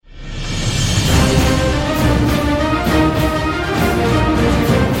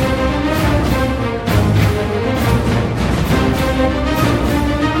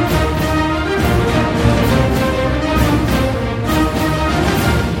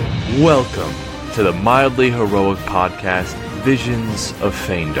Welcome to the mildly heroic podcast Visions of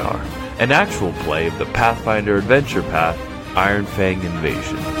Feindar, an actual play of the Pathfinder adventure path Iron Fang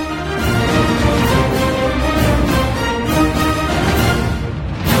Invasion.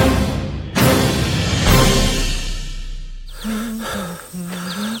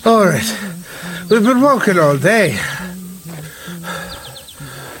 Alright, we've been walking all day.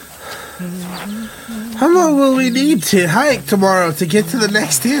 How long will we need to hike tomorrow to get to the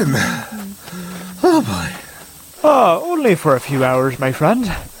next inn? Oh boy. Only for a few hours, my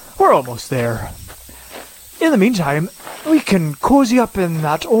friend. We're almost there. In the meantime, we can cozy up in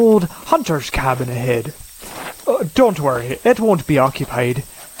that old hunter's cabin ahead. Don't worry, it won't be occupied.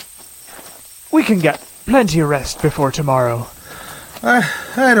 We can get plenty of rest before tomorrow. I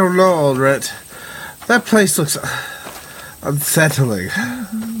don't know, Aldret. That place looks unsettling.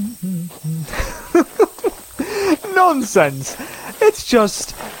 Nonsense. It's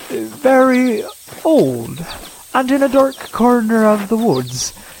just very old and in a dark corner of the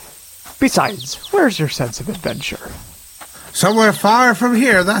woods. Besides, where's your sense of adventure? Somewhere far from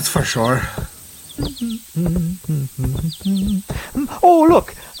here, that's for sure. Oh,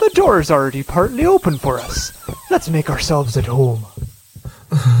 look, the door's already partly open for us. Let's make ourselves at home.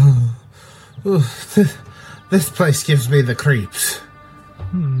 This place gives me the creeps.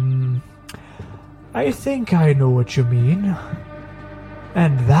 I think I know what you mean.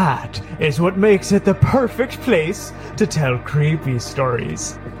 And that is what makes it the perfect place to tell creepy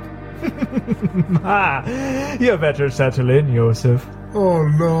stories. You better settle in, Joseph. Oh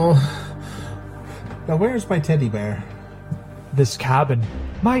no. Now where's my teddy bear? This cabin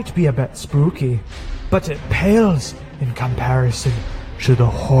might be a bit spooky, but it pales in comparison to the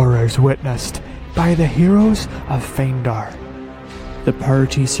horrors witnessed by the heroes of Feindar. The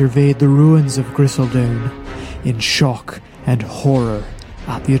party surveyed the ruins of Gristledown in shock and horror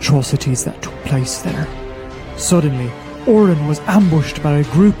at the atrocities that took place there. Suddenly, Orin was ambushed by a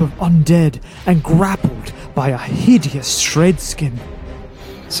group of undead and grappled by a hideous shredskin.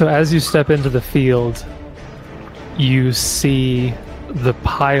 So as you step into the field, you see the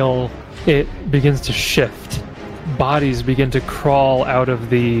pile, it begins to shift. Bodies begin to crawl out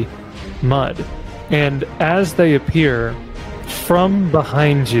of the mud. And as they appear, from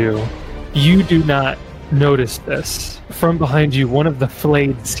behind you, you do not notice this. From behind you, one of the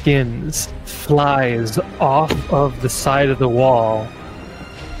flayed skins flies off of the side of the wall.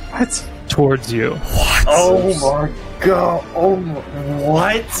 What? Towards you. What? Oh my god. Oh my...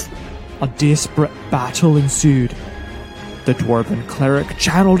 What? A desperate battle ensued. The dwarven cleric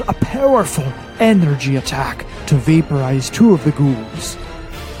channeled a powerful energy attack to vaporize two of the ghouls.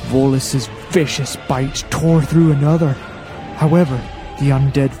 Volus's vicious bite tore through another. However, the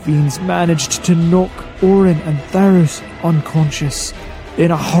undead fiends managed to knock Orin and Tharus unconscious. In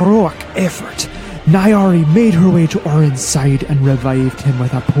a heroic effort, Nyari made her way to Orin's side and revived him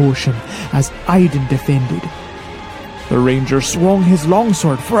with a potion as Aiden defended. The ranger swung his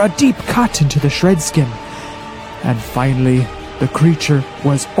longsword for a deep cut into the shredskin. And finally, the creature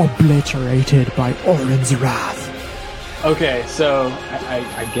was obliterated by Orin's wrath. Okay, so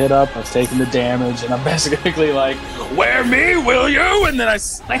I get up, I've taken the damage, and I'm basically like, "Wear me, will you?" And then I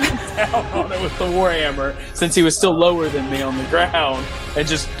slam down on it with the warhammer, since he was still lower than me on the ground, and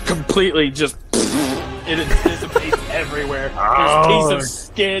just completely it dissipates everywhere. There's a piece of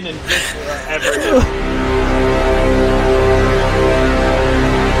skin and viscera everywhere.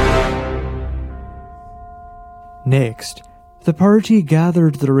 Next, the party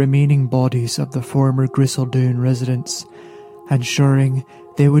gathered the remaining bodies of the former Gristledown residents, ensuring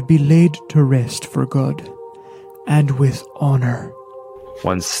they would be laid to rest for good, and with honor.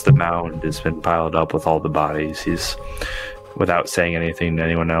 Once the mound has been piled up with all the bodies, he's, without saying anything to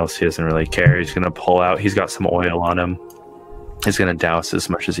anyone else, he doesn't really care. He's going to pull out, he's got some oil on him. He's going to douse as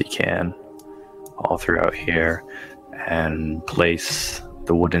much as he can all throughout here and place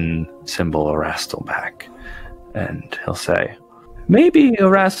the wooden symbol Erastil back. And he'll say, "Maybe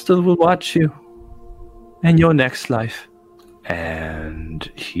Erastil will watch you in your next life." And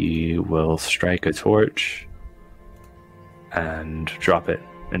he will strike a torch and drop it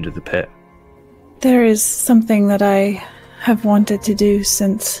into the pit. There is something that I have wanted to do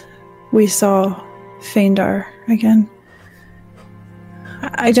since we saw Feindar again.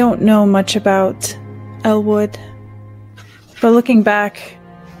 I don't know much about Elwood, but looking back,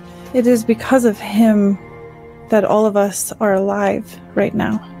 it is because of him that all of us are alive right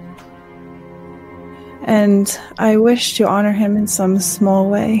now. And I wish to honor him in some small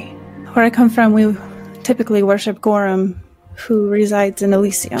way. Where I come from, we typically worship Gorham, who resides in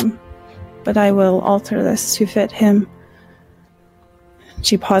Elysium, but I will alter this to fit him.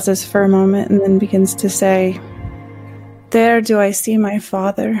 She pauses for a moment and then begins to say, "There do I see my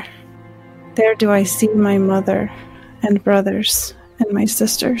father. There do I see my mother and brothers and my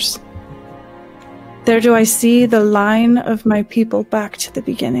sisters. There do I see the line of my people back to the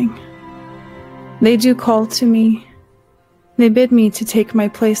beginning. They do call to me. They bid me to take my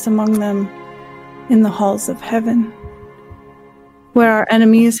place among them in the halls of heaven, where our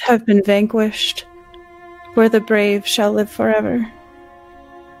enemies have been vanquished, where the brave shall live forever.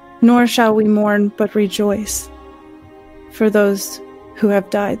 Nor shall we mourn but rejoice for those who have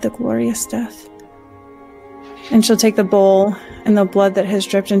died the glorious death." And she'll take the bowl and the blood that has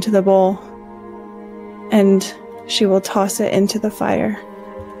dripped into the bowl, and she will toss it into the fire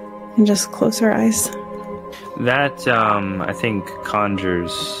and just close her eyes. That, I think,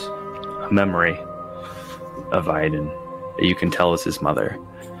 conjures a memory of Aiden that you can tell is his mother.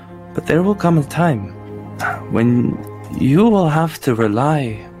 But there will come a time when you will have to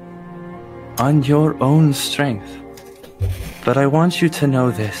rely on your own strength. But I want you to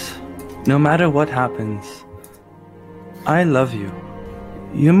know this. No matter what happens, I love you.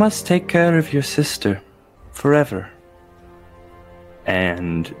 You must take care of your sister forever.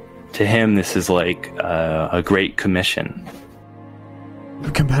 And to him, this is like a great commission.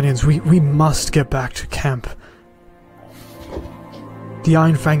 Companions, we must get back to camp. The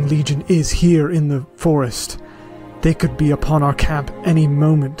Ironfang Legion is here in the forest. They could be upon our camp any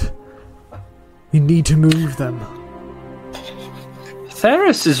moment. We need to move them.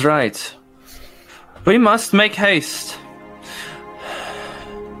 Theros is right. We must make haste.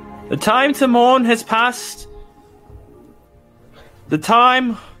 The time to mourn has passed. The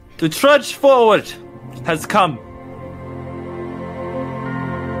time to trudge forward has come.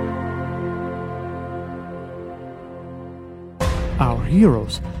 Our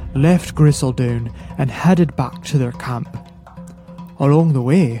heroes left Gristledown and headed back to their camp. Along the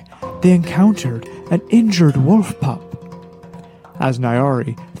way, they encountered an injured wolf pup. As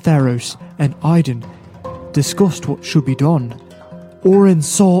Nyari, Theros, and Aiden discussed what should be done, Orin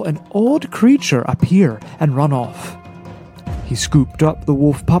saw an odd creature appear and run off. He scooped up the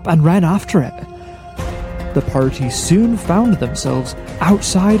wolf pup and ran after it. The party soon found themselves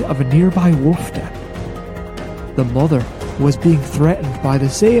outside of a nearby wolf den. The mother was being threatened by the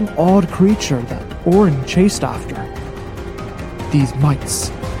same odd creature that Orin chased after. These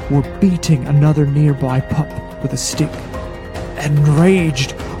mites were beating another nearby pup with a stick.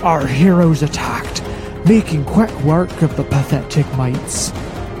 Enraged, our heroes attacked, making quick work of the pathetic mites.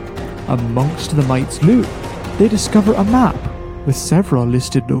 Amongst the mites' loot, they discover a map with several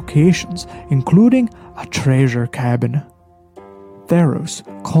listed locations, including a treasure cabin. Theros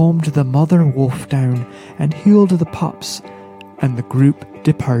calmed the mother wolf down and healed the pups, and the group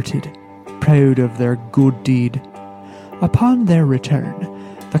departed, proud of their good deed. Upon their return,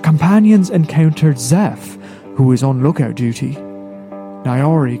 the companions encountered Zeph, who was on lookout duty.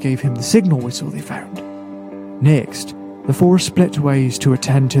 Nyari gave him the signal whistle they found. Next, the four split ways to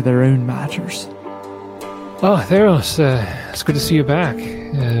attend to their own matters. Oh, Theros, it's good to see you back.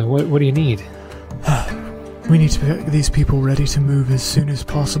 What do you need? We need to get these people ready to move as soon as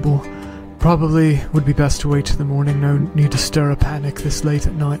possible. Probably would be best to wait till the morning. No need to stir a panic this late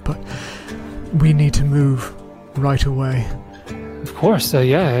at night, but we need to move right away. Of course,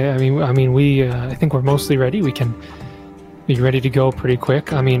 yeah. I mean, we. I think we're mostly ready. We can be ready to go pretty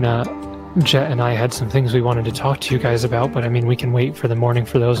quick. I mean, Jet and I had some things we wanted to talk to you guys about, but I mean, we can wait for the morning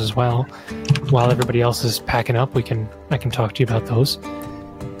for those as well. While everybody else is packing up, I can talk to you about those.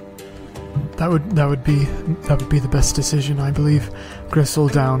 That would be the best decision, I believe.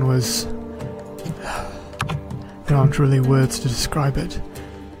 Gristledown was. There aren't really words to describe it.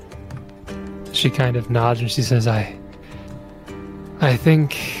 She kind of nods and she says, I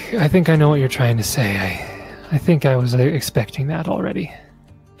think I know what you're trying to say. I think I was expecting that already.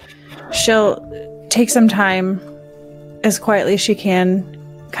 She'll take some time, as quietly as she can,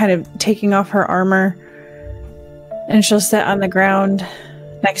 kind of taking off her armor, and she'll sit on the ground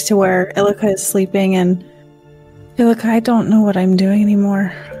next to where Ilika is sleeping, and Ilika, I don't know what I'm doing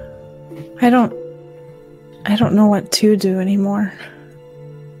anymore. I don't know what to do anymore.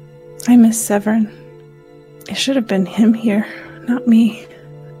 I miss Severin. It should have been him here, not me.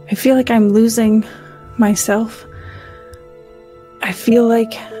 I feel like I'm losing myself. I feel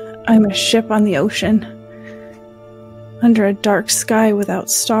like I'm a ship on the ocean, under a dark sky without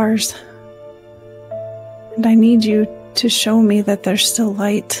stars. And I need you to show me that there's still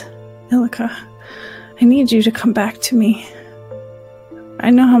light, Ilika. I need you to come back to me. I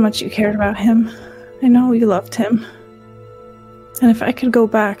know how much you cared about him. I know you loved him. And if I could go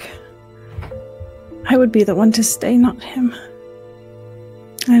back, I would be the one to stay, not him.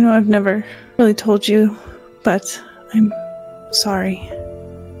 I know I've never really told you, but I'm sorry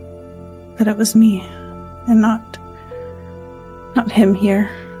that it was me and not him here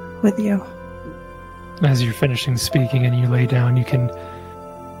with you. As you're finishing speaking and you lay down, you can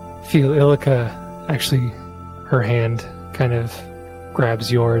feel Ilika, actually, her hand kind of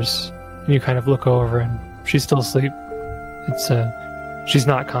grabs yours, and you kind of look over and she's still asleep. She's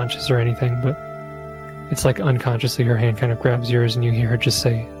not conscious or anything, but it's like unconsciously her hand kind of grabs yours and you hear her just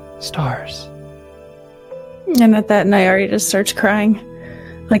say, "Stars." And at that, Nayari just starts crying,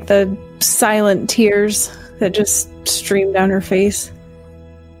 like the silent tears that just stream down her face.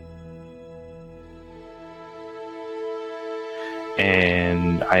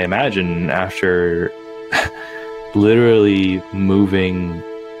 And I imagine after literally moving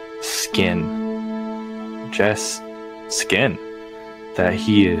skin, just skin, that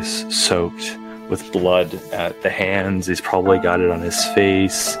he is soaked with blood at the hands. He's probably got it on his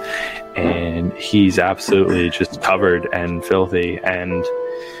face, and he's absolutely just covered and filthy. And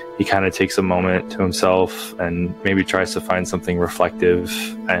he kind of takes a moment to himself and maybe tries to find something reflective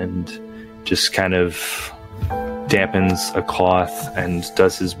and just kind of dampens a cloth and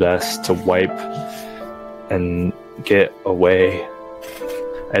does his best to wipe and get away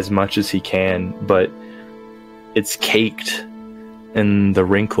as much as he can, but it's caked in the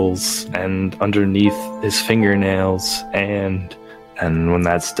wrinkles and underneath his fingernails, and when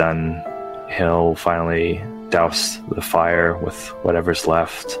that's done, he'll finally douse the fire with whatever's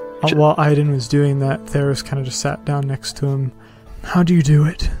left. While Aiden was doing that, Theros kind of just sat down next to him. How do you do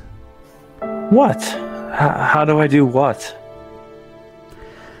it? What? How do I do what?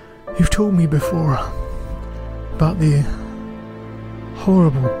 You've told me before about the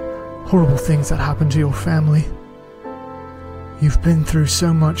horrible things that happened to your family. You've been through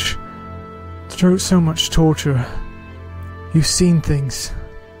so much torture. You've seen things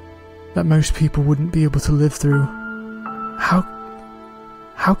that most people wouldn't be able to live through.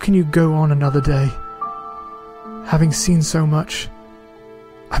 How can you go on another day, having seen so much?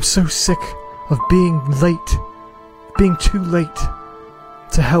 I'm so sick of being too late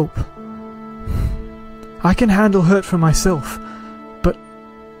to help. I can handle hurt for myself, but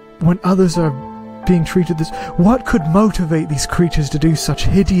when others are being treated this, what could motivate these creatures to do such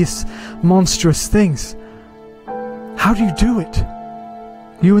hideous, monstrous things? How do you do it?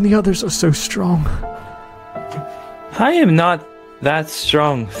 You and the others are so strong. I am not that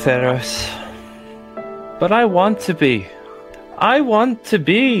strong, Theros. But I want to be. I want to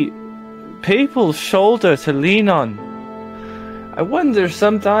be people's shoulder to lean on. I wonder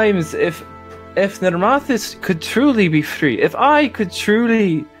sometimes if Nirmathis could truly be free, if I could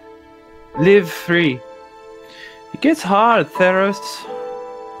truly live free. It gets hard, Theros.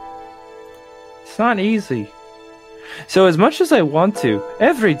 It's not easy. So as much as I want to,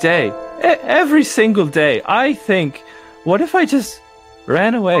 every day, every single day, I think, what if I just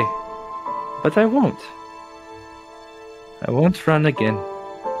ran away? But I won't. I won't run again.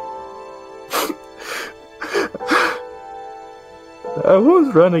 I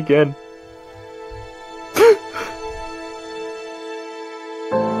won't run again.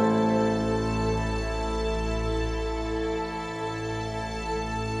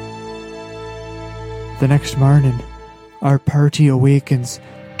 The next morning, our party awakens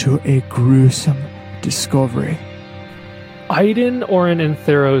to a gruesome discovery. Aiden, Orin, and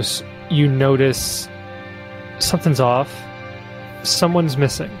Theros, you notice something's off. Someone's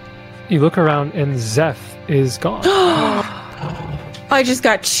missing. You look around and Zeph is gone. I just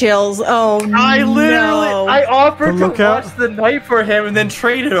got chills. Oh, I offered Look to out. watch the night for him and then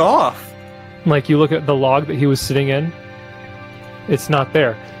trade it off. Like, you look at the log that he was sitting in, it's not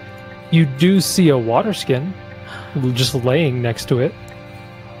there. You do see a water skin just laying next to it.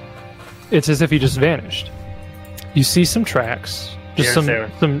 It's as if he just vanished. You see some tracks, just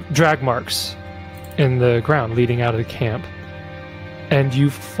some drag marks in the ground leading out of the camp. And you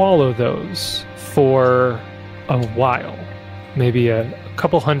follow those for a while, maybe a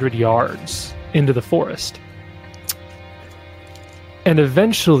couple 100 yards into the forest. And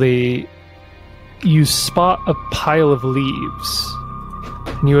eventually, you spot a pile of leaves.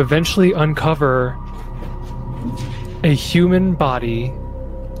 And you eventually uncover a human body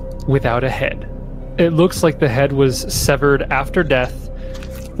without a head. It looks like the head was severed after death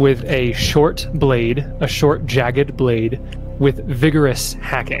with a short blade, a short jagged blade, with vigorous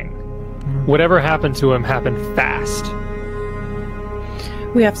hacking. Whatever happened to him happened fast.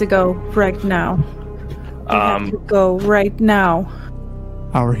 We have to go right now. We have to go right now.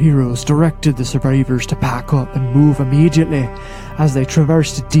 Our heroes directed the survivors to pack up and move immediately as they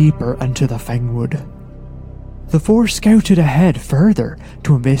traversed deeper into the Fangwood. The four scouted ahead further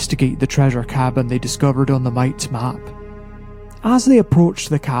to investigate the treasure cabin they discovered on the Might's map. As they approached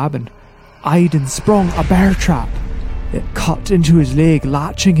the cabin, Aiden sprung a bear trap. It cut into his leg,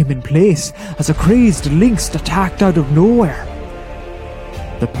 latching him in place as a crazed lynx attacked out of nowhere.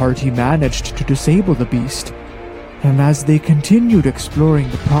 The party managed to disable the beast, and as they continued exploring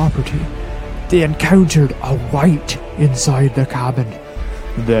the property, they encountered a wight inside the cabin.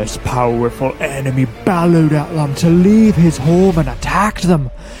 This powerful enemy bellowed at them to leave his home and attacked them,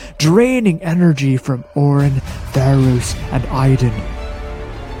 draining energy from Orin, Theros, and Aiden.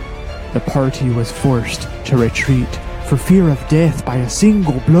 The party was forced to retreat for fear of death by a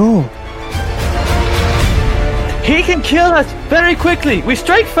single blow. He can kill us very quickly. We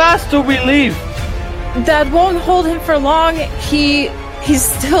strike fast or we leave. That won't hold him for long. He's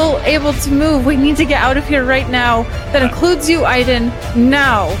still able to move. We need to get out of here right now. That includes you, Aiden.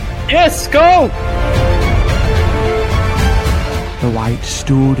 Now. Yes, go! The wight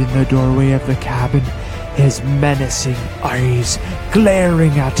stood in the doorway of the cabin, his menacing eyes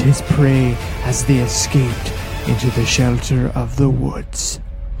glaring at his prey as they escaped into the shelter of the woods.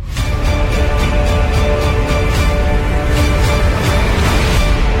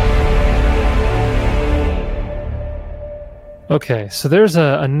 Okay, so there's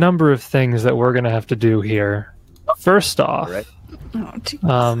a number of things that we're going to have to do here. First off,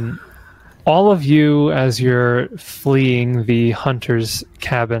 all of you, as you're fleeing the hunter's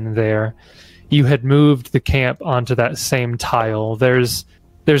cabin there, you had moved the camp onto that same tile. There's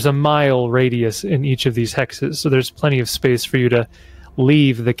a mile radius in each of these hexes, so there's plenty of space for you to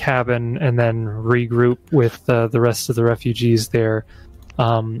leave the cabin and then regroup with the rest of the refugees there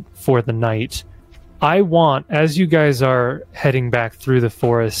for the night. I want, as you guys are heading back through the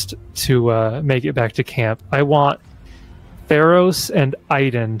forest to make it back to camp, I want Theros and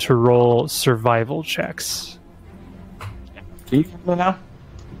Aiden to roll survival checks. Can you hear me now?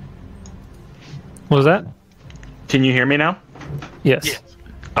 What was that? Can you hear me now? Yes.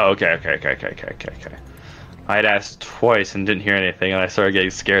 Oh, okay. I'd asked twice and didn't hear anything, and I started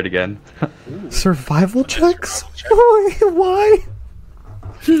getting scared again. Survival checks? Why?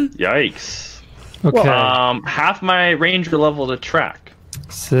 Yikes. Okay. Half my ranger level to track.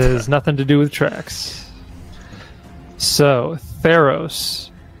 This has nothing to do with tracks. So,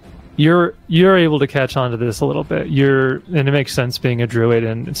 Theros, you're able to catch on to this a little bit. And it makes sense being a druid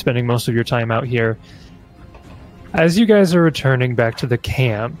and spending most of your time out here. As you guys are returning back to the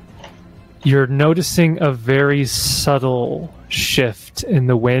camp, you're noticing a very subtle shift in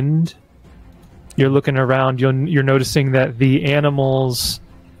the wind. You're looking around, you're noticing that the animals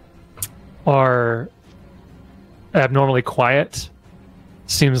are abnormally quiet.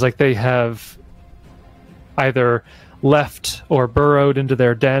 Seems like they have either left or burrowed into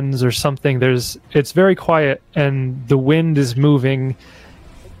their dens or something. It's very quiet, and the wind is moving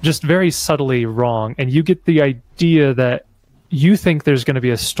just very subtly wrong, and you get the idea that you think there's going to be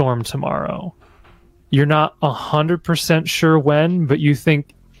a storm tomorrow. You're not 100% sure when, but you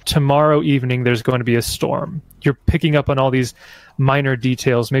think tomorrow evening there's going to be a storm. You're picking up on all these minor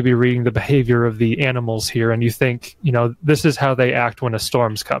details, maybe reading the behavior of the animals here, and you think, this is how they act when a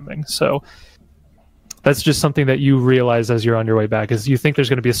storm's coming. So that's just something that you realize as you're on your way back, is you think there's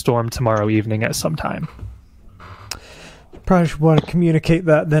going to be a storm tomorrow evening at some time. Probably should want to communicate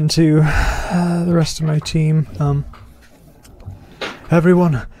that then to the rest of my team.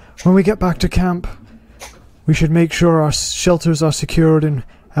 Everyone, when we get back to camp, we should make sure our shelters are secured and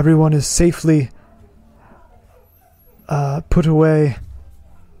everyone is safely put away.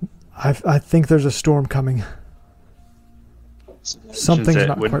 I think there's a storm coming. Something's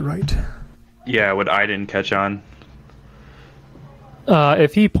not quite right. Yeah, would Aiden catch on?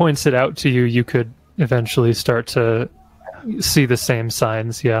 If he points it out to you, you could eventually start to see the same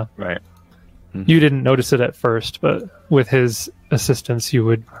signs, yeah. Right. Mm-hmm. You didn't notice it at first, but with his assistance, you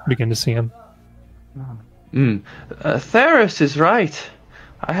would begin to see him. Theros is right.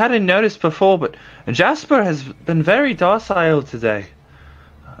 I hadn't noticed before, but Jasper has been very docile today.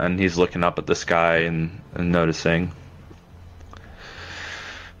 And he's looking up at the sky and noticing.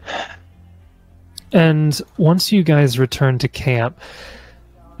 And once you guys return to camp,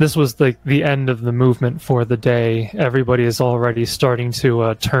 this was the end of the movement for the day. Everybody is already starting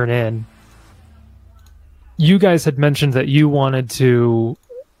to turn in. You guys had mentioned that you wanted to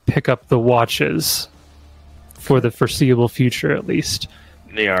pick up the watches for the foreseeable future, at least.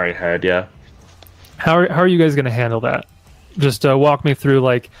 They already had, yeah. How are you guys going to handle that? Just walk me through,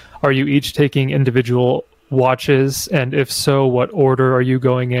 are you each taking individual watches? And if so, what order are you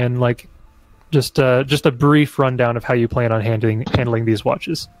going in? Just a brief rundown of how you plan on handling these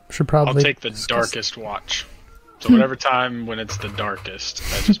watches. Should probably. I'll take the darkest watch. So whatever time when it's the darkest,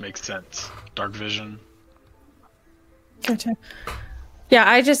 that just makes sense. Dark vision. Gotcha. Yeah,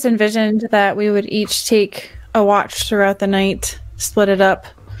 I just envisioned that we would each take a watch throughout the night, split it up,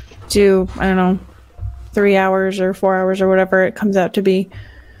 do, I don't know, 3 hours or 4 hours or whatever it comes out to be.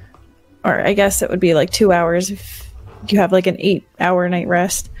 Or I guess it would be like 2 hours if you have like an 8-hour night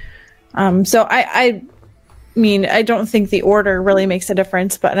rest. So I mean, I don't think the order really makes a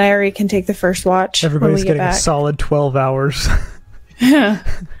difference, but Nairi can take the first watch. Everybody's when we getting get a back. solid 12 hours. Yeah.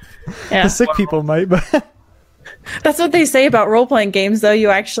 The sick people might, but That's what they say about role-playing games, though. You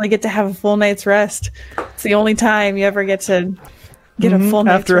actually get to have a full night's rest. It's the only time you ever get to get a full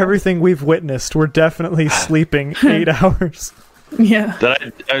night's after rest. everything we've witnessed, we're definitely sleeping 8 hours. Yeah.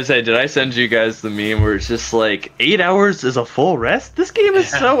 Did I send you guys the meme where it's just like 8 hours is a full rest? This game is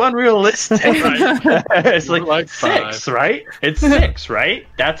so unrealistic. It's like 6, right? It's 6, right?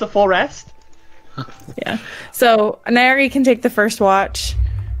 That's a full rest. Yeah. So Nairi can take the first watch.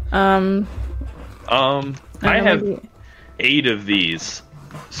 I have 8 of these,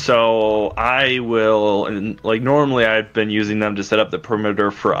 so I will. And like normally, I've been using them to set up the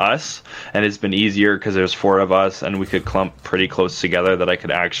perimeter for us, and it's been easier because there's 4 of us, and we could clump pretty close together that I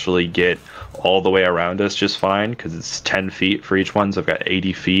could actually get all the way around us just fine because it's 10 feet for each one. So I've got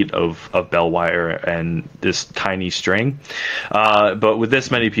 80 feet of bell wire and this tiny string. But with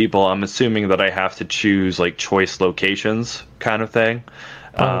this many people, I'm assuming that I have to choose like choice locations kind of thing.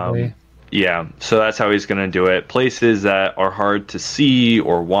 Probably. Yeah, so that's how he's going to do it. Places that are hard to see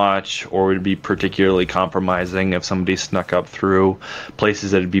or watch or would be particularly compromising if somebody snuck up through.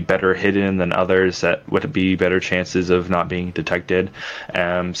 Places that would be better hidden than others that would be better chances of not being detected.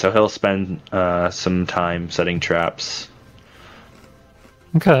 So he'll spend some time setting traps.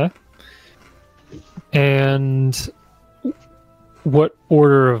 Okay. And what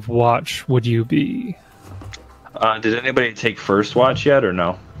order of watch would you be? Did anybody take first watch yet or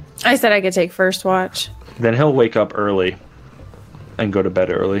no? I said I could take first watch. Then he'll wake up early and go to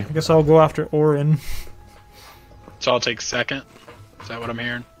bed early. I guess I'll go after Orin. So I'll take second. Is that what I'm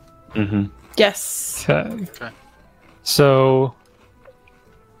hearing? Mm-hmm. Yes. Okay. So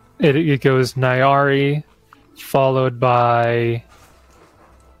it goes Nairi, followed by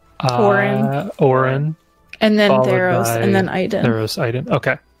Orin. And then followed Theros, by and then Aiden. Theros, Aiden.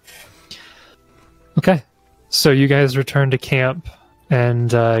 Okay. So you guys return to camp,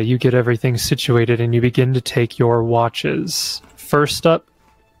 and you get everything situated, and you begin to take your watches. First up,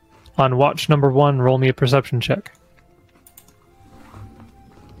 on watch number 1, roll me a perception check.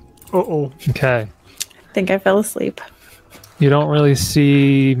 Uh-oh. Okay. I think I fell asleep. You don't really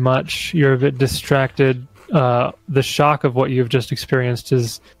see much. You're a bit distracted. The shock of what you've just experienced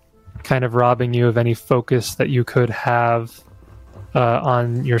is kind of robbing you of any focus that you could have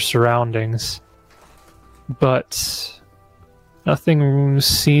on your surroundings. But nothing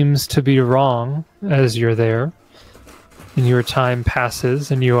seems to be wrong as you're there. And your time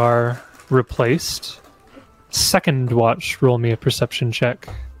passes and you are replaced. Second watch, roll me a perception check.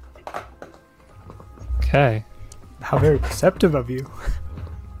 Okay. How very perceptive of you.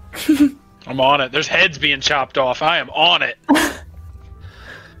 I'm on it. There's heads being chopped off. I am on it.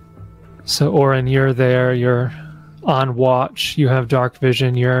 So, Orin, you're there. You're on watch. You have dark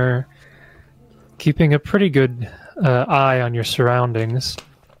vision. You're keeping a pretty good eye on your surroundings.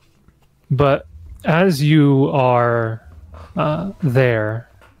 But as you are there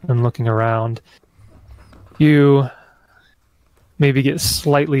and looking around, you maybe get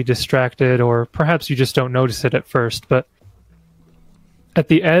slightly distracted, or perhaps you just don't notice it at first, but at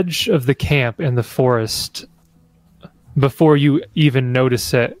the edge of the camp in the forest, before you even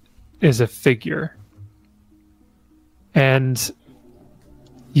notice it, is a figure. And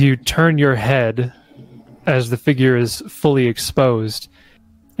you turn your head as the figure is fully exposed,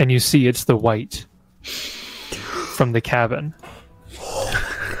 and you see it's the White from the cabin.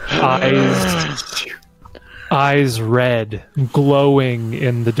 Eyes red, glowing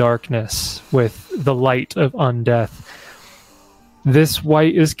in the darkness with the light of undeath. This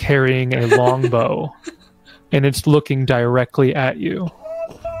White is carrying a longbow, and it's looking directly at you.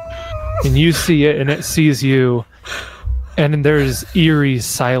 And you see it, and it sees you, and there's eerie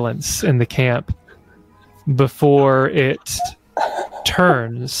silence in the camp before it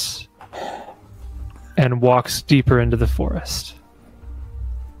turns and walks deeper into the forest.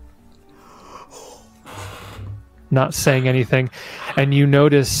 Not saying anything, and you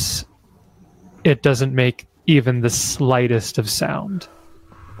notice it doesn't make even the slightest of sound.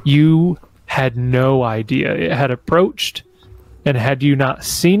 You had no idea it had approached, and had you not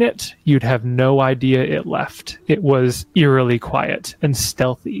seen it, you'd have no idea it left. It was eerily quiet and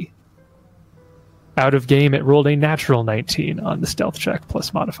stealthy out of game, it rolled a natural 19 on the stealth check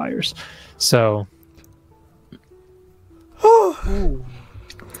plus modifiers. So.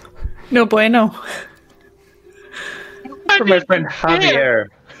 No bueno. For my friend Javier.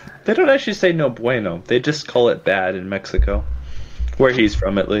 They don't actually say no bueno. They just call it bad in Mexico. Where he's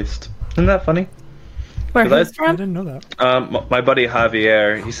from, at least. Isn't that funny? Where he's I from? didn't know that. My buddy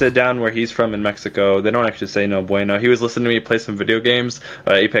Javier, he said down where he's from in Mexico, they don't actually say no bueno. He was listening to me play some video games,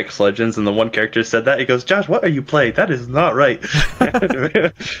 Apex Legends, and the one character said that. He goes, Josh, what are you playing? That is not right.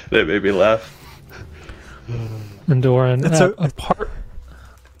 That made me laugh. And Doran,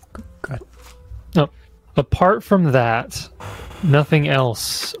 apart from that, nothing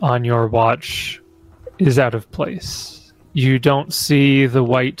else on your watch is out of place. You don't see the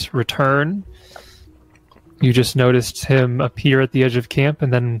white return. You just noticed him appear at the edge of camp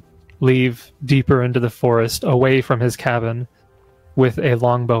and then leave deeper into the forest, away from his cabin, with a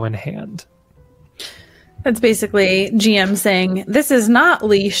longbow in hand. That's basically GM saying, this is not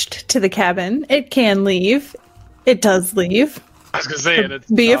leashed to the cabin. It can leave. It does leave. I was gonna say it. It's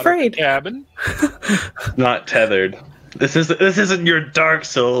Be not afraid. a cabin. Not tethered. This isn't your Dark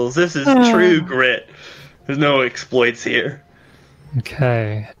Souls. This is true grit. There's no exploits here.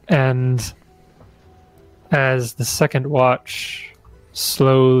 Okay, and as the second watch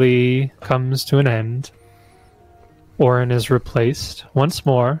slowly comes to an end, Orin is replaced once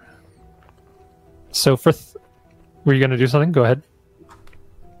more. So were you going to do something? Go ahead.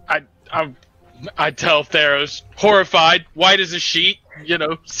 I tell Theros, horrified, white as a sheet,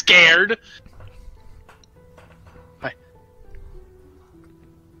 scared. I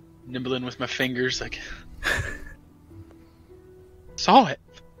nibbling with my fingers, like saw it.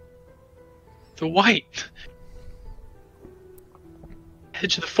 The white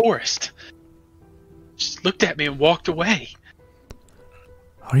edge of the forest just looked at me and walked away.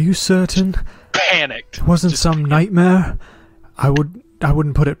 Are you certain? Panicked. It wasn't some nightmare? I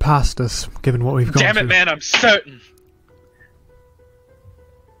wouldn't put it past us, given what we've gone through. Damn it, man! I'm certain.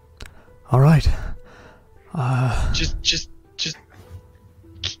 All right. Just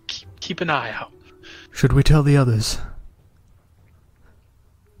keep an eye out. Should we tell the others?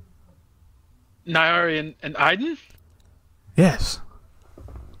 Nyari and Aiden? Yes.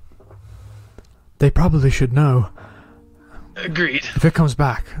 They probably should know. Agreed. If it comes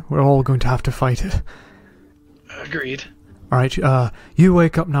back, we're all going to have to fight it. Agreed. Alright, you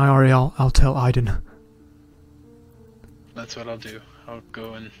wake up, Nyari, I'll tell Aiden. That's what I'll do. I'll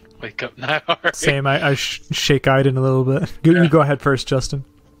go and wake up Nyari. Same, I shake Aiden a little bit. You go ahead first, Justin.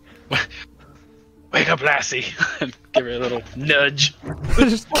 Wake up, lassie. And give her a little nudge.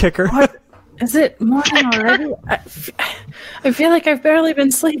 Just kick her. What? Is it morning already? I feel like I've barely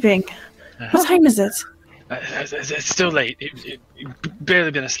been sleeping. What time is it? It's still late. It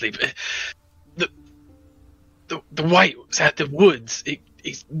barely been asleep. The white was at the woods. He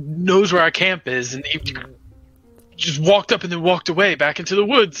knows where our camp is, and he just walked up and then walked away back into the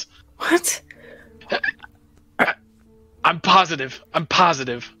woods. What? I'm positive.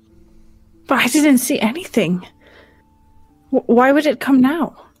 But I didn't see anything. Why would it come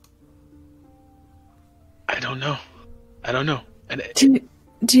now? I don't know. And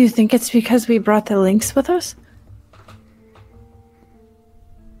do you think it's because we brought the lynx with us?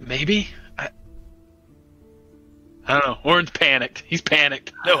 Maybe. I don't know. Orin's panicked. He's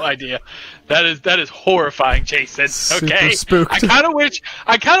panicked. No idea. That is horrifying, Jason. Okay. Super spooked.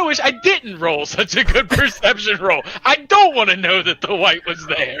 I kind of wish I didn't roll such a good perception roll. I don't want to know that the white was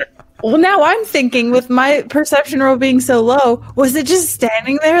there. Well, now I'm thinking, with my perception roll being so low, was it just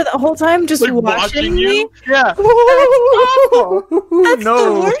standing there the whole time, just Like watching me? you? Yeah. That's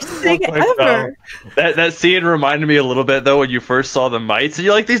the worst thing ever. That scene reminded me a little bit though when you first saw the mites, and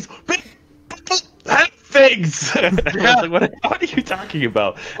you're like these big things. I was like, what are you talking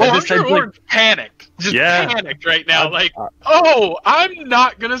about? Oh, And I'm this sure time's Orin's panicked. Just Yeah. panicked right now. Like, oh, I'm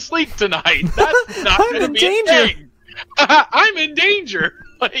not gonna sleep tonight. That's not I'm gonna in be danger. a thing. I'm in danger.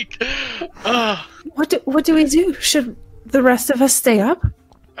 Like, What do we do? Should the rest of us stay up?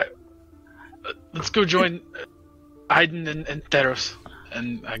 let's go join Aiden and Theros,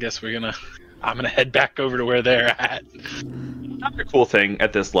 and I guess I'm gonna head back over to where they're at. Another cool thing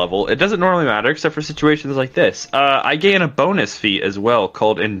at this level, it doesn't normally matter except for situations like this. I gain a bonus feat as well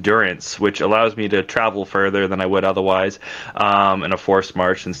called Endurance, which allows me to travel further than I would otherwise in a forced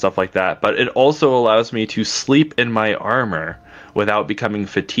march and stuff like that. But it also allows me to sleep in my armor without becoming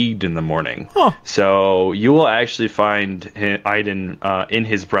fatigued in the morning. Huh. So you will actually find Aiden in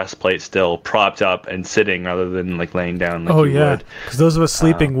his breastplate still propped up and sitting rather than like laying down like you would. Because those of us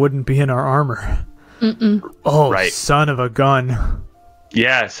sleeping wouldn't be in our armor. Mm-mm. Oh, Right. son of a gun.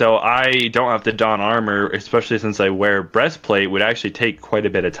 Yeah, so I don't have to don armor, especially since I wear breastplate, would actually take quite a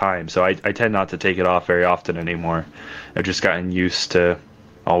bit of time. So I tend not to take it off very often anymore. I've just gotten used to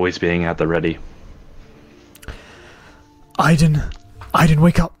always being at the ready. Aiden,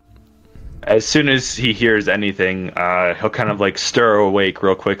 wake up. As soon as he hears anything, he'll kind of like stir awake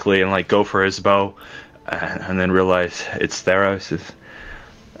real quickly and like go for his bow, and then realize it's Theros.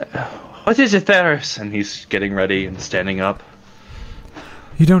 What is it, Theros? And he's getting ready and standing up.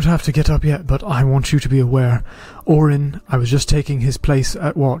 You don't have to get up yet, but I want you to be aware. Orin, I was just taking his place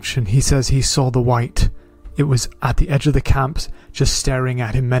at watch, and he says he saw the white. It was at the edge of the camp, just staring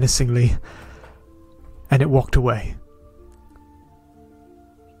at him menacingly, and it walked away.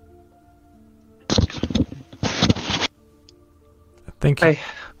 Thank you.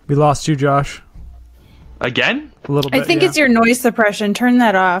 We lost you, Josh. Again? A little bit. I think it's your noise suppression. Turn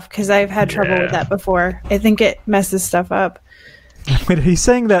that off, because I've had trouble with that before. I think it messes stuff up. Wait, he's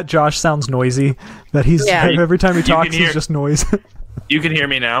saying that Josh sounds noisy. That he's every time he talks, he's just noise. You can hear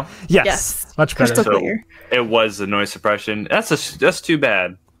me now? Yes. Much better. Crystal clear. It was the noise suppression. That's too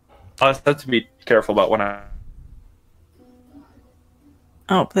bad. I'll have to be careful about when I...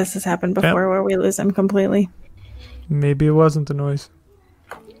 Oh, this has happened before where we lose him completely. Maybe it wasn't the noise.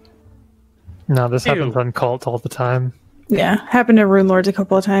 No, this happens on Cult all the time. Yeah, happened to Rune Lords a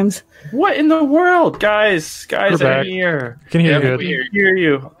couple of times. What in the world? Guys, I'm here. Can hear you. We hear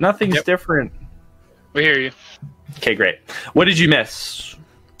you. Nothing's different. We hear you. Okay, great. What did you miss?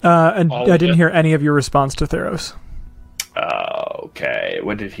 And I didn't hear any of your response to Theros. Okay,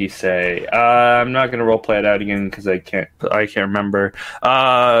 what did he say? I'm not gonna roleplay it out again because I can't remember.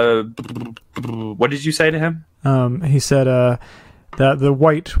 What did you say to him? He said that the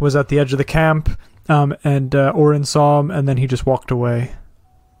white was at the edge of the camp, and Orin saw him, and then he just walked away.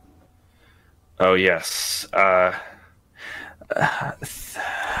 Oh yes.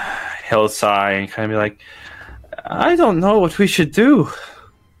 He'll sigh and kind of be like, I don't know what we should do.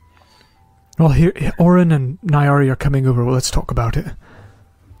 Well, here, Orin and Nyari are coming over. Well, let's talk about it.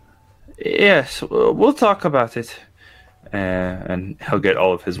 Yes, we'll talk about it. And he'll get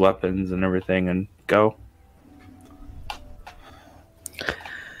all of his weapons and everything and go.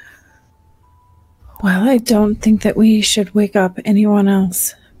 Well, I don't think that we should wake up anyone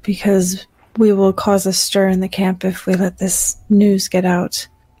else, because we will cause a stir in the camp if we let this news get out.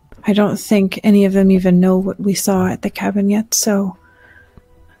 I don't think any of them even know what we saw at the cabin yet, so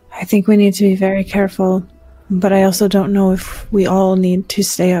I think we need to be very careful. But I also don't know if we all need to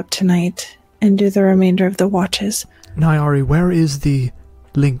stay up tonight and do the remainder of the watches. Nyari, where is the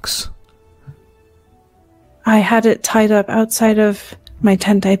lynx? I had it tied up outside of my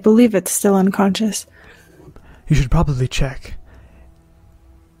tent. I believe it's still unconscious. You should probably check.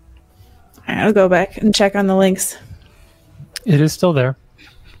 I'll go back and check on the lynx. It is still there.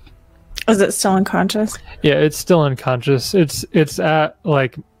 Is it still unconscious? Yeah, it's still unconscious. It's at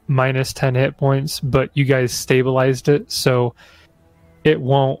like minus 10 hit points, but you guys stabilized it, so it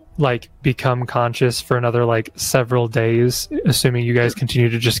won't like become conscious for another like several days, assuming you guys continue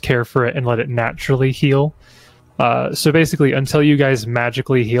to just care for it and let it naturally heal. So basically, until you guys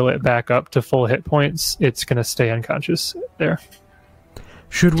magically heal it back up to full hit points, it's going to stay unconscious there.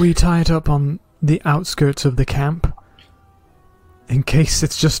 Should we tie it up on the outskirts of the camp? In case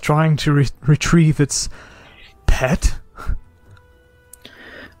it's just trying to retrieve its pet?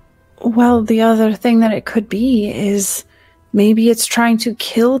 Well, the other thing that it could be is maybe it's trying to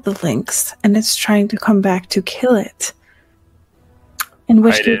kill the lynx, and it's trying to come back to kill it. In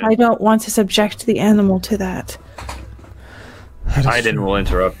which case, I don't want to subject the animal to that. Aiden will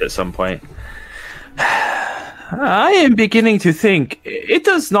interrupt at some point. I am beginning to think it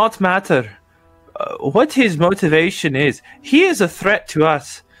does not matter what his motivation is. He is a threat to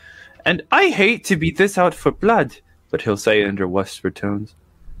us. And I hate to be this out for blood, but he'll say under whisper tones.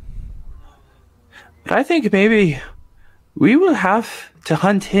 But I think maybe we will have to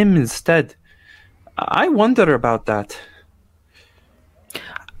hunt him instead. I wonder about that.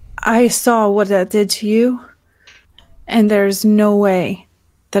 I saw what that did to you, and there's no way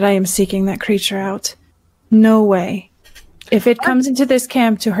that I am seeking that creature out. No way. If it comes into this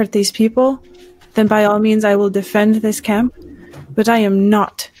camp to hurt these people, then by all means I will defend this camp, but I am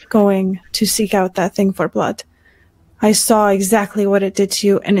not going to seek out that thing for blood. I saw exactly what it did to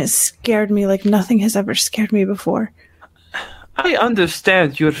you, and it scared me like nothing has ever scared me before. I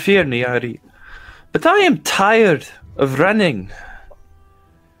understand your fear, Nyari, but I am tired of running.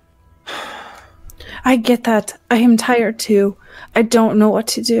 I get that. I am tired too. I don't know what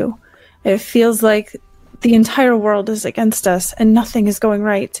to do. It feels like the entire world is against us and nothing is going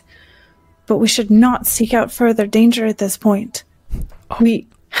right. But we should not seek out further danger at this point. We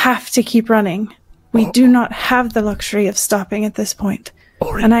have to keep running. We do not have the luxury of stopping at this point.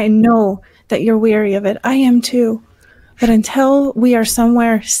 And I know that you're weary of it. I am too. But until we are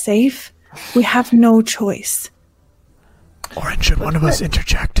somewhere safe, we have no choice. Orin, should one of us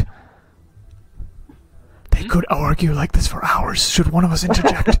interject? They could argue like this for hours. Should one of us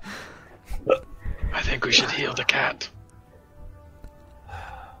interject? I think we should heal the cat.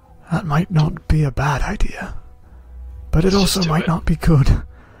 That might not be a bad idea. But it Let's also just do might it. not be good.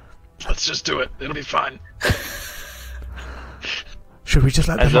 Let's just do it. It'll be fine. Should we just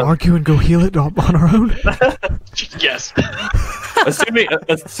let them argue and go heal it on our own? Yes. assuming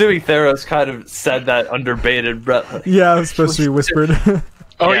Theros kind of said that under bated breath. Yeah, it was supposed to be whispered.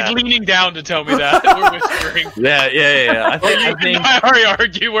 Oh, Yeah. he's leaning down to tell me that. We're whispering. Yeah. I think I already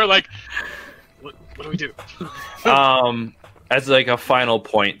argue. We're like, what do we do? As like a final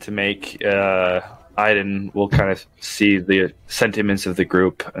point to make, Aiden will kind of see the sentiments of the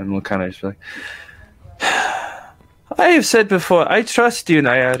group and will kind of just be like, I have said before, I trust you,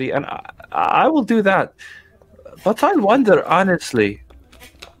 Nayari, and I will do that. But I wonder, honestly,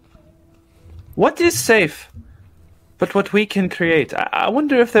 what is safe but what we can create? I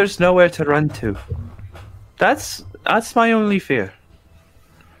wonder if there's nowhere to run to. That's my only fear.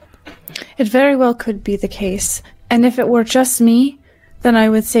 It very well could be the case. And if it were just me, then I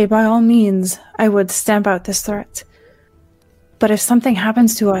would say by all means, I would stamp out this threat. But if something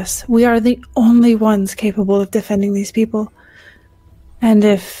happens to us, we are the only ones capable of defending these people. And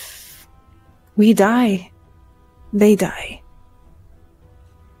if we die, they die.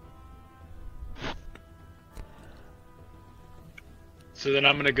 So then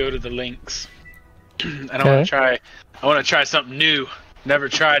I'm gonna go to the links, and I want to try something new. Never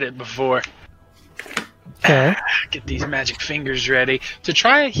tried it before. Okay. Get these magic fingers ready to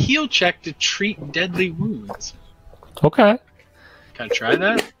try a heal check to treat deadly wounds. Okay. Can I try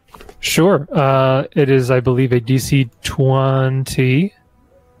that? Sure. It is, I believe, a DC 20.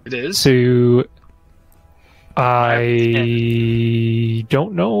 It is. So I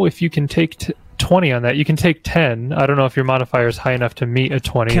don't know if you can take 20 on that. You can take 10. I don't know if your modifier is high enough to meet a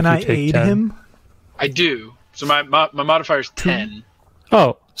 20. Can if you I take aid 10. him? I do. So my modifier is 10.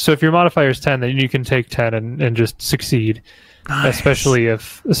 Oh, so if your modifier is 10, then you can take 10 and just succeed. Nice. Especially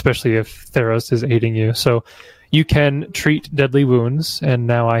if Theros is aiding you. So you can treat deadly wounds, and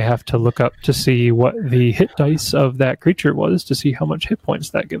now I have to look up to see what the hit dice of that creature was to see how much hit points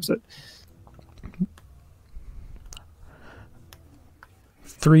that gives it.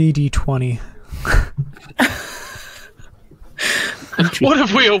 3d20. What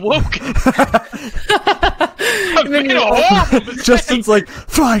have we awoken? I've made a horrible mistake. Justin's like,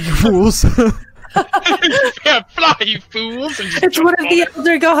 fly, you fools! Yeah, fly, you fools! And just It's one of the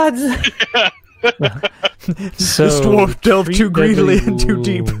elder gods. So, This dwarf delved treat too greedily deadly and too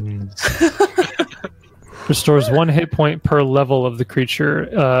deep. wounds. Restores 1 hit point per level of the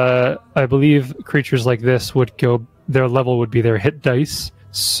creature. I believe creatures like this would go. Their level would be their hit dice.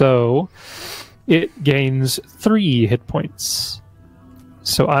 So it gains 3 hit points.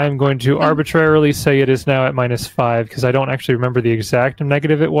 So I'm going to arbitrarily say it is now at -5 because I don't actually remember the exact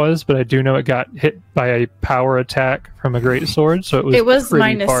negative it was, but I do know it got hit by a power attack from a great sword. So it was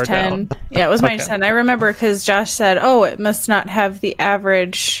pretty far -10. down. Yeah, it was Okay. -10. I remember because Josh said, "Oh, it must not have the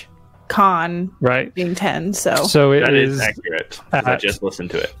average con Right. being 10." So So it That is is accurate. 'Cause I at- just listened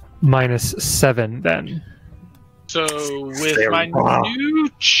to it. -7 then. So with There my we go. new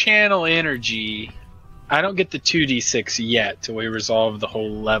channel energy, I don't get the 2d6 yet till we resolve the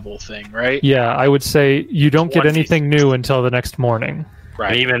whole level thing, right? Yeah, I would say you don't get 1d6. anything new until the next morning. And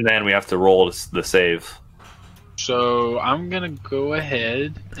Right. even then, we have to roll the save. So I'm gonna go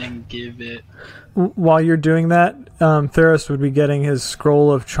ahead and give it. While you're doing that, Theros would be getting his scroll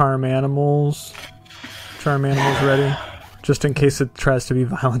of charm animals ready, just in case it tries to be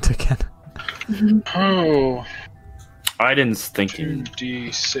violent again. Oh, Aiden's thinking,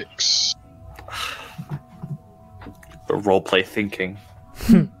 2d6. roleplay thinking.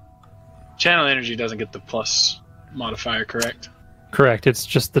 Channel energy doesn't get the plus modifier, correct? Correct. It's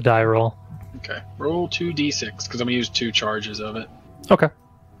just the die roll. Okay. Roll 2d6 because I'm gonna use 2 charges of it. Okay.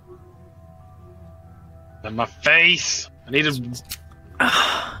 And my face. I need to. Is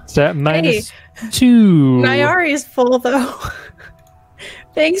that -2? Nayari is full though.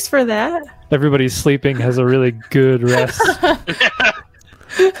 Thanks for that. Everybody's sleeping, has a really good rest.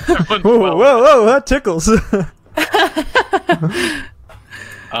 Whoa, that tickles.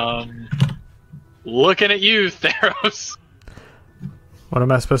 Looking at you, Theros. What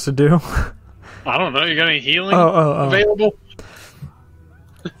am I supposed to do? I don't know. You got any healing Oh. available?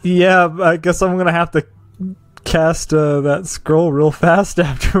 Yeah, I guess I'm gonna have to cast that scroll real fast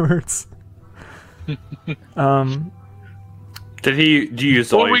afterwards. Do you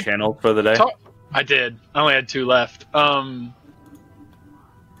use all your channels for the day? I did. I only had 2 left.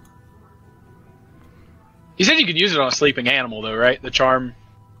 You said you could use it on a sleeping animal, though, right? The charm.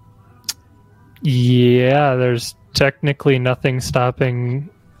 Yeah, there's technically nothing stopping.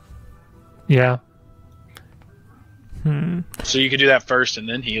 Yeah. So you could do that first and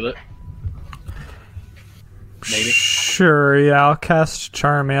then heal it. Maybe. Sure, yeah, I'll cast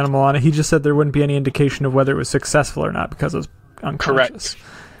Charm Animal on it. He just said there wouldn't be any indication of whether it was successful or not because it was unconscious. Correct.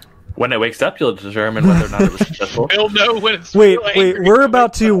 When it wakes up, you'll determine whether or not it was successful. He'll know when it's Wait, we're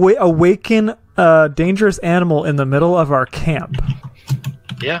about to awaken a dangerous animal in the middle of our camp.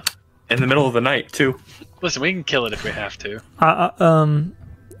 Yeah. In the middle of the night, too. Listen, we can kill it if we have to.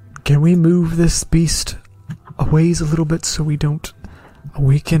 Can we move this beast a ways a little bit so we don't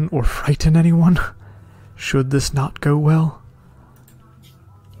awaken or frighten anyone? Should this not go well?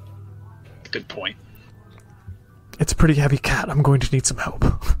 Good point. It's a pretty heavy cat. I'm going to need some help.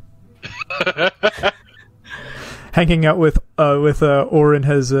 Hanging out with Orin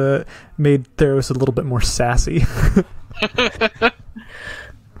has made Theros a little bit more sassy.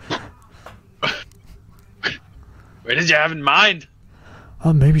 What did you have in mind?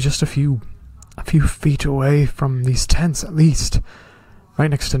 Maybe just a few feet away from these tents, at least. Right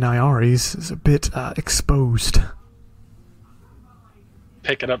next to Nyari's is a bit exposed.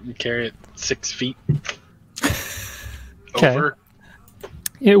 Pick it up and carry it 6 feet. Okay. Over.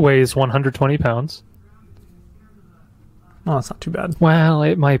 It weighs 120 pounds. Oh, that's not too bad. Well,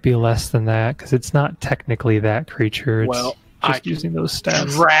 it might be less than that because it's not technically that creature. It's Well, just using those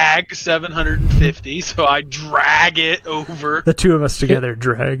stats. Drag 750, so I drag it over. The two of us together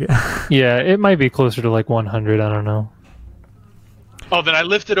drag. Yeah, it might be closer to like 100. I don't know. Oh, then I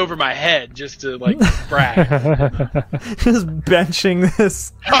lift it over my head just to like brag. Just benching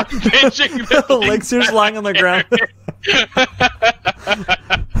this. I'm benching this. Elixir's lying on the ground.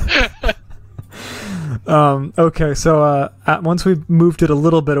 Okay, so once we've moved it a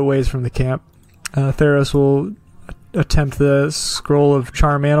little bit away from the camp, Theros will attempt the scroll of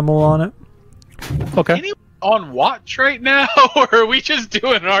Charm Animal on it. Okay. Anyone on watch right now, or are we just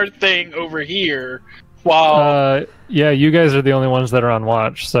doing our thing over here? While yeah, you guys are the only ones that are on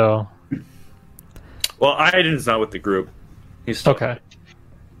watch, so. Well, Aiden's not with the group. He's still okay.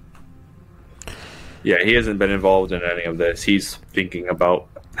 Yeah, he hasn't been involved in any of this. He's thinking about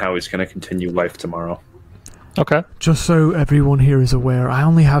how he's going to continue life tomorrow. Okay. Just so everyone here is aware, I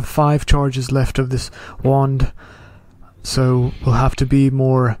only have 5 charges left of this wand, so we'll have to be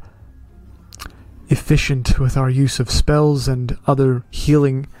more efficient with our use of spells and other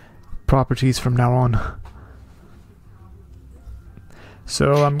healing properties from now on.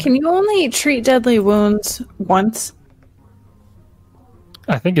 So Can you only treat deadly wounds once?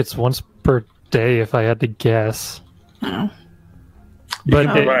 I think it's once per day, if I had to guess. Oh. But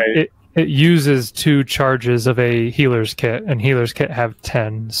Right. it uses 2 charges of a healer's kit, and healer's kit have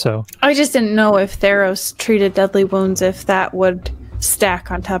 10. So I just didn't know if Theros treated deadly wounds, if that would stack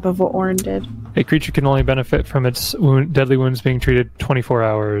on top of what Orin did. a creature can only benefit from its deadly wounds being treated 24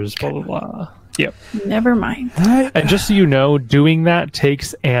 hours. Blah blah blah. Yep. Never mind. And just so you know, doing that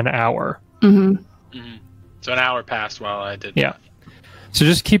takes an hour. Mm-hmm. So an hour passed while I did. Yeah. So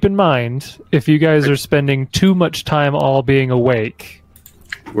just keep in mind, if you guys are spending too much time all being awake,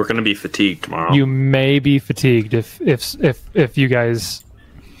 We're going to be fatigued tomorrow. you may be fatigued if you guys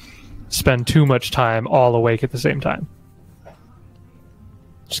spend too much time all awake at the same time.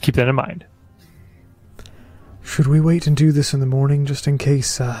 Just keep that in mind. should we wait and do this in the morning just in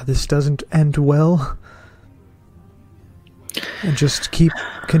case this doesn't end well? And just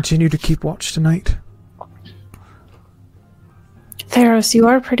continue to keep watch tonight? Theros, you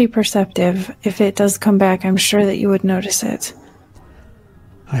are pretty perceptive. If it does come back, I'm sure that you would notice it.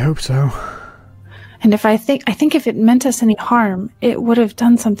 I hope so. And I think if it meant us any harm, it would have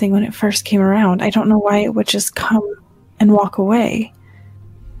done something when it first came around. I don't know why it would just come and walk away.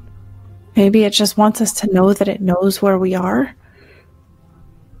 Maybe it just wants us to know that it knows where we are.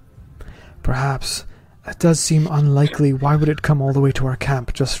 Perhaps. It does seem unlikely. Why would it come all the way to our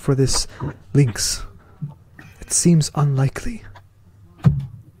camp just for this lynx? It seems unlikely.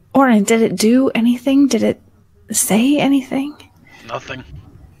 Orin, did it do anything? Did it say anything? Nothing.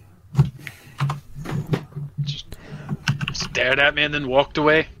 Just stared at me and then walked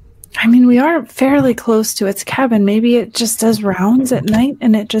away. I mean, we are fairly close to its cabin. Maybe it just does rounds at night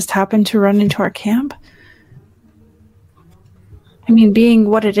and it just happened to run into our camp. I mean, being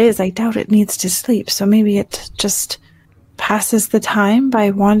what it is, I doubt it needs to sleep, so maybe it just passes the time by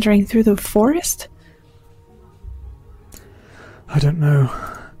wandering through the forest? I don't know.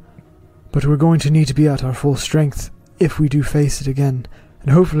 But we're going to need to be at our full strength if we do face it again,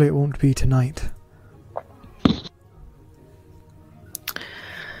 and hopefully it won't be tonight.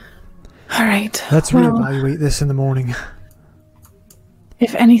 All right. Let's reevaluate this in the morning.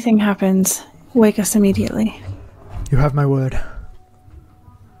 If anything happens, wake us immediately. You have my word.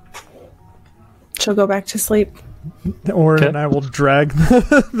 She'll go back to sleep. Orin and I will drag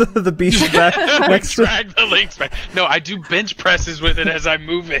the beast back next to... Drag the links back. No, I do bench presses with it as I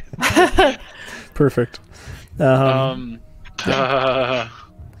move it. Perfect. Okay.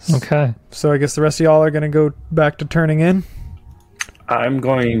 So I guess the rest of y'all are going to go back to turning in? I'm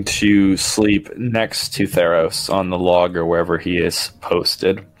going to sleep next to Theros on the log or wherever he is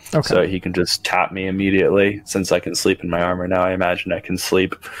posted. Okay. So he can just tap me immediately. Since I can sleep in my armor now, I imagine I can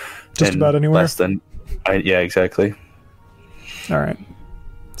sleep just about anywhere? Less than... yeah, exactly. All right.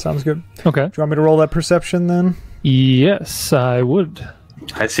 Sounds good. Okay. Do you want me to roll that perception then? Yes, I would.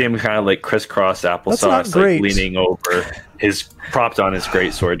 I see him kind of like crisscross That's applesauce, not like great. leaning over, propped on his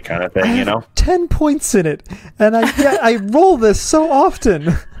greatsword kind of thing, you know? 10 points in it, and I roll this so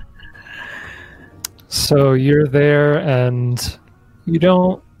often. So you're there, and you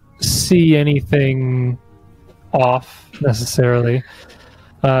don't see anything off necessarily.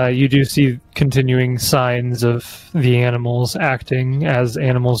 You do see continuing signs of the animals acting as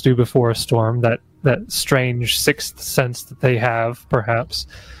animals do before a storm, that strange sixth sense that they have, perhaps.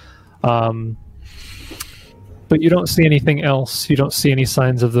 But you don't see anything else. You don't see any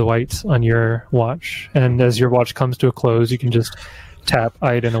signs of the white on your watch. And as your watch comes to a close, you can just tap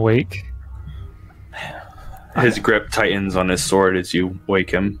Aiden awake. His grip tightens on his sword as you wake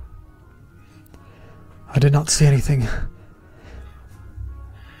him. I did not see anything.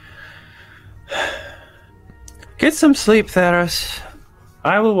 Get some sleep, Theros.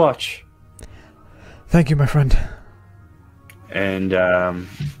 I will watch. Thank you, my friend. And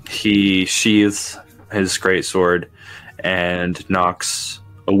he sheathes his greatsword and knocks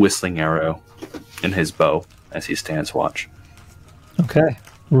a whistling arrow in his bow as he stands watch. Okay.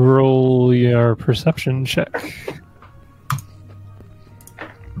 Roll your perception check.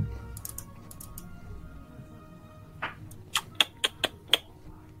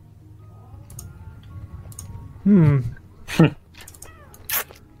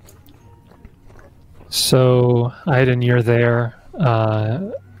 So, Aiden, you're there,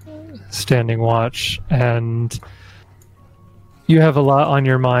 standing watch, and you have a lot on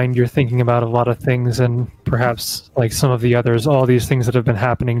your mind. You're thinking about a lot of things, and perhaps, like some of the others, all these things that have been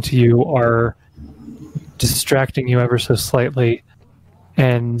happening to you are distracting you ever so slightly.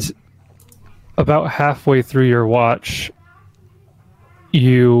 And about halfway through your watch,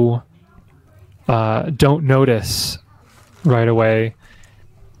 you don't notice right away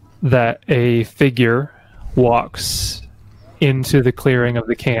that a figure walks into the clearing of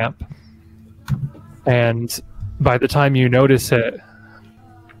the camp. And by the time you notice it,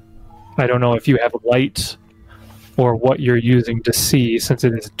 I don't know if you have a light or what you're using to see, since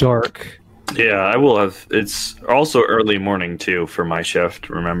it is dark. Yeah, I will have. It's also early morning, too, for my shift,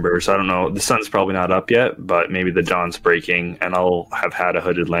 remember? So I don't know. The sun's probably not up yet, but maybe the dawn's breaking, and I'll have had a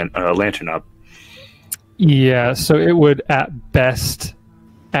hooded lantern up. Yeah, so it would at best,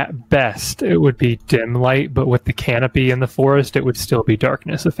 it would be dim light, but with the canopy in the forest, it would still be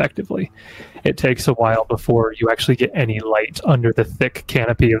darkness, effectively. It takes a while before you actually get any light under the thick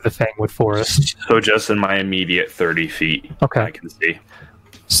canopy of the Fangwood Forest. So just in my immediate 30 feet, okay. I can see.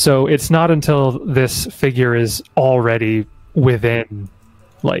 So it's not until this figure is already within,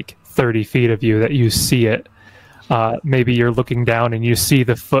 like, 30 feet of you that you see it. Maybe you're looking down and you see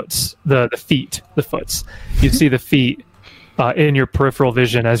the foots. You see the feet in your peripheral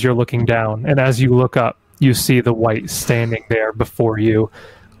vision as you're looking down. And as you look up, you see the white standing there before you,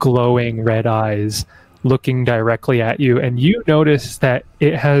 glowing red eyes, looking directly at you. And you notice that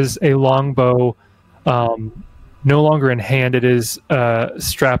it has a longbow, no longer in hand. It is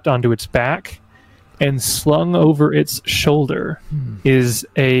strapped onto its back, and slung over its shoulder is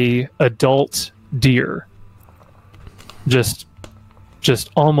a adult deer. Just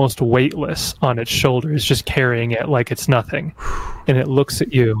almost weightless on its shoulders, just carrying it like it's nothing. And it looks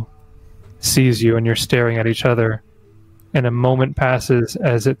at you, sees you, and you're staring at each other. And a moment passes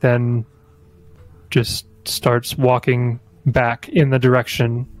as it then just starts walking back in the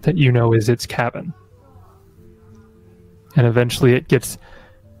direction that you know is its cabin. And eventually it gets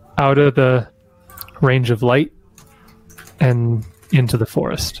out of the range of light and into the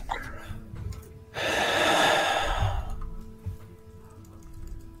forest.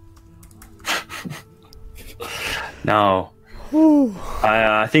 Now,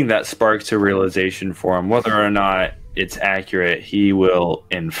 I think that sparks a realization for him. Whether or not it's accurate, he will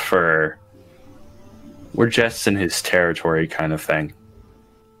infer we're just in his territory kind of thing.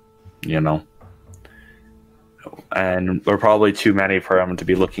 You know? And we're probably too many for him to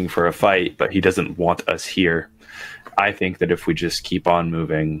be looking for a fight, but he doesn't want us here. I think that if we just keep on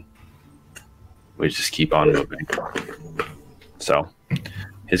moving, So,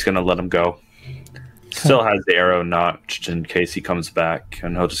 he's going to let him go. Still has the arrow notched in case he comes back,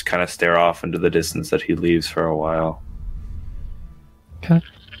 and he'll just kind of stare off into the distance that he leaves for a while. Okay.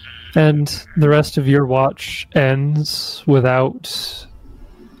 And the rest of your watch ends without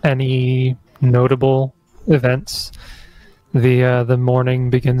any notable events. The morning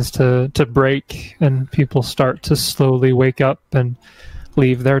begins to break, and people start to slowly wake up and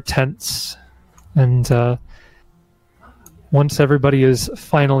leave their tents. And once everybody is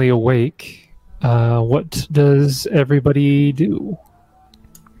finally awake, what does everybody do?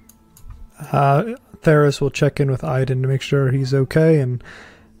 Theros will check in with Aiden to make sure he's okay and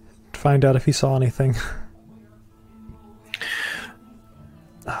find out if he saw anything.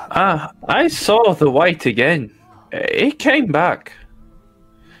 I saw the white again. It came back.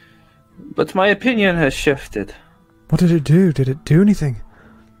 But my opinion has shifted. What did it do? Did it do anything?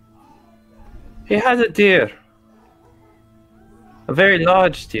 He had a deer. A very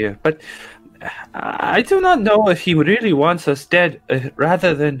large deer. But I do not know if he really wants us dead,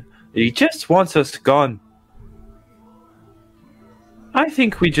 rather than he just wants us gone. I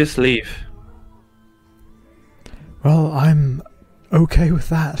think we just leave. Well, I'm okay with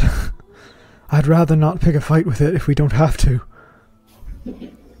that. I'd rather not pick a fight with it if we don't have to.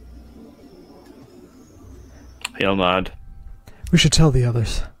 He'll nod. We should tell the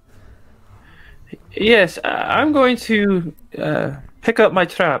others. Yes, I'm going to pick up my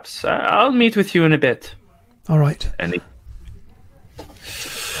traps. I'll meet with you in a bit. All right. And he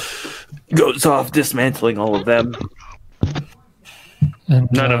goes off dismantling all of them. And,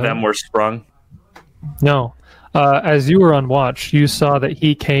 None of them were sprung. No. As you were on watch, you saw that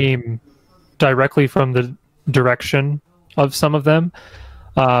he came directly from the direction of some of them,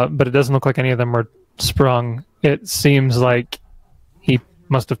 but it doesn't look like any of them were sprung. It seems like he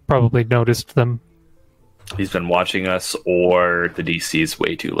must have probably noticed them. He's been watching us, or the DC is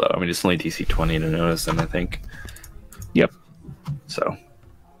way too low. I mean, it's only DC 20 to notice them, I think. Yep. So,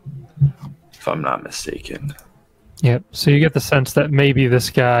 if I'm not mistaken. Yep. So you get the sense that maybe this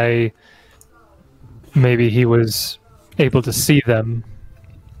guy, maybe he was able to see them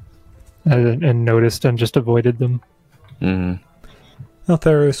and noticed and just avoided them. Mm-hmm.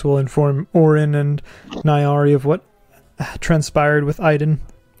 Theros will inform Orin and Nyari of what transpired with Aiden.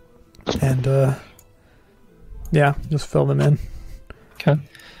 And, yeah, just fill them in. Okay.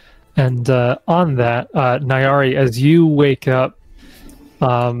 And on that, Nyari, as you wake up,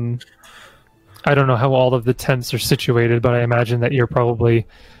 I don't know how all of the tents are situated, but I imagine that you're probably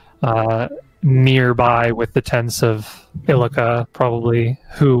nearby with the tents of Illica, probably,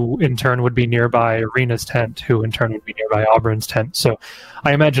 who in turn would be nearby Arena's tent, who in turn would be nearby Auburn's tent. So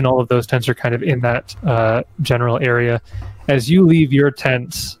I imagine all of those tents are kind of in that general area. As you leave your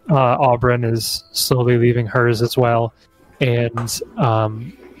tent, Auburn is slowly leaving hers as well. And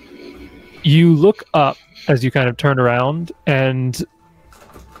you look up as you kind of turn around, and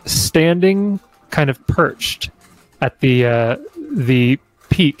standing kind of perched at the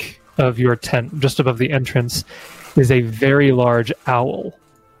peak of your tent, just above the entrance, is a very large owl.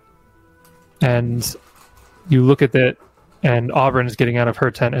 And you look at it, and Auburn is getting out of her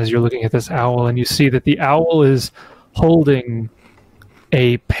tent as you're looking at this owl, and you see that the owl is holding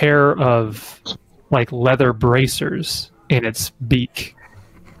a pair of like leather bracers in its beak.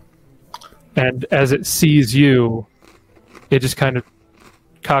 And as it sees you, it just kind of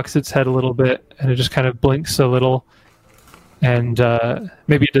cocks its head a little bit, and it just kind of blinks a little, and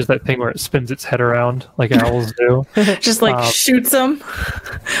maybe it does that thing where it spins its head around like owls do. Just like shoots them.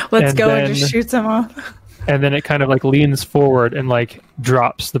 Let's go and just shoots them off. And then it kind of like leans forward and like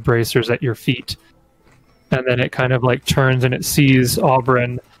drops the bracers at your feet. And then it kind of like turns and it sees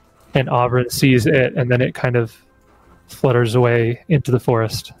Auburn, and Auburn sees it, and then it kind of flutters away into the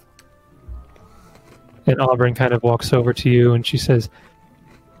forest. And Auburn kind of walks over to you, and she says,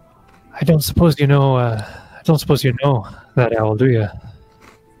 I don't suppose you know that owl, do you?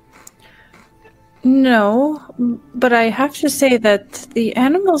 No, but I have to say that the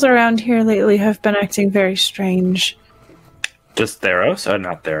animals around here lately have been acting very strange. Just Theros?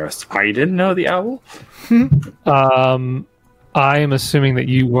 Not Theros. I didn't know the owl? I am assuming that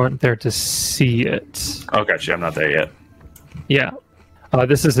you weren't there to see it. Oh, gotcha. I'm not there yet. Yeah.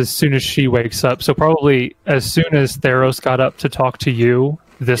 This is as soon as she wakes up. So probably as soon as Theros got up to talk to you,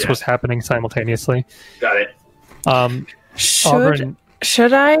 this was happening simultaneously. Got it.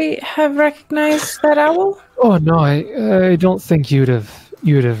 Should I have recognized that owl? Oh no, I don't think you'd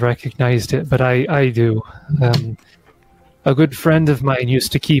have recognized it, but I do. A good friend of mine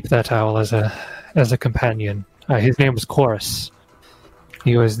used to keep that owl as a companion. His name was Chorus.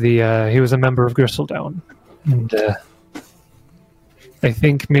 He was a member of Gristledown, and I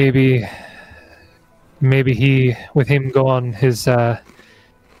think maybe he, with him gone, his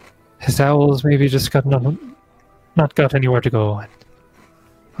owls maybe just not got anywhere to go.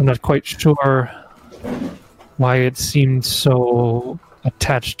 I'm not quite sure why it seemed so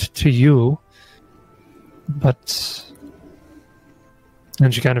attached to you, but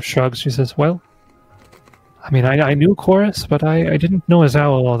then she kind of shrugs. She says, "Well, I mean, I knew Chorus, but I didn't know his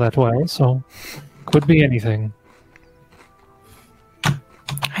owl all that well, so could be anything."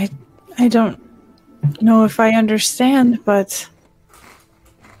 I don't know if I understand, but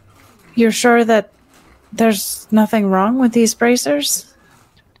you're sure that there's nothing wrong with these bracers?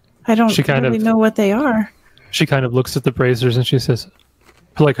 I don't really know what they are. She kind of looks at the bracers and she says,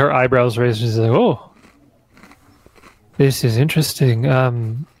 like her eyebrows raised, she's like, "Oh, this is interesting.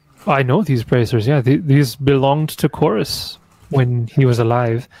 I know these bracers. Yeah, these belonged to Chorus when he was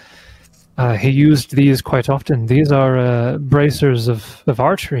alive. He used these quite often. These are bracers of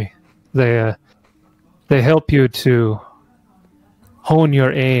archery. They help you to hone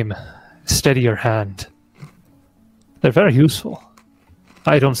your aim, steady your hand. They're very useful.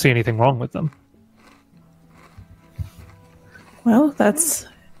 I don't see anything wrong with them." Well, that's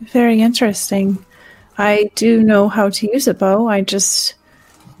very interesting. I do know how to use a bow. I just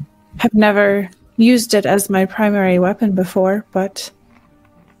have never used it as my primary weapon before, but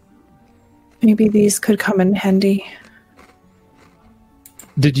maybe these could come in handy.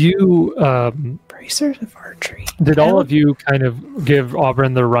 Did you... bracers of archery. Did all of you kind of give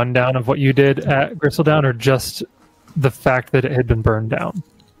Auburn the rundown of what you did at Gristledown, or just the fact that it had been burned down?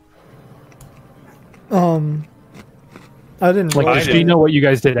 I didn't. Like, do you know what you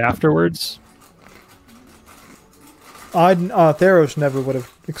guys did afterwards? Theros never would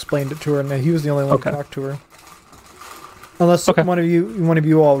have explained it to her, and he was the only one who talked to her. Unless one of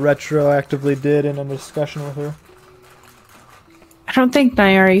you all retroactively did in a discussion with her. I don't think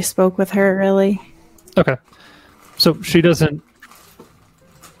Nyari spoke with her, really. Okay. So she doesn't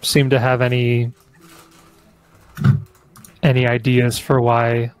seem to have any ideas for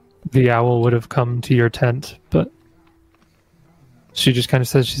why the owl would have come to your tent, but she just kind of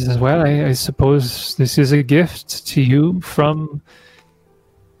says, "Well, I suppose this is a gift to you from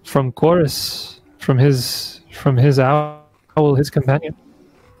Chorus, from his owl, his companion.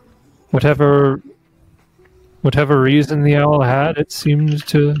 Whatever reason the owl had, it seemed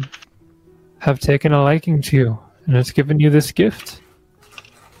to have taken a liking to you, and it's given you this gift."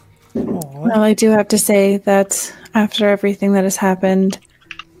 Well, I do have to say that after everything that has happened,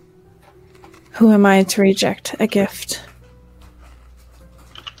 who am I to reject a gift?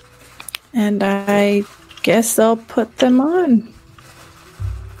 And I guess I'll put them on.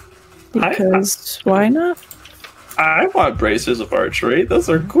 Because why not? I want bracers of archery. Those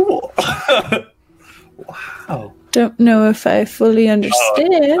are cool. Wow. Don't know if I fully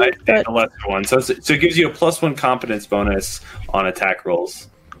understand. I think the lesser one. So it gives you a +1 competence bonus on attack rolls.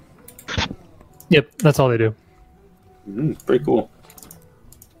 Yep, that's all they do. Pretty cool.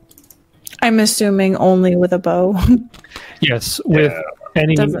 I'm assuming only with a bow. Yes, with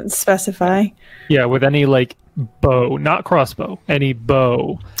any... Doesn't specify. Yeah, with any, like, bow, not crossbow, any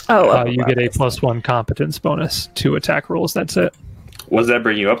bow, you get a +1 competence bonus to attack rolls. That's it. What does that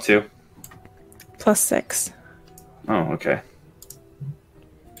bring you up to? +6. Oh, okay.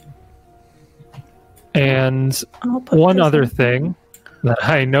 And one other thing that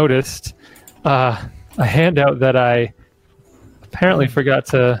I noticed, a handout that I apparently forgot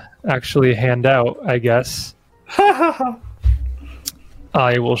to actually hand out, I guess.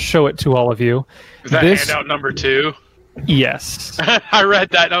 I will show it to all of you. Is that handout number 2? Yes. I read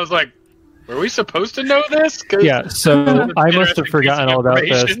that and I was like, were we supposed to know this? Yeah, so I must have forgotten all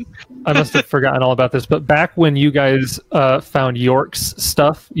about this. But back when you guys found York's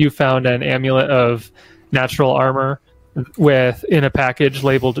stuff, you found an amulet of natural armor in a package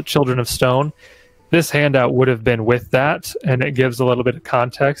labeled Children of Stone. This handout would have been with that, and it gives a little bit of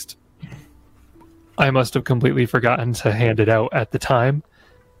context. I must have completely forgotten to hand it out at the time.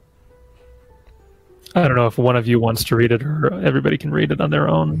 I don't know if one of you wants to read it, or everybody can read it on their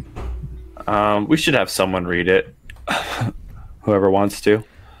own. We should have someone read it. Whoever wants to.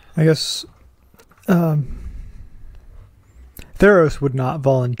 I guess Theros would not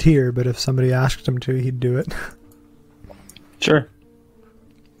volunteer, but if somebody asked him to, he'd do it. Sure.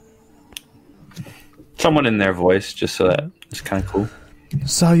 Someone in their voice, just so that it's kind of cool.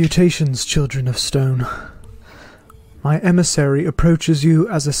 Salutations, children of stone. My emissary approaches you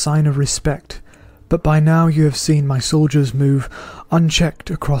as a sign of respect, but by now you have seen my soldiers move unchecked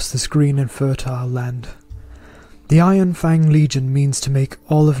across this green and fertile land. The Iron Fang Legion means to make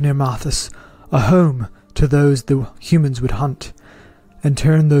all of Nirmathus a home to those the humans would hunt, and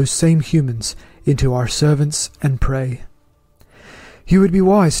turn those same humans into our servants and prey. You would be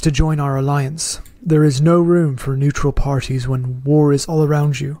wise to join our alliance. There is no room for neutral parties when war is all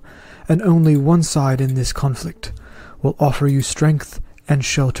around you, and only one side in this conflict will offer you strength and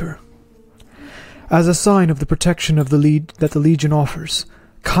shelter. As a sign of the protection of that the Legion offers,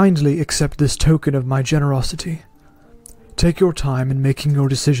 kindly accept this token of my generosity. Take your time in making your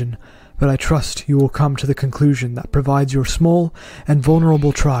decision, but I trust you will come to the conclusion that provides your small and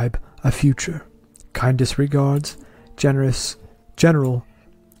vulnerable tribe a future. Kindest regards, General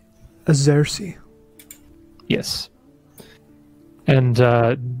Azersi. Yes. And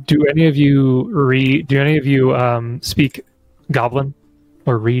do any of you speak Goblin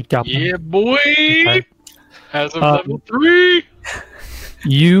or read Goblin? Yeah, boy. Okay. As of level 3.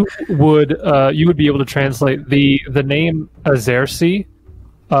 You would be able to translate the name Azersi.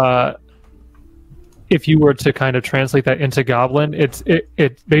 If you were to kind of translate that into Goblin,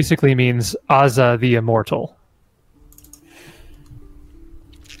 it basically means Aza the Immortal.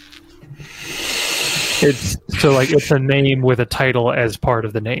 It's a name with a title as part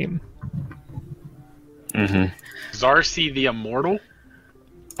of the name. Mm-hmm. Zarsi the Immortal?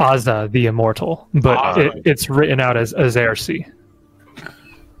 Aza the Immortal, but it's written out as Azersi.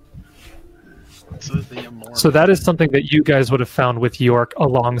 So that is something that you guys would have found with York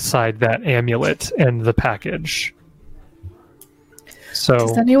alongside that amulet and the package. So,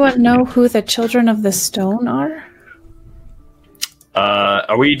 does anyone know who the Children of the Stone are?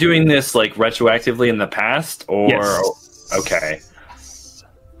 Are we doing this like retroactively in the past, or yes. Okay?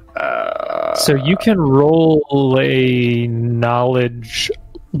 So you can roll a knowledge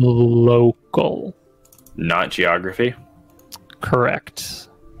local. Not geography? Correct.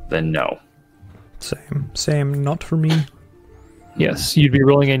 Then no. Same, not for me. Yes, you'd be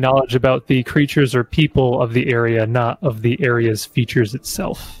rolling a knowledge about the creatures or people of the area, not of the area's features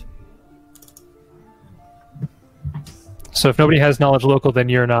itself. So if nobody has knowledge local, then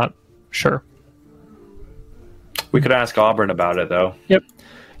you're not sure. We could ask Auburn about it, though. Yep.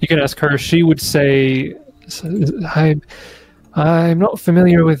 You can ask her. She would say, I'm not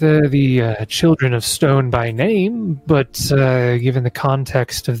familiar with the Children of Stone by name, but given the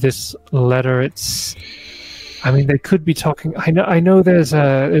context of this letter, they could be talking. I know there's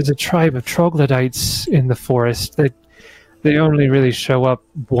a tribe of troglodytes in the forest that they only really show up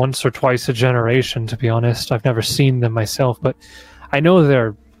once or twice a generation, to be honest. I've never seen them myself, but I know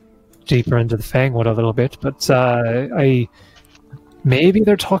they're deeper into the Fangwood a little bit, but maybe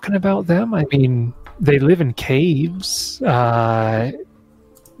they're talking about them. I mean, they live in caves. That's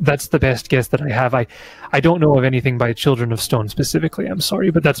the best guess that I have. I don't know of anything by Children of Stone specifically, I'm sorry,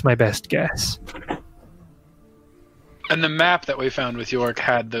 but that's my best guess. And the map that we found with York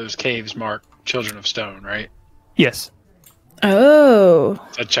had those caves marked Children of Stone, right? Yes. Oh.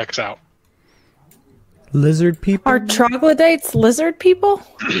 That checks out. Lizard people? Are troglodytes lizard people?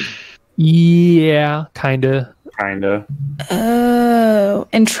 Yeah, kinda. Oh.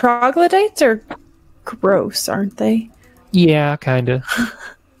 And troglodytes are gross, aren't they? Yeah, kinda.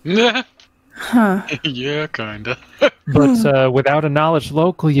 Huh. Yeah, kinda. But without a knowledge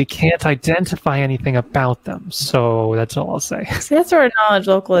local, you can't identify anything about them. So that's all I'll say. See, that's where knowledge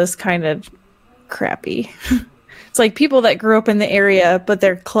local is kind of crappy. It's like people that grew up in the area, but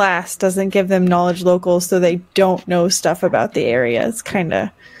their class doesn't give them knowledge local, so they don't know stuff about the area. It's kind of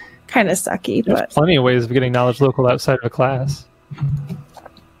sucky. There's plenty of ways of getting knowledge local outside of a class.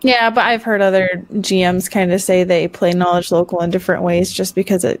 Yeah, but I've heard other GMs kind of say they play knowledge local in different ways just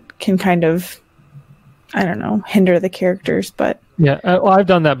because it can kind of, I don't know, hinder the characters. But yeah, well, I've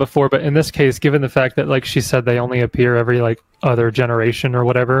done that before, but in this case, given the fact that, like she said, they only appear every other generation or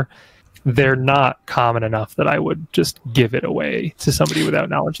whatever, they're not common enough that I would just give it away to somebody without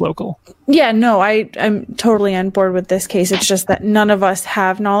knowledge local. Yeah, no, I'm totally on board with this case. It's just that none of us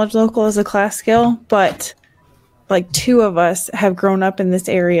have knowledge local as a class skill, but two of us have grown up in this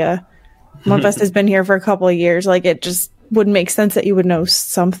area. One of us has been here for a couple of years. It just would make sense that you would know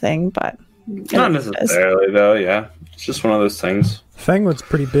something, but not necessarily, though. Yeah, it's just one of those things. Fangwood's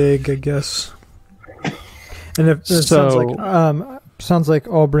pretty big, I guess. And it sounds like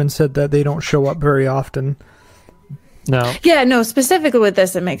Auburn said that they don't show up very often. No. Yeah, no, specifically with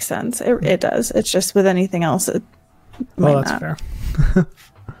this, it makes sense. It does. It's just with anything else, it might that's not. fair.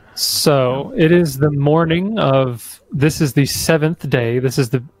 So it is the morning of. This is the 7th day. This is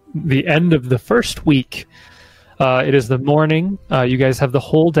the end of the first week. It is the morning. You guys have the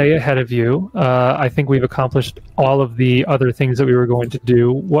whole day ahead of you. I think we've accomplished all of the other things that we were going to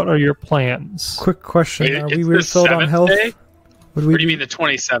do. What are your plans? Quick question: Wait, are it's we the refilled on 7th health? day? Would Or we do you mean the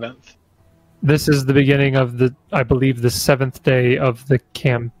 27th? This is the beginning of I believe, the 7th day of the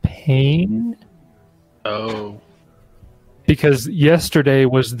campaign. Oh. Because yesterday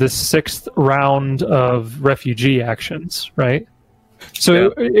was the 6th round of refugee actions, right?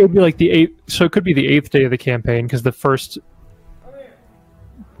 So it would be like the 8th. So it could be the 8th day of the campaign because the first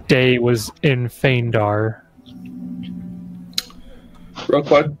day was in Feindar. Real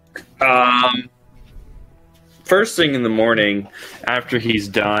quick. First thing in the morning, after he's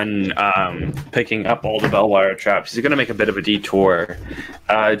done picking up all the Bellwire traps, he's going to make a bit of a detour.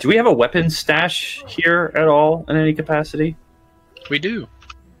 Do we have a weapons stash here at all in any capacity? We do.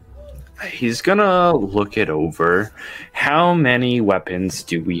 He's going to look it over. How many weapons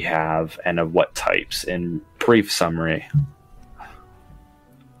do we have and of what types in brief summary?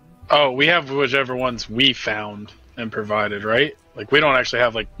 Oh, we have whichever ones we found and provided, right? Like, we don't actually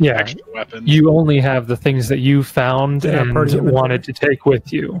have, like, Yeah. extra weapons. You only have the things that you found In our and party inventory. wanted to take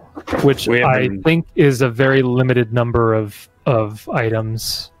with you, which We I haven't- think is a very limited number of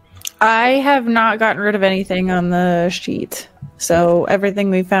items. I have not gotten rid of anything on the sheet. So everything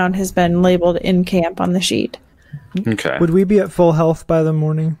we found has been labeled in camp on the sheet. Okay. Would we be at full health by the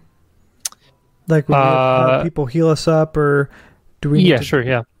morning? Like, would we have people heal us up, or do we? Need Yeah, to... sure,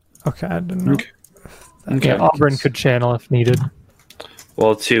 yeah. Okay, I didn't know. Okay. Yeah, Auburn could channel if needed.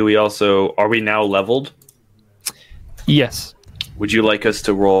 Well, too, are we now leveled? Yes. Would you like us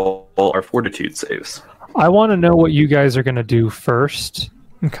to roll our fortitude saves? I want to know what you guys are going to do first.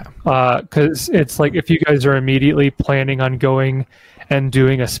 Okay. Because it's like if you guys are immediately planning on going and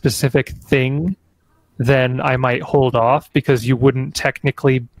doing a specific thing, then I might hold off because you wouldn't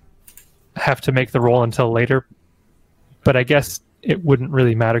technically have to make the roll until later. But I guess it wouldn't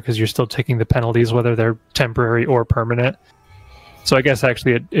really matter because you're still taking the penalties, whether they're temporary or permanent. So I guess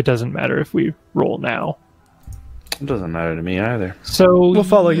actually it doesn't matter if we roll now. It doesn't matter to me either. So We'll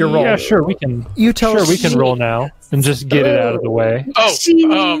follow your roll. Yeah, sure, we can. You tell Sure, us. we can roll now and just get it out of the way.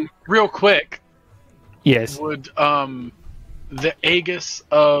 Oh, real quick. Yes. Would, the Aegis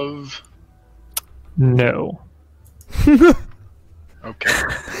of... No. Okay.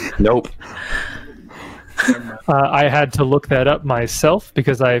 Nope. I had to look that up myself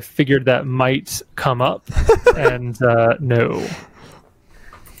because I figured that might come up, and no.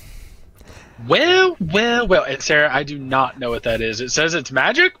 Well. And Sarah, I do not know what that is. It says it's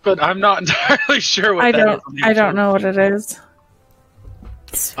magic, but I'm not entirely sure what I don't know what it is.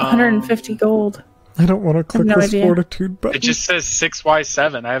 It's 150 gold. I don't want to click no this idea. fortitude button. It just says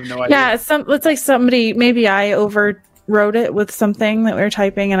 6y7. I have no idea. Yeah, it's like somebody, maybe I overwrote it with something that we were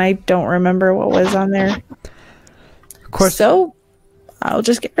typing and I don't remember what was on there. Question. So I'll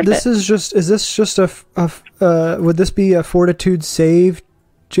just get rid of it. Is this just would this be a fortitude save,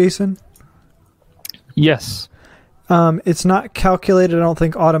 Jason? Yes. It's not calculated, I don't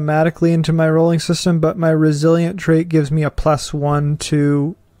think, automatically into my rolling system, but my resilient trait gives me a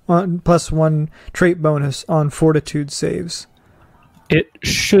 +1 trait bonus on fortitude saves. It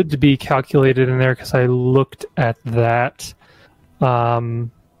should be calculated in there because I looked at that.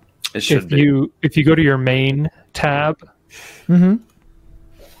 It should be. If you go to your main tab Mm-hmm.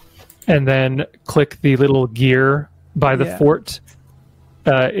 and then click the little gear by the fort,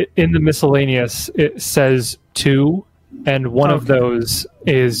 in the miscellaneous it says 2, and one of those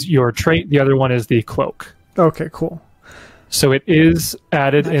is your trait. The other one is the cloak. Okay, cool. So it is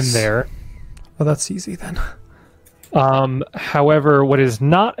added in there. Oh, that's easy then. However, what is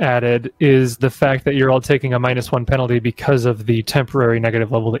not added is the fact that you're all taking a -1 penalty because of the temporary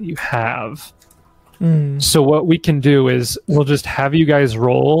negative level that you have. So what we can do is we'll just have you guys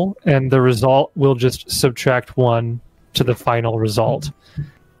roll, and the result will just subtract 1 to the final result.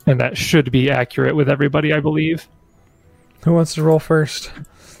 And that should be accurate with everybody, I believe. Who wants to roll first?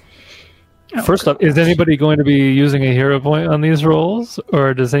 First up, is anybody going to be using a hero point on these rolls,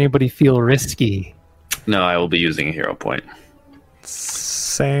 or does anybody feel risky? No, I will be using a hero point.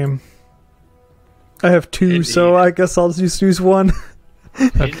 Same. I have 2, so I guess I'll just use 1.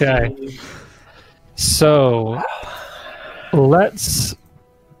 Okay. So let's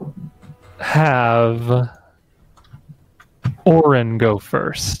have Orin go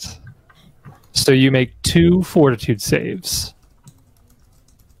first. So you make 2 fortitude saves.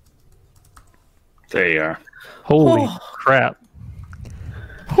 There you are. Holy crap.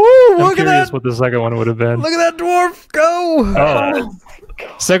 Woo, I'm look at curious that! what the second one would have been. Look at that dwarf go! Oh,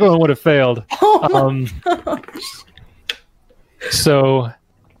 Second one would have failed. So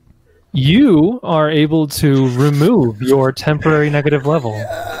you are able to remove your temporary negative level.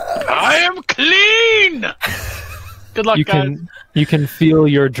 I am clean. Good luck, guys. You can feel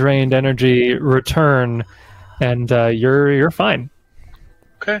your drained energy return, and you're fine.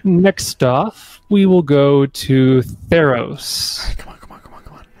 Okay. Next off, we will go to Theros. Come on.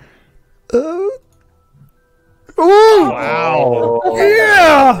 Wow.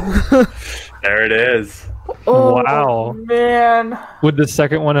 Yeah! There it is. Wow. Man. Would the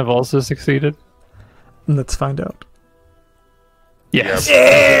second one have also succeeded? Let's find out. Yes.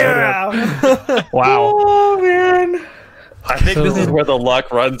 Yeah! Wow. Oh, man. I think this is where the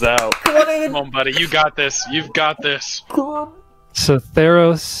luck runs out. Come on, buddy. You got this. You've got this. So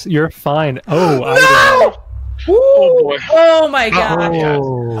Theros, you're fine. Oh, I Oh, boy. Oh, my God.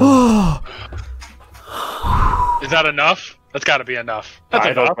 Oh. Is that enough? That's got to be enough. That's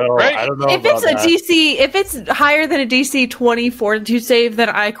I don't enough, know. right? I don't know If about it's a that. DC, if it's higher than a DC 20 fortitude save, then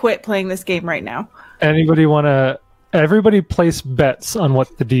I quit playing this game right now. Anybody want to? Everybody place bets on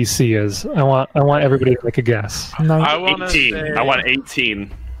what the DC is. I want everybody to make a guess. I want to 18. say... I want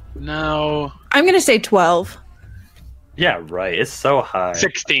 18. No. I'm going to say 12. Yeah, right. It's so high.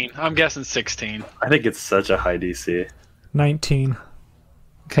 16. I'm guessing 16. I think it's such a high DC. 19.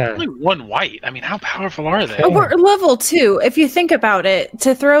 Okay. Only one white. I mean, how powerful are they? But we're level 2. If you think about it,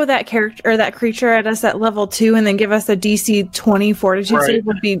 to throw that character or that creature at us at level 2 and then give us a DC 20 fortitude Right. save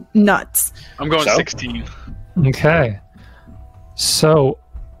would be nuts. I'm going So? 16. Okay. So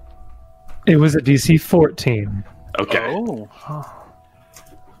it was a DC 14. Okay. Oh.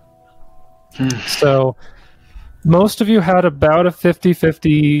 So most of you had about a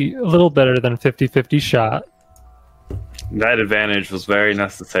 50-50, a little better than 50-50 shot. That advantage was very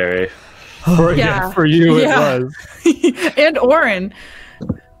necessary. For you, Yeah. it was. And Orin.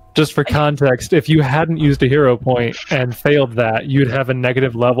 Just for context, if you hadn't used a hero point and failed that, you'd have a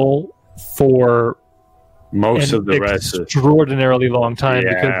negative level for Most an of the rest is extraordinarily long time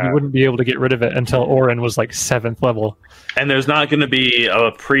because Yeah. you wouldn't be able to get rid of it until Orin was like 7th level. And there's not going to be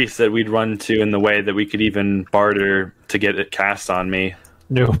a priest that we'd run to in the way that we could even barter to get it cast on me.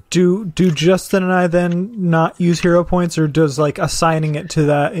 No. Do Justin and I then not use hero points, or does like assigning it to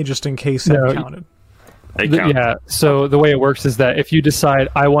that just in case No. it counted? They count. Yeah, so the way it works is that if you decide,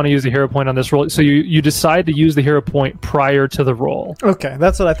 I want to use a hero point on this roll, so you decide to use the hero point prior to the roll. Okay,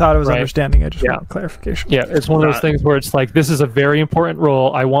 that's what I thought I was Right. understanding. I just Yeah. want clarification. Yeah, it's one of those things where it's like, this is a very important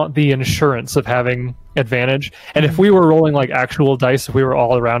roll. I want the insurance of having advantage. And if we were rolling like actual dice, if we were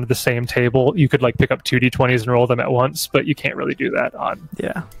all around the same table, you could like pick up 2 d20s and roll them at once, but you can't really do that on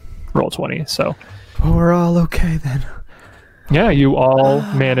Yeah. Roll20. So Well, we're all okay then. yeah, you all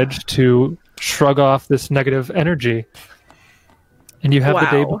managed to shrug off this negative energy. And you have the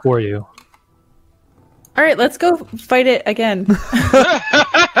day Wow. before you. All right, let's go fight it again.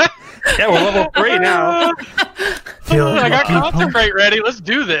 Yeah, we're level 3 now. Feel I got lucky, punk. concentrate ready. Let's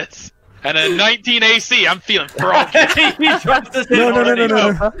do this. And a 19 AC. I'm feeling froggy. No. No.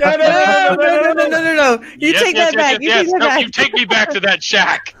 You take that back. You take that No, back. you take me back to that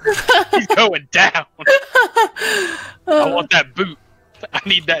shack. He's going down. I want that boot. I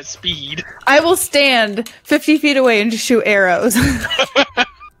need that speed. I will stand 50 feet away and just shoot arrows.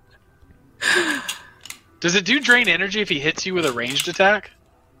 Does it do drain energy if he hits you with a ranged attack?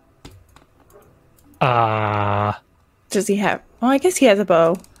 Does he have? Well, I guess he has a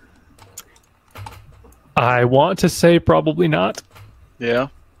bow. I want to say probably not. Yeah.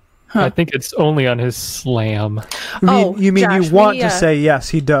 I think it's only on his slam. You mean Josh, you want we, to say yes,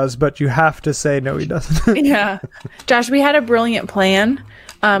 he does, but you have to say no, he doesn't. Yeah. Josh, we had a brilliant plan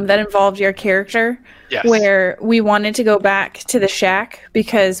that involved your character. Yes. Where we wanted to go back to the shack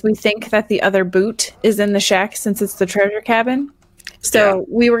because we think that the other boot is in the shack since it's the treasure cabin. So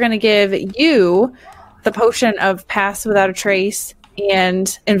we were going to give you the potion of pass without a trace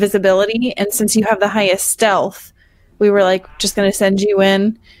and invisibility. And since you have the highest stealth, we were like just going to send you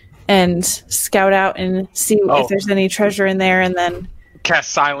in and scout out and see if there's any treasure in there. And then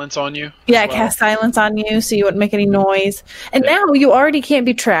Cast silence on you. cast silence on you so you wouldn't make any noise. And now you already can't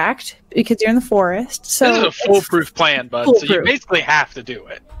be tracked because you're in the forest. So This is a it's foolproof plan, bud. So you foolproof. basically have to do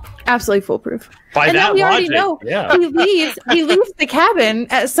it. Absolutely foolproof. By And that then we already logic, know yeah. he leaves the cabin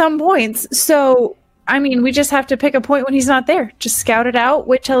at some points. So I mean, we just have to pick a point when he's not there. Just scout it out,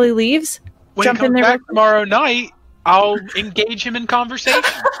 wait till he leaves, When jump he in comes there. back tomorrow night, I'll engage him in conversation.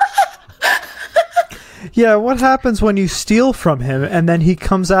 Yeah, what happens when you steal from him and then he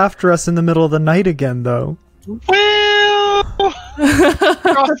comes after us in the middle of the night again, though? Well,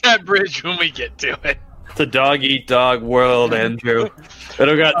 cross that bridge when we get to it. It's a dog-eat-dog world, Andrew. They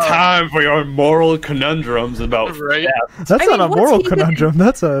don't got time for your moral conundrums about Right. death. That's not a moral conundrum.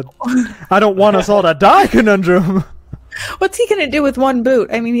 That's a I don't want us all to die conundrum. What's he gonna do with one boot?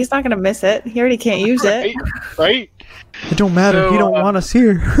 I mean, he's not gonna miss it. He already can't use it. Right? It don't matter. So, He don't want us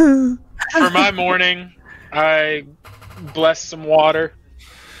here. For my morning, I bless some water.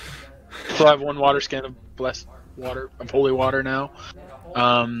 So I have one water skin of blessed water, of holy water now.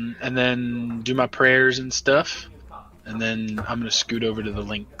 And then do my prayers and stuff. And then I'm going to scoot over to the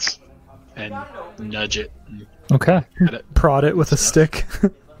Lynx and nudge it. And Okay. pet it. Prod it with a stick.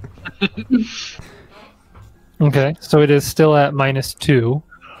 Okay, so it is still at -2.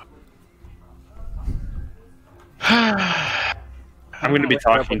 I'm going to be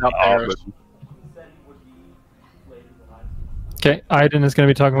talking to Auburn. Okay, Aiden is going to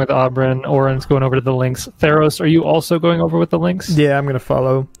be talking with Auburn. Oren's going over to the Lynx. Theros, are you also going over with the Lynx? Yeah, I'm gonna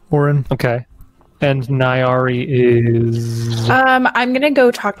follow Orin. Okay. And Nyari is... I'm gonna go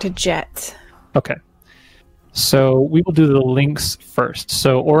talk to Jet. Okay. So we will do the Lynx first.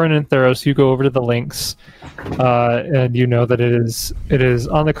 So Oren and Theros, you go over to the Lynx, and you know that it is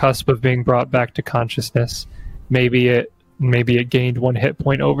on the cusp of being brought back to consciousness. Maybe it gained 1 hit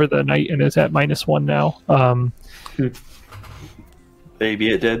point over the night and is at -1 now. Maybe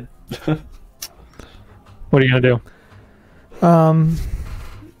it did. What are you gonna do?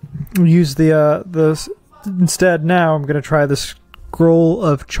 Use the instead. Now I'm gonna try the scroll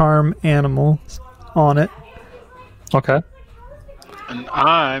of charm animals on it. Okay. And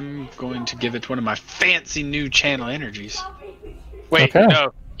I'm going to give it one of my fancy new channel energies. Wait, Okay.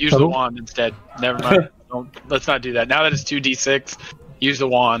 no. Use the wand instead. Never mind. Let's not do that. Now that it's 2d6, use the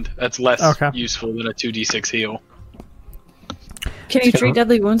wand. That's less useful than a 2d6 heal. Can you treat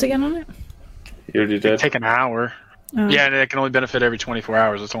deadly wounds again on it? You already did. Take an hour. Oh. Yeah, and it can only benefit every 24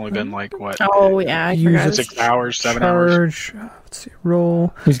 hours. It's only been like, what? Oh, yeah, I forgot. 6 hours, 7 hours. Charge. Let's see.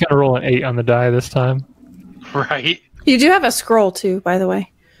 Roll. He's gonna roll an 8 on the die this time. Right. You do have a scroll, too, by the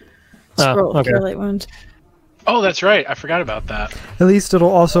way. Scroll of okay. Cure Light Wounds. Oh, that's right. I forgot about that. At least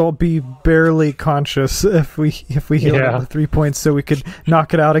it'll also be barely conscious if we heal it Yeah. with 3 points, so we could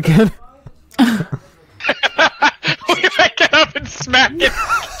knock it out again. We might get up and smack it.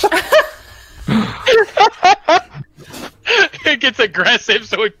 It gets aggressive,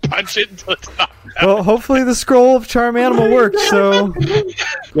 so we punch it until it's knocked out. Well, hopefully the scroll of charm animal worked. So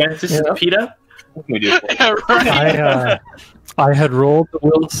Yeah, this is PETA. Yeah, right. I had rolled the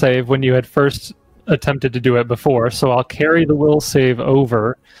will save when you had first attempted to do it before, so I'll carry the will save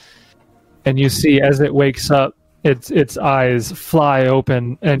over, and you see as it wakes up, its eyes fly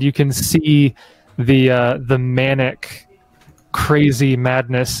open, and you can see the manic, crazy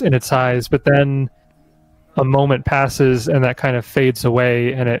madness in its eyes. But then a moment passes, and that kind of fades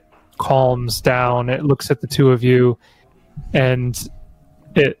away, and it calms down. It looks at the two of you, and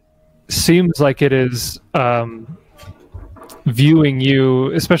it seems like it is viewing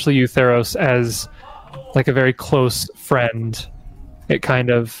you, especially you, Theros, as like a very close friend. It kind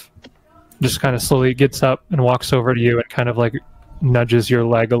of slowly gets up and walks over to you and kind of like nudges your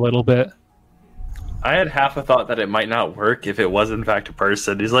leg a little bit. I had half a thought that it might not work if it was in fact a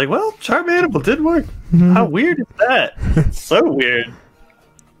person. He's like, well, charm animal did work. How weird is that? It's so weird.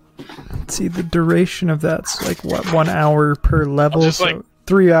 let's see, the duration of that's like what, 1 hour per level, just, so like,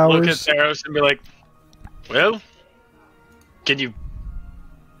 3 hours. Look at Theros and be like, well, can you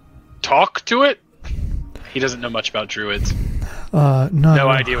talk to it? He doesn't know much about druids. No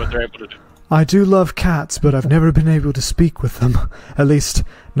idea what they're able to do. I do love cats, but I've never been able to speak with them. At least,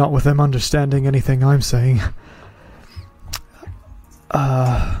 not with them understanding anything I'm saying.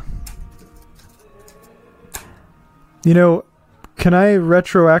 You know, can I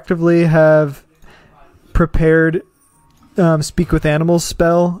retroactively have prepared Speak with Animals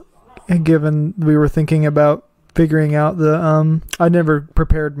spell, given we were thinking about figuring out the... I never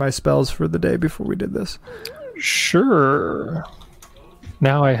prepared my spells for the day before we did this. Sure.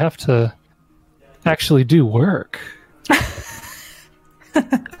 Now I have to actually do work.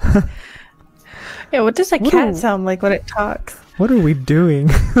 Yeah, what does a cat sound like when it talks? What are we doing?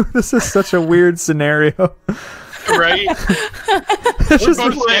 This is such a weird scenario. Right? We're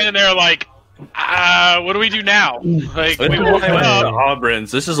both standing there like, what do we do now? Like, we woke up.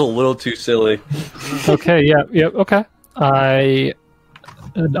 Auburn's. This is a little too silly. Okay, yep, okay. I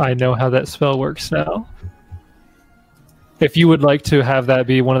know how that spell works now. If you would like to have that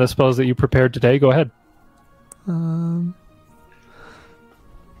be one of the spells that you prepared today, go ahead.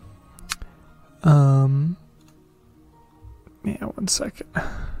 Yeah, 1 second.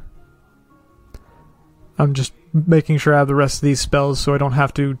 I'm just making sure I have the rest of these spells so I don't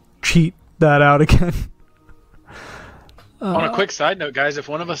have to cheat that out again. On a quick side note, guys, if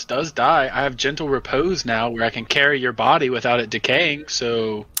one of us does die, I have gentle repose now where I can carry your body without it decaying,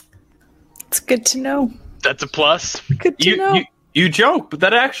 so It's good to know. that's a plus. Good to know. You joke, but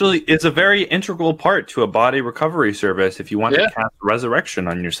that actually is a very integral part to a body recovery service if you want to cast resurrection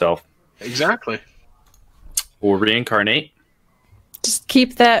on yourself. Exactly. Or reincarnate. Just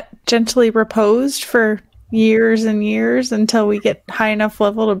keep that gently reposed for years and years until we get high enough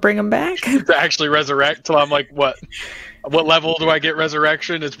level to bring them back. To actually resurrect till I'm like, what level do I get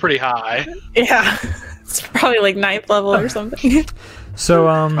resurrection? It's pretty high. Yeah. It's probably like 9th level or something. So,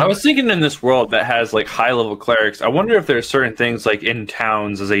 I was thinking in this world that has like high level clerics, I wonder if there's certain things like in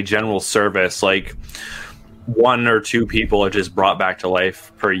towns as a general service, like 1 or 2 people are just brought back to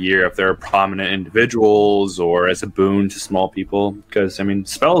life per year if they're prominent individuals or as a boon to small people. Because, I mean,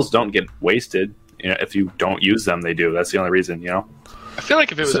 spells don't get wasted. You know, if you don't use them, they do. That's the only reason, you know? I feel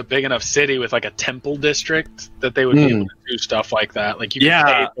like if it was a big enough city with like a temple district, that they would be able to do stuff like that. Like you could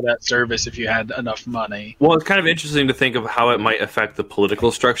pay for that service if you had enough money. Well, it's kind of interesting to think of how it might affect the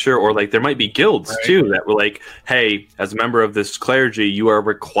political structure, or like there might be guilds too that were like, hey, as a member of this clergy, you are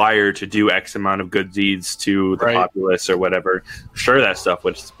required to do X amount of good deeds to the populace or whatever. Sure, that stuff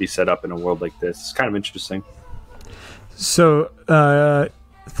would be set up in a world like this. It's kind of interesting. So,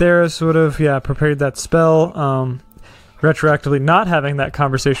 Theros would have, prepared that spell. Retroactively not having that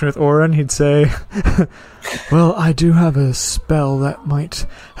conversation with Orin, he'd say, well, I do have a spell that might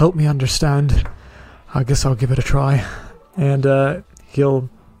help me understand. I guess I'll give it a try. And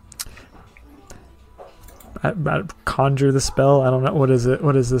he'll conjure the spell. I don't know. What is it?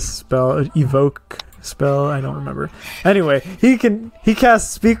 What is this spell? Evoke spell? I don't remember. Anyway, he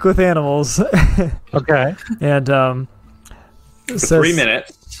casts Speak with Animals. Okay. And for 3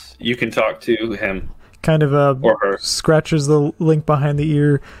 minutes, you can talk to him. Kind of or her. Scratches the link behind the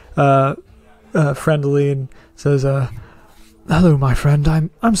ear friendly and says, hello, my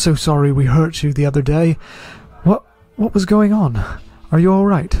friend. I'm so sorry we hurt you the other day. What was going on? Are you all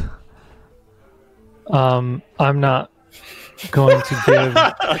right? I'm not going to give.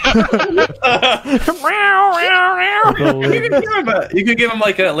 You could give him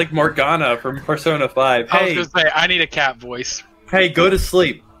like Morgana from Persona 5. I was gonna say I need a cat voice. Hey, go to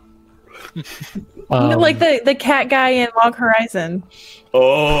sleep. Like the cat guy in Log Horizon.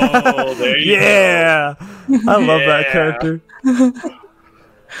 Oh, there you go. I love that character.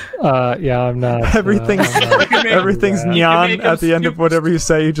 I'm not. Everything's nyan at the end of whatever you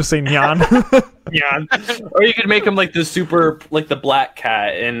say. You just say nyan. Nyan. Or you could make him like the super, like the black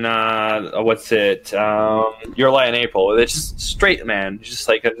cat in what's it? Your Lie in April. It's just straight man, just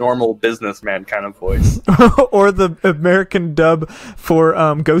like a normal businessman kind of voice. Or the American dub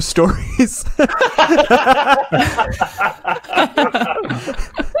for Ghost Stories.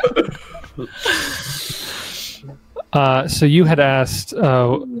 So you had asked,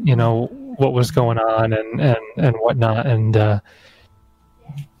 what was going on and whatnot, and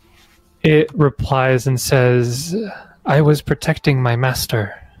it replies and says, I was protecting my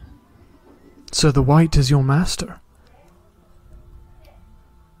master. So the white is your master?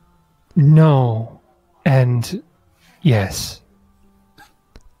 No, and yes.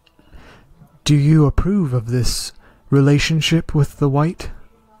 Do you approve of this relationship with the white?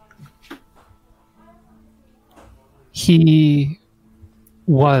 He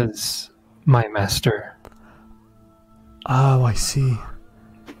was my master. Oh, I see.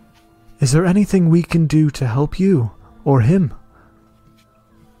 Is there anything we can do to help you or him?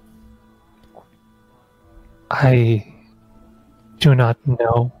 I do not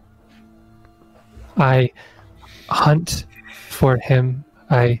know. I hunt for him.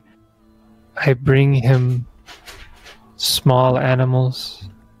 I bring him small animals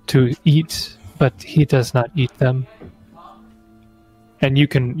to eat, but he does not eat them. And you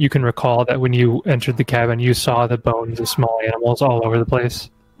can recall that when you entered the cabin, you saw the bones of small animals all over the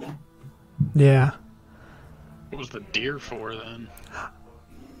place. Yeah. What was the deer for then?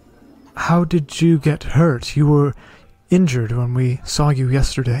 How did you get hurt? You were injured when we saw you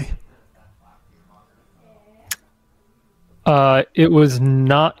yesterday. It was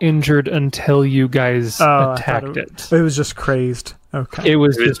not injured until you guys attacked it. It was just crazed. Okay. It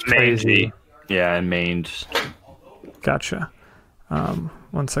was just crazy. Yeah, and maned. Gotcha.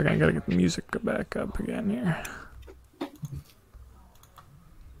 1 second, I gotta get the music back up again here.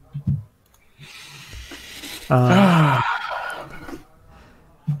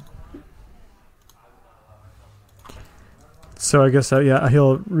 So I guess,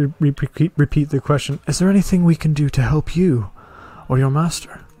 he'll repeat the question. Is there anything we can do to help you or your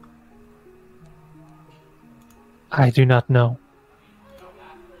master? I do not know.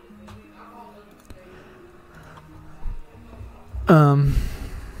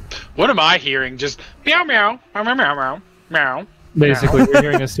 What am I hearing? Just meow meow meow meow meow meow meow. Basically, we're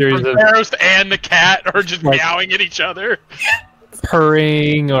hearing a series of Theros and the cat are just meowing at each other.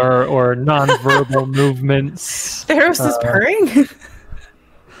 purring or non-verbal movements. Theros is purring?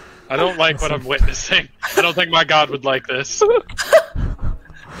 I don't like what I'm witnessing. I don't think my god would like this.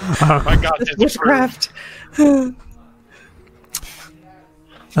 My god is Witchcraft. Well,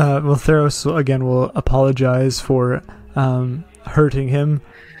 Theros again will apologize for hurting him,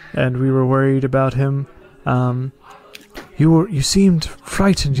 and we were worried about him. You seemed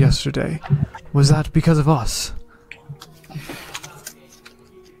frightened yesterday. Was that because of us?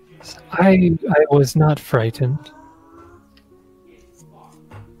 I was not frightened.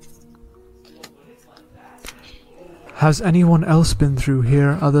 Has anyone else been through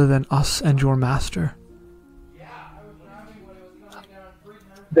here other than us and your master?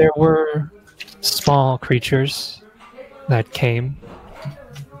 There were small creatures that came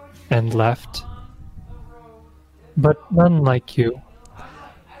and left, but none like you.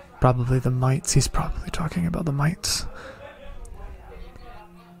 Probably the mites. He's probably talking about the mites.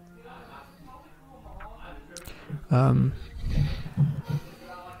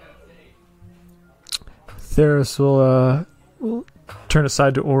 Theros will turn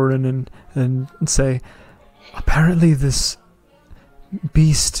aside to Orin and say, apparently this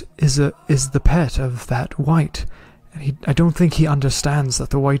beast is the pet of that white. And I don't think he understands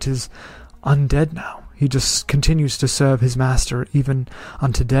that the white is undead now. He just continues to serve his master even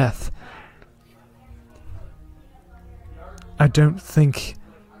unto death. I don't think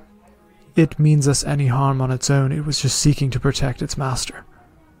it means us any harm on its own. It was just seeking to protect its master.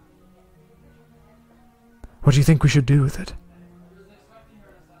 What do you think we should do with it?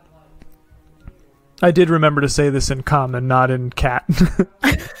 I did remember to say this in common, not in cat.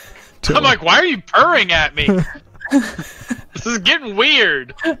 I'm like, why are you purring at me? This is getting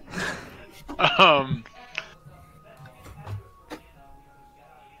weird. I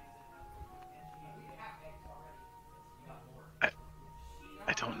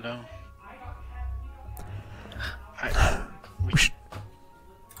don't know. We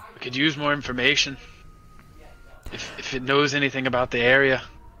could use more information. If it knows anything about the area.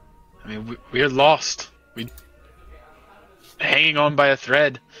 I mean, we're lost. We're hanging on by a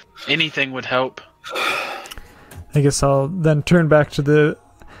thread. Anything would help. I guess I'll then turn back to the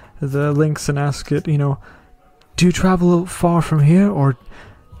lynx and ask it, do you travel far from here, or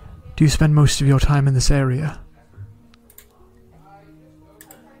do you spend most of your time in this area?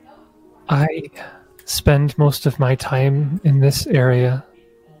 I spend most of my time in this area.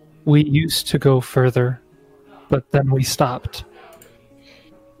 We used to go further, but then we stopped.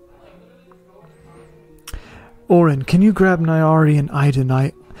 Orin, can you grab Nyari and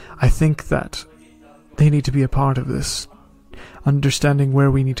Aiden? I think that they need to be a part of this, understanding where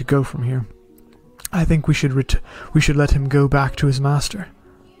we need to go from here. I think we should let him go back to his master.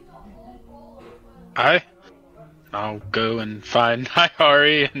 I'll go and find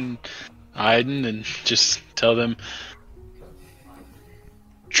Nyari and Aiden and just tell them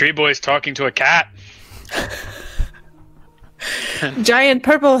Tree Boy's talking to a cat. Giant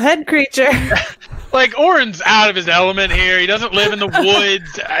purple head creature. Like, Orin's out of his element here. He doesn't live in the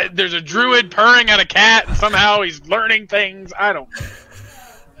woods. There's a druid purring at a cat, and somehow he's learning things. I don't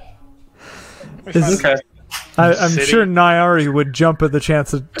know. I'm sure Nyari would jump at the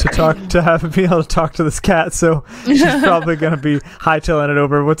chance to be able to talk to this cat, so she's probably going to be hightailing it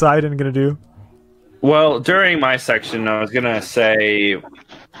over. What's Aiden going to do? Well, during my section, I was going to say,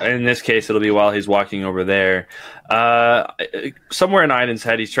 in this case, it'll be while he's walking over there. Somewhere in Aiden's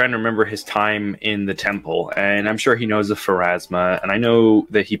head, he's trying to remember his time in the temple, and I'm sure he knows of Pharasma, and I know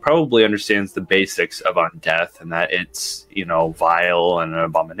that he probably understands the basics of undeath, and that it's, vile and an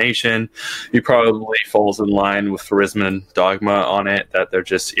abomination. He probably falls in line with Pharasman dogma on it, that they're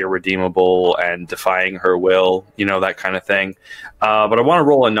just irredeemable and defying her will, that kind of thing. But I want to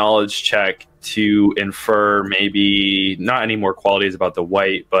roll a knowledge check to infer maybe not any more qualities about the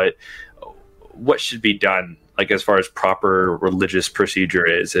white, but what should be done, like as far as proper religious procedure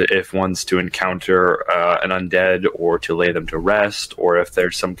is, if one's to encounter an undead or to lay them to rest, or if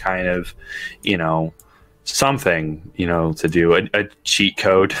there's some kind of, something, to do, a cheat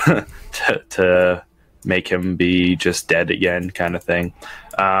code to make him be just dead again kind of thing.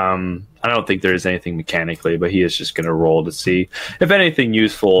 I don't think there's anything mechanically, but he is just going to roll to see if anything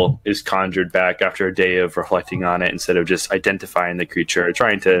useful is conjured back after a day of reflecting on it, instead of just identifying the creature,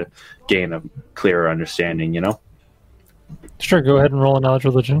 trying to gain a clearer understanding, Sure, go ahead and roll a knowledge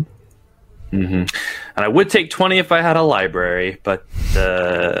religion. Mm-hmm. And I would take 20 if I had a library, but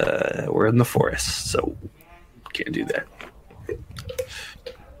we're in the forest, so can't do that.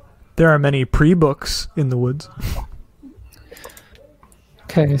 There are many pre-books in the woods.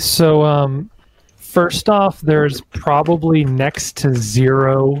 Okay, so first off, there's probably next to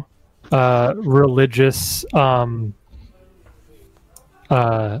zero religious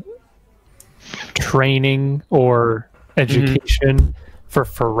training or education for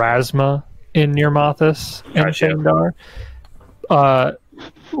Pharasma in Nirmathas and Shandar.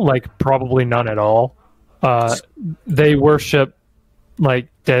 Like probably none at all. They worship like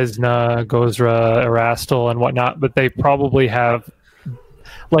Desna, Gozra, Erastil, and whatnot, but they probably have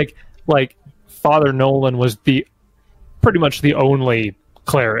like Father Nolan was pretty much the only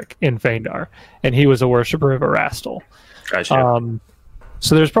cleric in Feindar, and he was a worshiper of Erastil. Gotcha.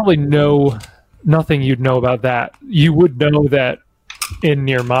 So there's probably nothing you'd know about that. You would know that in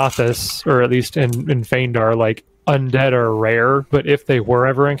Nirmathas, or at least in Feindar, like undead are rare, but if they were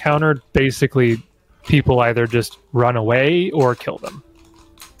ever encountered, basically people either just run away or kill them.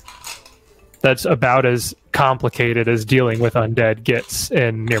 That's about as complicated as dealing with undead gets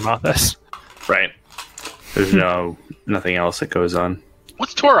in Nirmathas. Right. There's nothing else that goes on.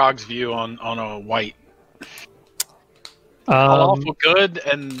 What's Torog's view on a white? All awful good,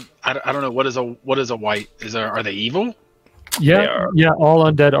 and I don't know what is a white. Are they evil? Yeah, all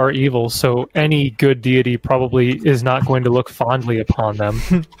undead are evil, so any good deity probably is not going to look fondly upon them.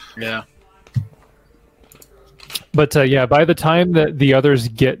 Yeah. But by the time that the others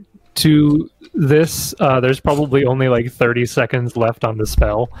get to this, there's probably only like 30 seconds left on the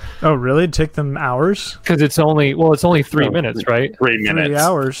spell. Oh, really? It'd take them hours? Because it's only 3 minutes, right? 3 minutes. 3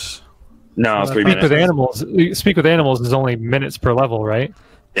 hours. No, 3 minutes. Speak with animals is only minutes per level, right?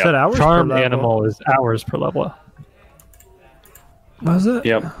 Is that hours Charmed per level? animal is hours per level. Was it?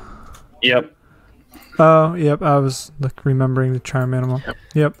 Yep. Oh, yep. I was remembering the charm animal.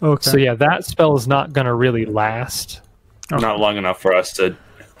 Yep. Okay. So yeah, that spell is not going to really last. Not long enough for us to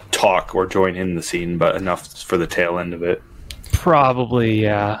talk or join in the scene, but enough for the tail end of it. Probably,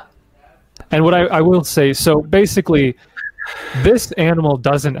 yeah. And what I will say, so basically, this animal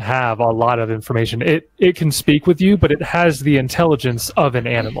doesn't have a lot of information. It can speak with you, but it has the intelligence of an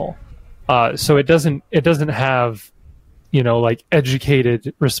animal. So it doesn't have, like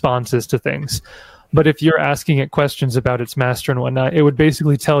educated responses to things. But if you're asking it questions about its master and whatnot, it would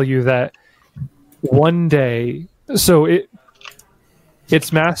basically tell you that one day, so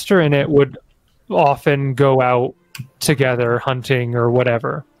its master and it would often go out together hunting or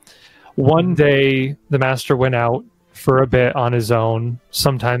whatever. One day, the master went out for a bit on his own.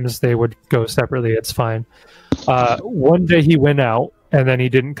 Sometimes they would go separately. It's fine. One day he went out and then he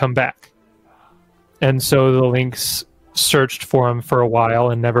didn't come back. And so the lynx searched for him for a while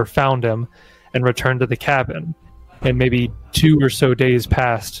and never found him and returned to the cabin. And maybe 2 or so days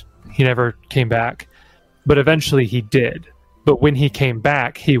passed. He never came back. But eventually he did. But when he came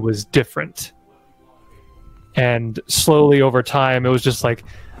back, he was different. And slowly over time, it was just like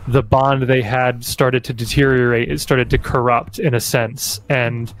the bond they had started to deteriorate. It started to corrupt in a sense.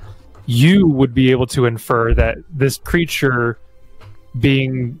 And you would be able to infer that this creature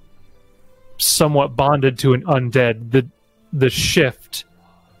being somewhat bonded to an undead, the shift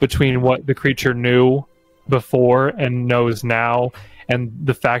between what the creature knew before and knows now, and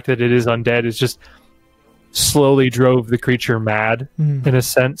the fact that it is undead is just slowly drove the creature mad in a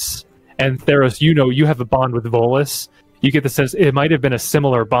sense. And Theros, you have a bond with Volus. You get the sense it might have been a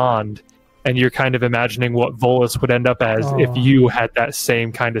similar bond, and you're kind of imagining what Volus would end up as if you had that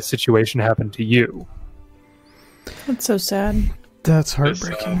same kind of situation happen to you. That's so sad. That's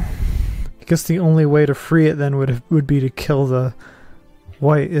heartbreaking. I guess the only way to free it then would be to kill the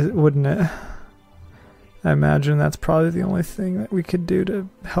white, wouldn't it? I imagine that's probably the only thing that we could do to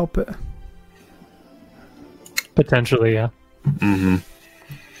help it. Potentially, yeah. Mm-hmm.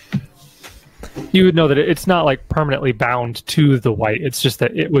 You would know that it's not like permanently bound to the white. It's just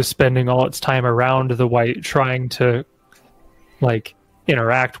that it was spending all its time around the white trying to like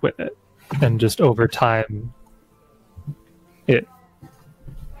interact with it. And just over time, it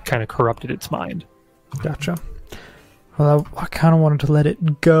kind of corrupted its mind. Gotcha. Well, I kind of wanted to let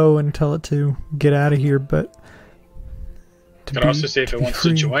it go and tell it to get out of here, but... You can also see if it wants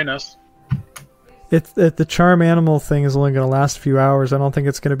to join us. The charm animal thing is only going to last a few hours. I don't think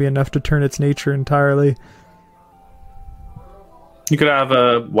it's going to be enough to turn its nature entirely. You could have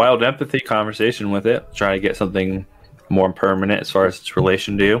a wild empathy conversation with it. Try to get something more permanent as far as its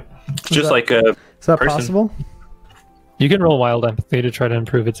relation to you. Just like a Is that person. possible? You can roll wild empathy to try to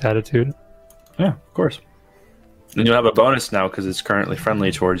improve its attitude. Yeah, of course. And you'll have a bonus now because it's currently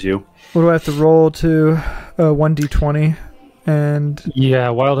friendly towards you. What do I have to roll to 1d20? And yeah,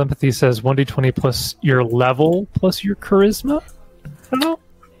 wild empathy says 1d20 plus your level plus your charisma. I don't know.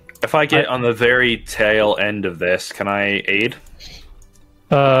 If I get on the very tail end of this, can I aid?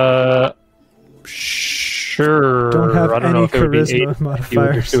 Sure. Don't have I don't know any if it would be charisma eight. You would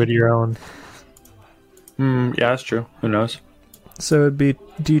modifiers. just do it your own. Yeah, that's true. Who knows? So it'd be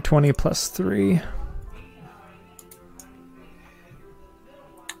d20 plus 3.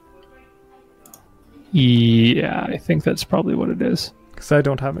 Yeah, I think that's probably what it is. Because I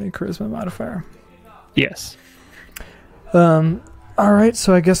don't have any charisma modifier. Yes. Alright,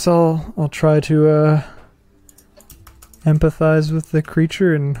 so I guess I'll try to empathize with the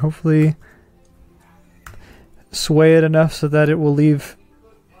creature and hopefully sway it enough so that it will leave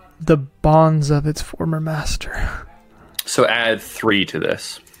the bonds of its former master. So add 3 to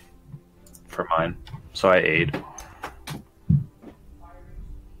this for mine. So I aid.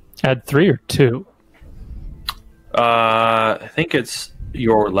 Add 3 or 2? I think it's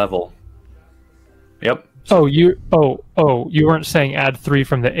your level. Yep. Oh, you weren't saying add 3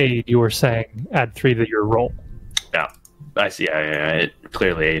 from the aid. You were saying add 3 to your roll. Yeah, I see. Yeah, it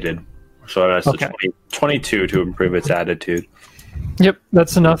clearly aided. So that's Okay. 22 to improve its attitude. Yep,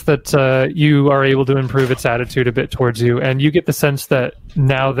 that's enough that you are able to improve its attitude a bit towards you, and you get the sense that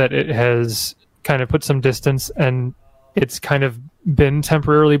now that it has kind of put some distance and it's kind of been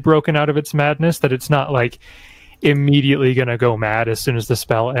temporarily broken out of its madness, that it's not like immediately going to go mad as soon as the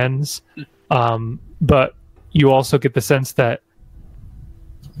spell ends. But you also get the sense that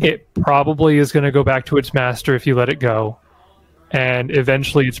it probably is going to go back to its master if you let it go, and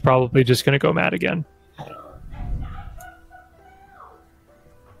eventually it's probably just going to go mad again.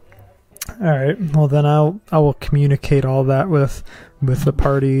 All right. Well, then I will communicate all that with the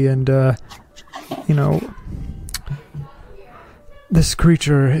party, and this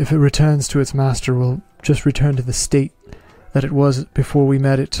creature, if it returns to its master, will just return to the state that it was before we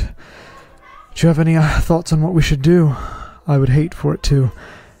met it. Do you have any thoughts on what we should do? I would hate for it to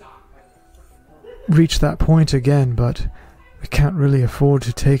reach that point again, but we can't really afford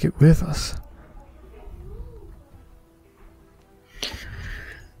to take it with us.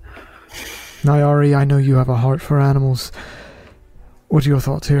 Nyari, I know you have a heart for animals. What are your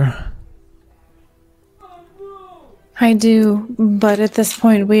thoughts here? I do, but at this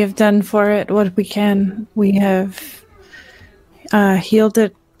point we have done for it what we can. We have healed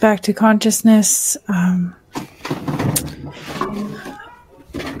it back to consciousness.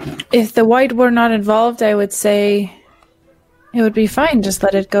 If the white were not involved, I would say it would be fine, just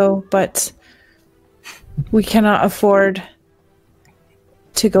let it go, but we cannot afford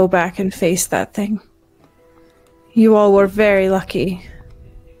to go back and face that thing. You all were very lucky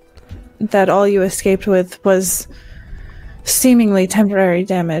that all you escaped with was seemingly temporary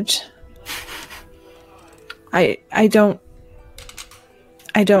damage. I don't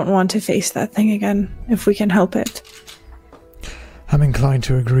want to face that thing again if we can help it. I'm inclined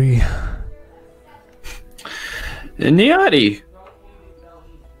to agree. Nyari,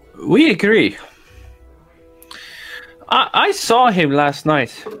 we agree. I saw him last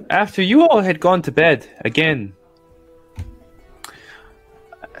night after you all had gone to bed again.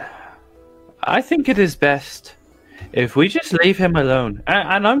 I think it is best if we just leave him alone.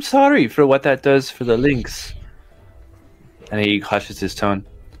 And I'm sorry for what that does for the lynx. And he hushes his tone.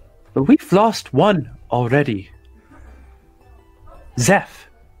 But we've lost one already. Zeph.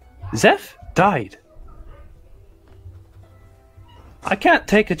 Zeph died. I can't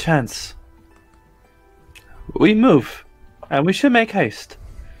take a chance. We move, and we should make haste.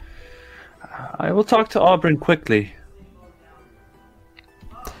 I will talk to Auburn quickly.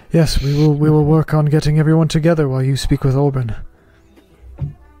 Yes, we will work on getting everyone together while you speak with Auburn.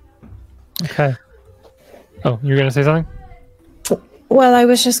 Okay. Oh, you're going to say something? Well, I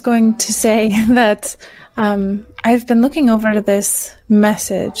was just going to say that I've been looking over this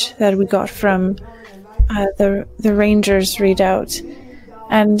message that we got from the Rangers readout,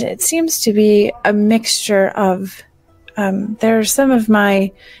 and it seems to be a mixture of there's some of my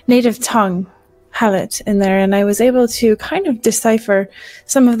native tongue, Hallett, in there, and I was able to kind of decipher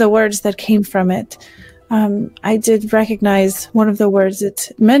some of the words that came from it. I did recognize one of the words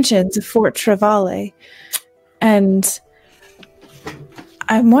it mentioned, Fort Trevale, and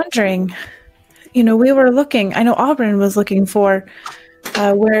I'm wondering, we were looking, I know Auburn was looking for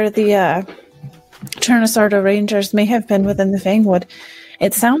where the Chernasardo Rangers may have been within the Fangwood.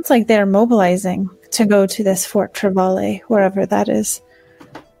 It sounds like they're mobilizing to go to this Fort Trevale, wherever that is.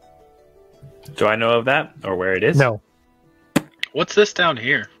 Do I know of that, or where it is? No. What's this down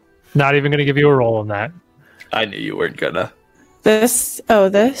here? Not even going to give you a roll on that. I knew you weren't gonna. This?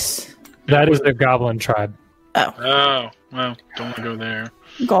 That is the Goblin tribe. Oh, well, don't want to go there.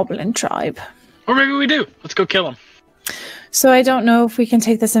 Goblin tribe. Or maybe we do. Let's go kill him. So I don't know if we can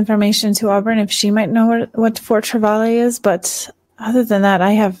take this information to Auburn, if she might know what Fort Trevally is, but other than that,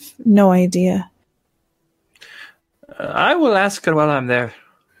 I have no idea. I will ask her while I'm there.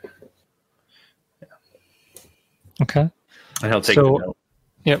 Okay. And he'll take the note.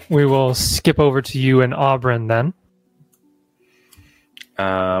 Yep, we will skip over to you and Auburn then.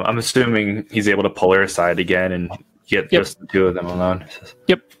 I'm assuming he's able to pull her aside again and get just the two of them alone.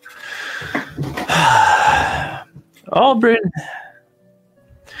 Yep. Auburn,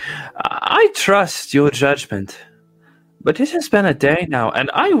 I trust your judgment, but it has been a day now,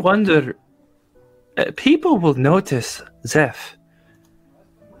 and I wonder, people will notice Zeph.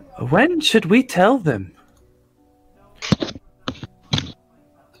 When should we tell them?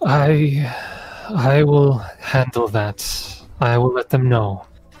 I will handle that. I will let them know.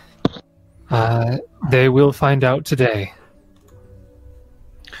 They will find out today.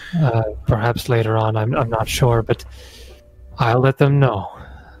 Perhaps later on, I'm not sure, but I'll let them know.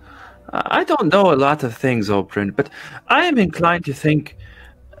 I don't know a lot of things, Oberyn, but I am inclined to think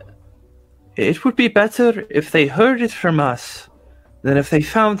it would be better if they heard it from us than if they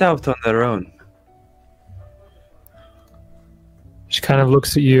found out on their own. She kind of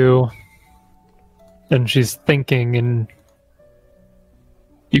looks at you, and she's thinking, and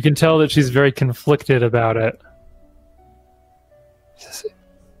you can tell that she's very conflicted about it.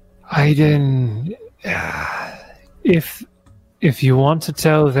 I didn't... If you want to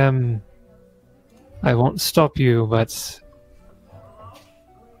tell them, I won't stop you, but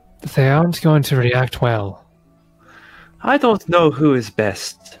they aren't going to react well. I don't know who is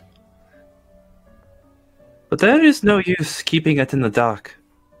best. But there is no use keeping it in the dark.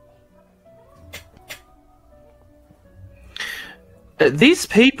 These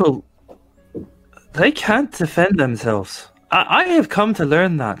people, they can't defend themselves. I have come to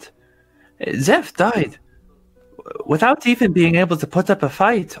learn that. Zeph died without even being able to put up a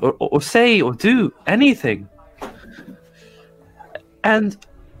fight or say or do anything. And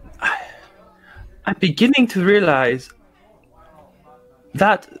I'm beginning to realize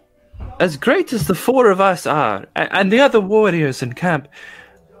that as great as the four of us are, and the other warriors in camp,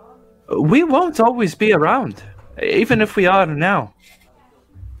 we won't always be around, even if we are now.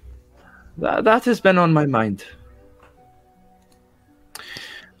 That has been on my mind.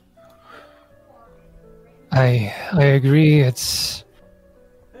 I agree. It's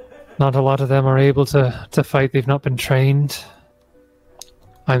not a lot of them are able to fight. They've not been trained.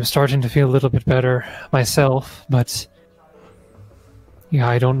 I'm starting to feel a little bit better myself, but yeah,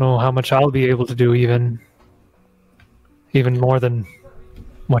 I don't know how much I'll be able to do even more than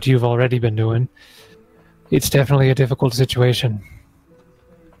what you've already been doing. It's definitely a difficult situation.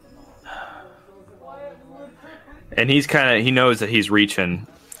 And he knows that he's reaching.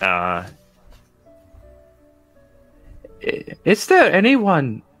 Is there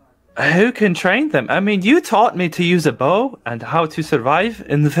anyone who can train them? I mean, you taught me to use a bow and how to survive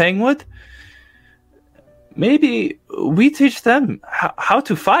in the Fangwood. Maybe we teach them how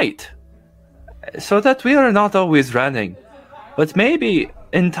to fight, so that we are not always running. But maybe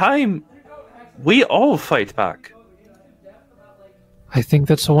in time, we all fight back. I think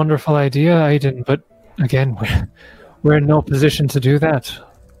that's a wonderful idea, Aiden, but again, we're in no position to do that.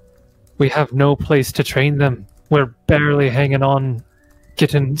 We have no place to train them. We're barely hanging on,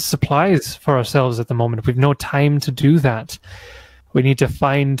 getting supplies for ourselves at the moment. We've no time to do that. We need to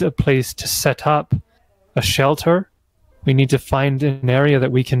find a place to set up a shelter. We need to find an area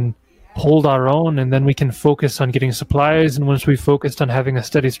that we can hold our own, and then we can focus on getting supplies. And once we've focused on having a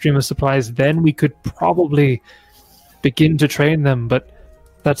steady stream of supplies, then we could probably begin to train them, but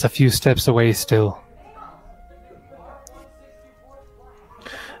that's a few steps away still.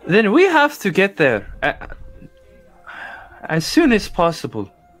 Then we have to get there as soon as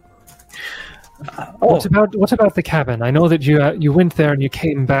possible. What about the cabin? I know that you went there and you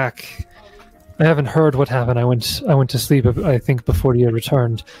came back. I haven't heard what happened. I went to sleep, I think, before you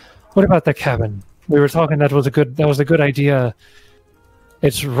returned. What about the cabin? We were talking that was a good idea.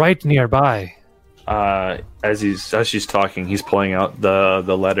 It's right nearby. As she's talking, he's pulling out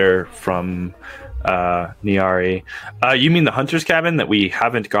the letter from Niari. You mean the hunter's cabin that we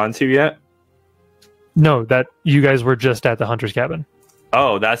haven't gone to yet? No, that you guys were just at the hunter's cabin.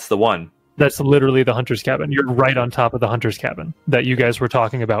 Oh, that's the one. That's literally the hunter's cabin. You're right on top of the hunter's cabin that you guys were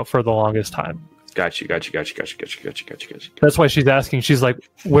talking about for the longest time. Gotcha. That's why she's asking. She's like,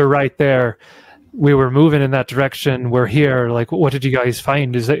 we're right there. We were moving in that direction. We're here. Like, what did you guys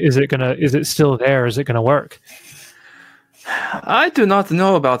find? Is it still there? Is it gonna work? I do not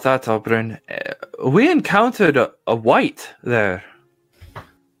know about that, Oberyn. We encountered a white there.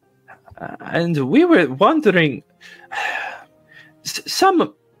 And we were wondering,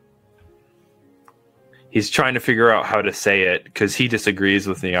 some... He's trying to figure out how to say it because he disagrees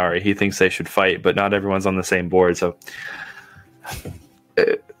with Niari. He thinks they should fight, but not everyone's on the same board. So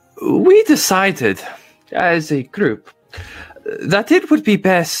we decided as a group that it would be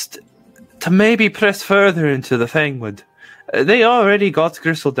best to maybe press further into the Fangwood. They already got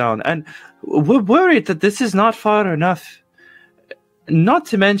Gristledown, and we're worried that this is not far enough. Not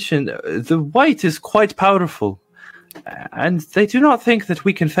to mention, the White is quite powerful, and they do not think that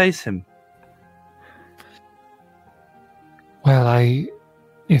we can face him. Well,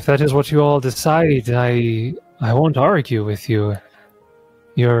 if that is what you all decide, I won't argue with you.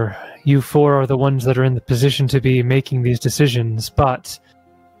 You four are the ones that are in the position to be making these decisions, but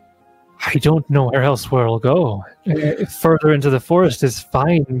I don't know where else we'll go. Further into the forest is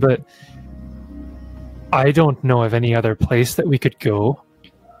fine, but I don't know of any other place that we could go.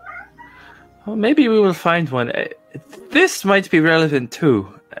 Well, maybe we will find one. This might be relevant too.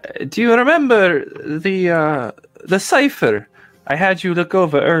 Do you remember the cipher I had you look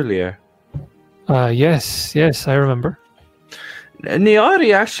over earlier? Yes, I remember.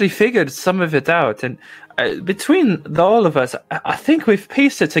 Niari actually figured some of it out, and between all of us, I think we've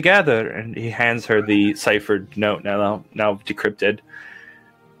pieced it together. And he hands her the ciphered note, now decrypted.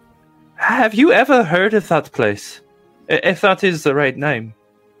 Have you ever heard of that place? If that is the right name.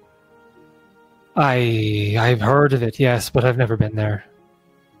 I've heard of it, yes, but I've never been there.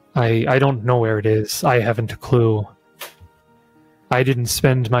 I don't know where it is. I haven't a clue. I didn't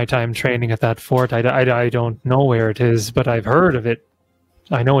spend my time training at that fort. I don't know where it is, but I've heard of it.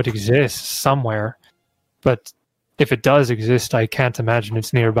 I know it exists somewhere. But if it does exist, I can't imagine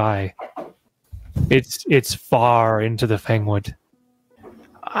it's nearby. It's far into the Fangwood.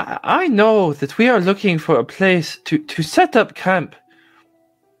 I know that we are looking for a place to set up camp.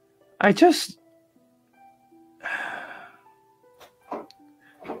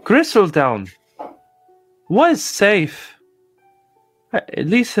 Gristledown was safe. At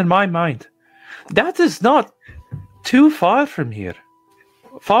least in my mind. That is not too far from here.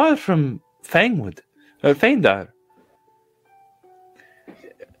 Far from Fangwood. Feindar.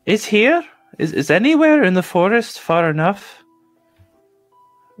 Is here? Is anywhere in the forest far enough?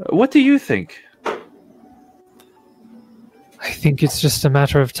 What do you think? I think it's just a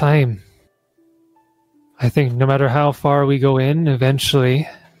matter of time. I think no matter how far we go in, eventually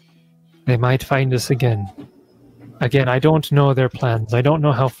they might find us again. Again, I don't know their plans. I don't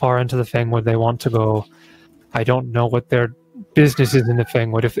know how far into the Fangwood they want to go. I don't know what their business is in the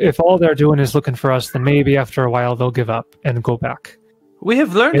Fangwood. If all they're doing is looking for us, then maybe after a while they'll give up and go back. We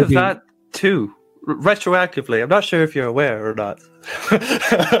have learned of that too, retroactively. I'm not sure if you're aware or not.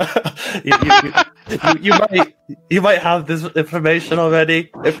 you might have this information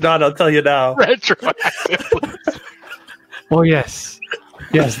already. If not, I'll tell you now. Retroactively. Oh, yes.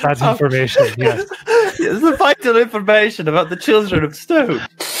 Yes, that's information, yes. It's the vital information about the Children of Stone.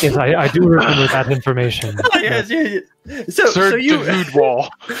 Yes, I do remember that information. Yes. So you Wall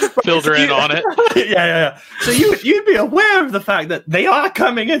filled her in on it. Yeah. So you'd be aware of the fact that they are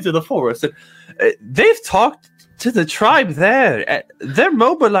coming into the forest. And, they've talked to the tribe there. They're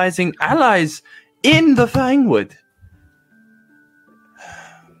mobilizing allies in the Fangwood.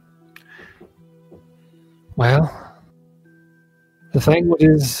 Well, the Fangwood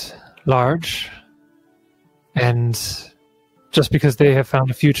is large, and just because they have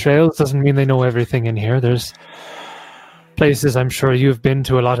found a few trails doesn't mean they know everything in here. There's places, I'm sure you've been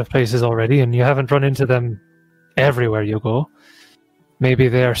to a lot of places already, and you haven't run into them everywhere you go. Maybe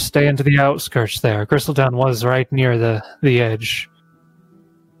they're staying to the outskirts there. Gristledown was right near the edge.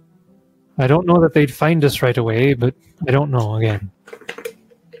 I don't know that they'd find us right away, but I don't know again.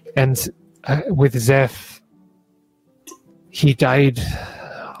 And with Zeph, he died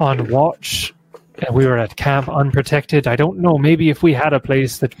on watch, and we were at camp unprotected. I don't know, maybe if we had a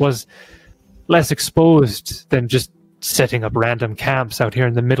place that was less exposed than just setting up random camps out here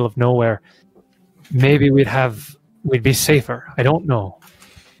in the middle of nowhere, maybe we'd be safer. I don't know.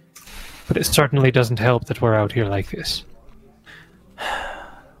 But it certainly doesn't help that we're out here like this.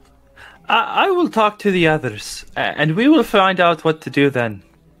 I will talk to the others, and we will find out what to do then.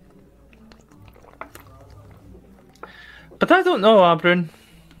 But I don't know, Oberon.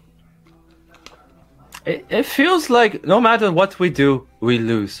 It feels like no matter what we do, we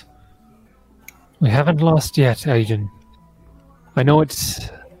lose. We haven't lost yet, Aiden. I know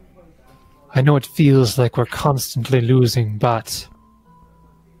it feels like we're constantly losing, but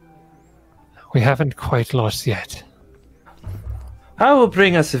we haven't quite lost yet. I will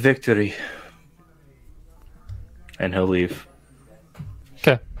bring us a victory. And he'll leave.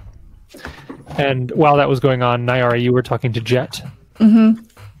 Okay. And while that was going on, Nyara, you were talking to Jet.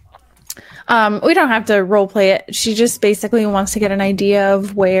 Mm-hmm. We don't have to role play it. She just basically wants to get an idea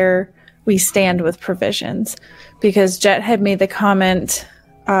of where we stand with provisions, because Jet had made the comment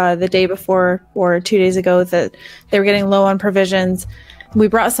the day before or 2 days ago that they were getting low on provisions. We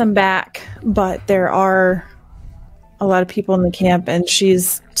brought some back, but there are a lot of people in the camp, and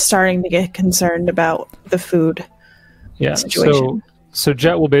she's starting to get concerned about the food situation. So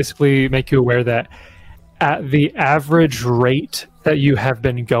Jet will basically make you aware that at the average rate that you have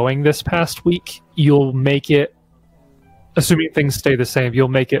been going this past week, you'll make it, assuming things stay the same, you'll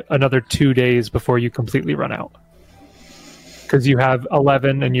make it another 2 days before you completely run out. Because you have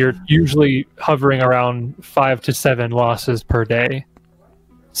 11 and you're usually hovering around 5 to 7 losses per day.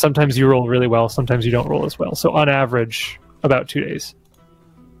 Sometimes you roll really well, sometimes you don't roll as well. So on average, about 2 days.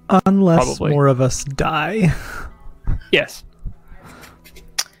 Unless Probably. more of us die. Yes.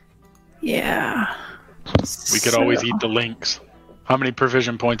 Yeah. We could always eat the lynx. How many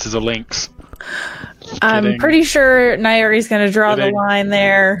provision points is a lynx? I'm Kidding. pretty sure Nayari's going to draw Kidding. the line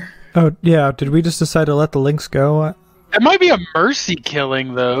there. Oh, yeah. Did we just decide to let the lynx go? It might be a mercy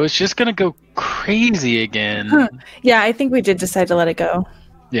killing, though. It's just going to go crazy again. Huh. Yeah, I think we did decide to let it go.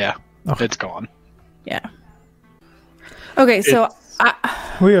 Yeah, it's gone. Yeah. Okay, so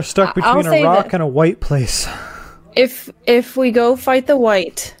We are stuck I'll between a say rock that- and a white place. if we go fight the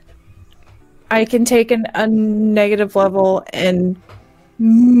white, I can take a negative level and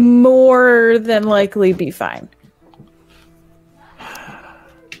more than likely be fine.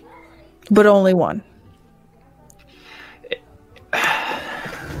 But only one. All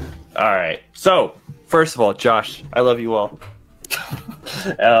right. So, first of all, Josh, I love you all.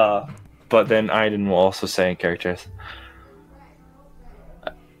 But then Aiden will also say in characters,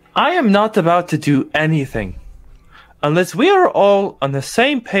 I am not about to do anything unless we are all on the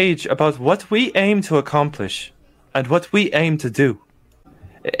same page about what we aim to accomplish and what we aim to do.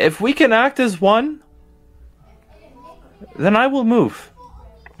 If we can act as one, then I will move.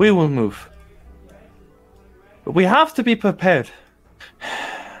 We will move. But we have to be prepared.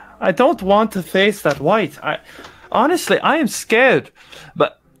 I don't want to face that white. Honestly, I am scared.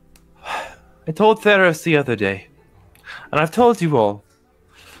 But I told Theros the other day, and I've told you all,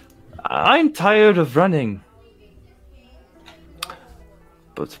 I'm tired of running.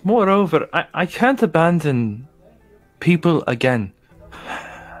 But moreover, I can't abandon people again.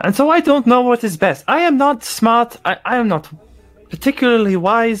 And so I don't know what is best. I am not smart. I am not particularly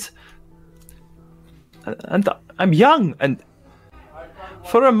wise. And I'm young. And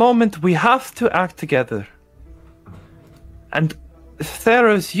for a moment, we have to act together. And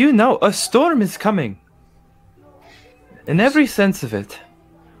Theros, you know, a storm is coming. In every sense of it.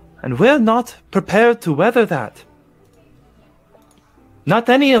 And we're not prepared to weather that. Not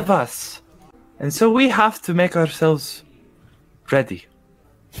any of us. And so we have to make ourselves ready.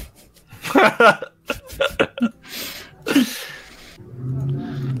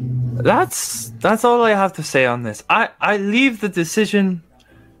 That's all I have to say on this. I leave the decision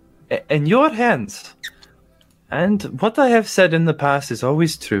in your hands. And what I have said in the past is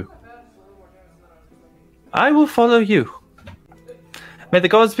always true. I will follow you. May the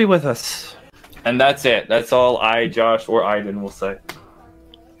gods be with us. And that's it. That's all I, Josh, or Aiden will say.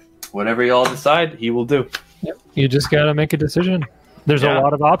 Whatever y'all decide, he will do. Yep. You just gotta make a decision. There's a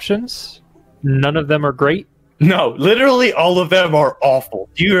lot of options. None of them are great. No, literally all of them are awful.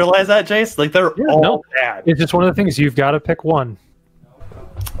 Do you realize that, Jace? Like, they're all bad. It's just one of the things. You've got to pick one.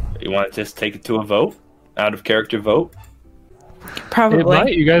 You want to just take it to a vote? Out of character vote? Probably. It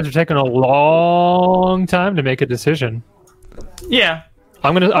might. You guys are taking a long time to make a decision. Yeah.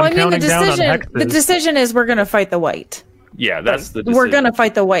 I'm counting down on hexes. The decision is we're going to fight the white. Yeah, that's the decision. We're going to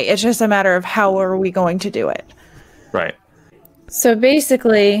fight the white. It's just a matter of how are we going to do it. Right. So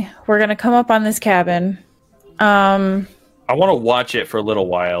basically, we're going to come up on this cabin. I want to watch it for a little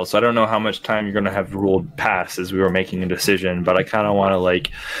while, so I don't know how much time you're going to have ruled pass as we were making a decision, but I kind of want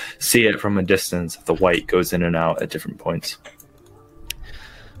to see it from a distance if the white goes in and out at different points.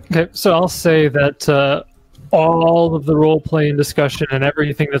 Okay, so I'll say that all of the role-playing discussion and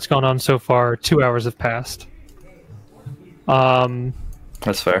everything that's gone on so far, 2 hours have passed.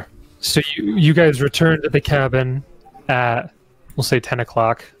 That's fair. So you guys returned to the cabin at, we'll say 10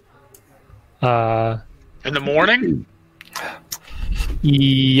 o'clock. In the morning?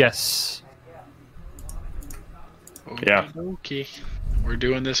 Yes. Yeah. Okay. We're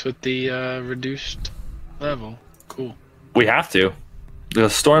doing this with the reduced level. Cool. We have to. The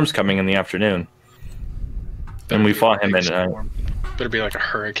storm's coming in the afternoon. And we fought him in... Better be like a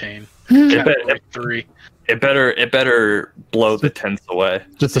hurricane. It better blow the tents away.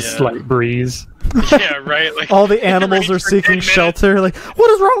 Just a slight breeze. Yeah, right. Like All the animals are seeking shelter. Like, what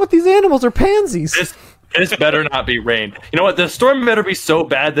is wrong with these animals? They're pansies. This better not be rain. You know what? The storm better be so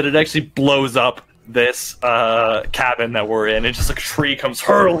bad that it actually blows up this cabin that we're in. It's just like a tree comes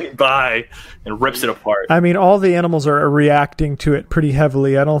hurling by and rips it apart. I mean, all the animals are reacting to it pretty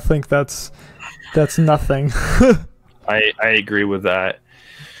heavily. I don't think that's nothing. I agree with that.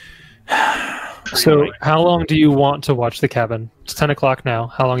 So, how long do you want to watch the cabin? It's 10 o'clock now.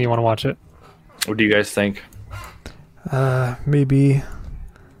 How long do you want to watch it? What do you guys think? Maybe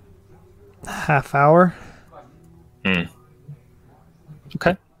half hour.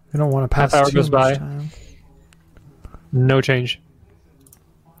 Okay. I don't want to pass Half hour too goes much by. time. No change.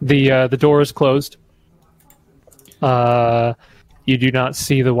 The door is closed. You do not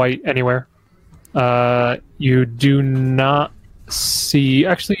see the white anywhere. You do not see...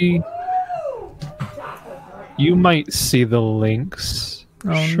 Actually, you might see the lynx.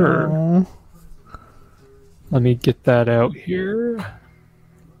 Oh, sure. no. Let me get that out here.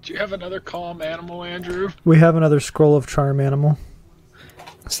 Do you have another calm animal, Andrew? We have another scroll of charm animal.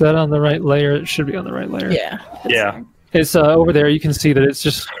 Is that on the right layer? It should be on the right layer. Yeah. Yeah. It's over there. You can see that it's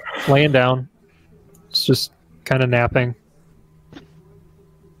just laying down. It's just kind of napping.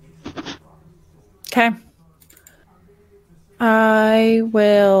 Okay. I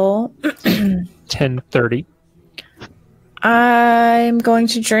will. 10:30. I'm going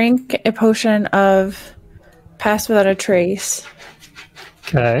to drink a potion of Pass Without a Trace.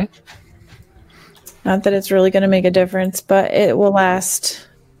 Okay. Not that it's really going to make a difference, but it will last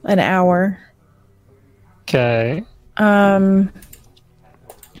an hour. Okay.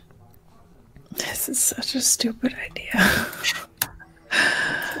 This is such a stupid idea.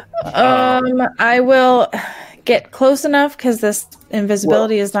 I will get close enough because this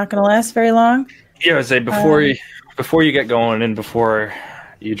invisibility is not going to last very long. Yeah, I would say before you get going and before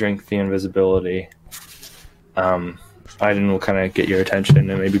you drink the invisibility, Aiden will kind of get your attention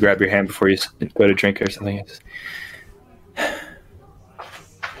and maybe grab your hand before you go to drink or something.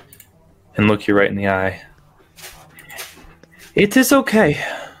 And look you right in the eye. It is okay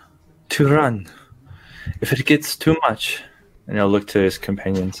to run if it gets too much. And he'll look to his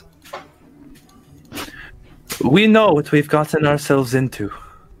companions. We know what we've gotten ourselves into.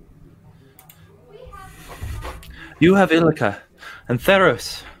 You have Ilika and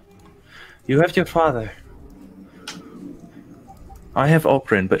Theros. You have your father. I have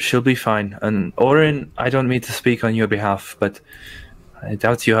Orin, but she'll be fine. And Orin, I don't mean to speak on your behalf, but I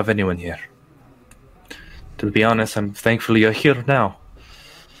doubt you have anyone here. To be honest, I'm thankful you're here now.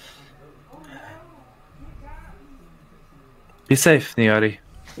 Be safe, Niari.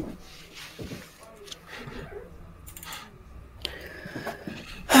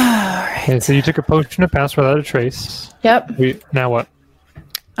 Okay, so you took a potion of Pass Without a Trace. Yep. Now what?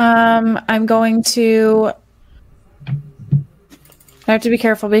 I'm going to... I have to be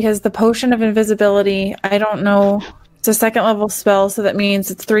careful because the potion of invisibility, I don't know. It's a second level spell, so that means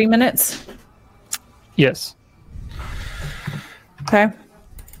it's 3 minutes. Yes. Okay.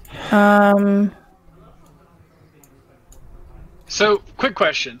 So, quick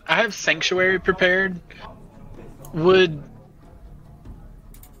question. I have Sanctuary prepared.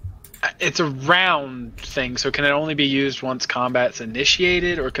 It's a round thing, so can it only be used once combat's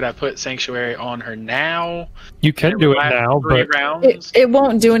initiated, or could I put Sanctuary on her now? You can do it now, but rounds? It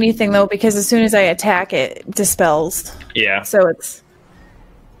won't do anything, though, because as soon as I attack, it dispels. Yeah. So it's...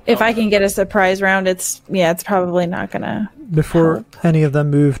 If I can get a surprise round, it's probably not going to... Before any of them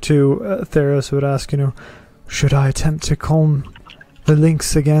move to Theros would ask, should I attempt to calm the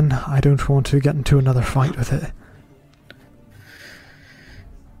lynx again? I don't want to get into another fight with it.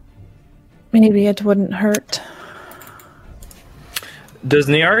 Maybe it wouldn't hurt. Does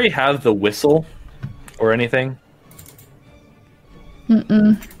Niari have the whistle or anything?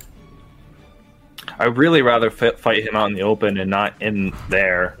 Mm-mm. I'd really rather fight him out in the open and not in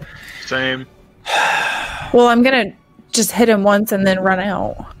there. Same. Well, I'm going to just hit him once and then run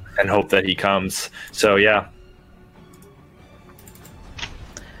out. And hope that he comes. So, yeah.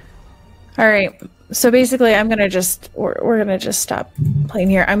 All right. So basically, I'm gonna we're gonna just stop playing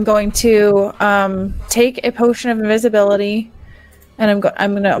here. I'm going to take a potion of invisibility, and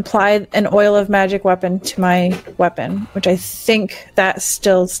I'm gonna apply an oil of magic weapon to my weapon, which I think that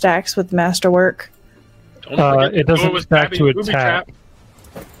still stacks with masterwork. It doesn't stack to attack.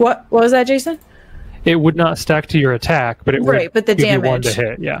 What was that, Jason? It would not stack to your attack, but it would but the give damage. you one to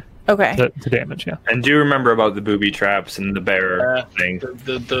hit. Yeah. Okay. The damage. Yeah. And do remember about the booby traps and the bear thing.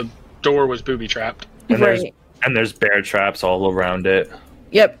 The door was booby trapped. And there's bear traps all around it.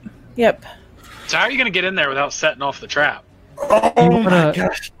 Yep. So how are you going to get in there without setting off the trap? Oh my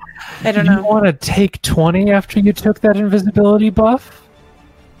gosh. I don't You know. want to take 20 after you took that invisibility buff?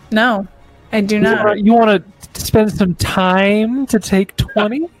 No, I do not. You want to spend some time to take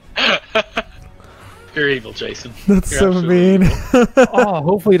 20? You're evil, Jason. That's You're so absolutely mean. Oh,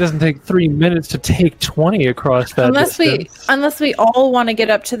 hopefully it doesn't take 3 minutes to take 20 across that distance. Unless we all want to get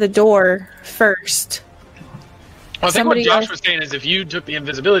up to the door first. Well, I think Somebody what Josh else- was saying is if you took the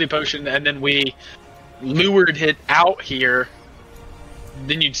invisibility potion and then we lured it out here,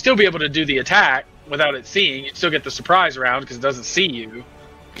 then you'd still be able to do the attack without it seeing. You'd still get the surprise round because it doesn't see you.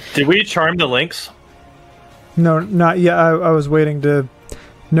 Did we charm the lynx? No, not yet. I was waiting to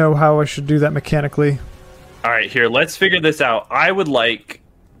know how I should do that mechanically. All right, here. Let's figure this out. I would like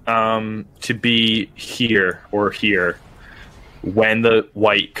to be here or here when the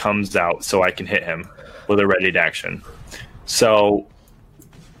white comes out, so I can hit him with a readied action. So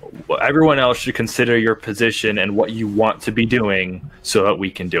everyone else should consider your position and what you want to be doing, so that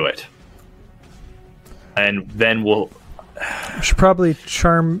we can do it. And then we'll. I should probably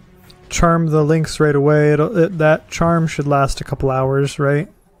charm the lynx right away. That charm should last a couple hours, right?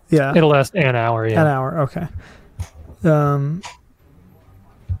 Yeah. It'll last an hour, yeah. An hour, okay.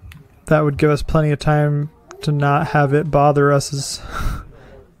 That would give us plenty of time to not have it bother us.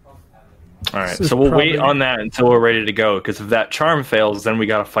 All right, So so we'll probably- wait on that until we're ready to go. Because if that charm fails, then we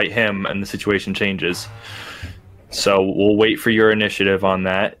got to fight him, and the situation changes. So we'll wait for your initiative on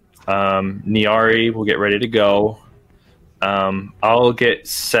that. Niari will get ready to go. I'll get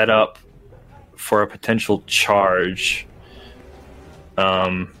set up for a potential charge.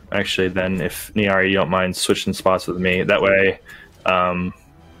 Actually, then if Niari, you don't mind switching spots with me, that way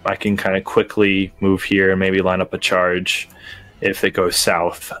I can kind of quickly move here and maybe line up a charge if it goes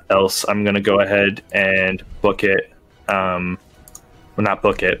south. Else, I'm going to go ahead and book it. Well, not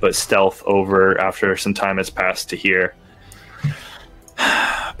book it, but stealth over after some time has passed to here.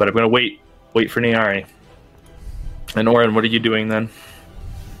 But I'm going to wait for Niari. And Oren, what are you doing then?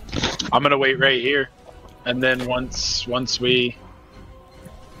 I'm gonna wait right here, and then once we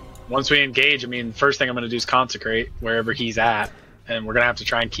engage, I mean, first thing I'm gonna do is consecrate wherever he's at, and we're gonna have to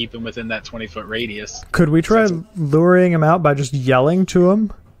try and keep him within that 20-foot radius. Could we try luring him out by just yelling to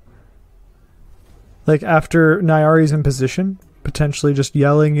him? Like after Nyari's in position, potentially just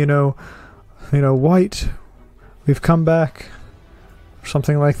yelling, white, we've come back, or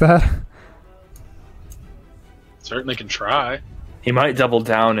something like that. Certainly can try. He might double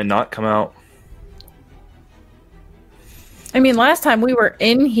down and not come out. I mean, last time we were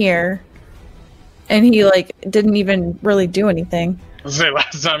in here, and he didn't even really do anything. I was gonna say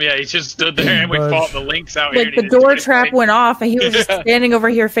last time, yeah, he just stood there and we Budge. fought the lynx out here. Like and the he didn't door do trap anything. went off, and he was just standing over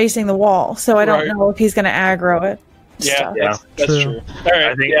here facing the wall. So I don't Right. know if he's going to aggro it. Yeah, So- that's True. true. All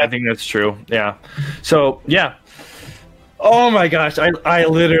right, I think that's true. Yeah. So yeah. Oh my gosh, I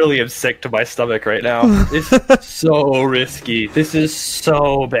literally am sick to my stomach right now. This is so risky. This is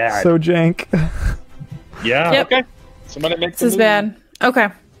so bad. So jank. Yeah. Yep. Okay. Somebody make This is bad. Okay.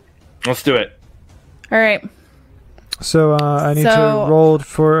 Let's do it. All right. So I need So- to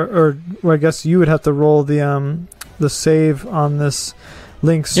roll I guess you would have to roll the save on this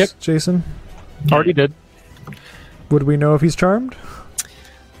lynx, Yep. Jason. Already did. Would we know if he's charmed?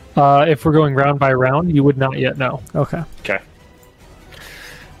 If we're going round by round, you would not yet know. Okay. Okay.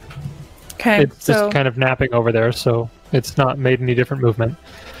 Okay. It's So, just kind of napping over there, so it's not made any different movement.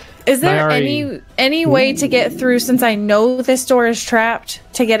 is there Nyari- any way to get through, since I know this door is trapped,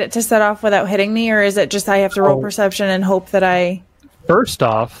 to get it to set off without hitting me, or is it just I have to roll Oh. perception and hope that I? First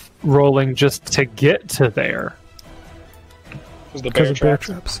off, rolling just to get to there. Was the Because bear of bear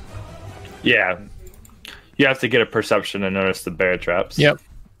trap? traps. Yeah. You have to get a perception and notice the bear traps. Yep.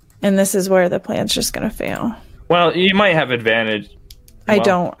 And this is where the plan's just going to fail. Well, you might have advantage. I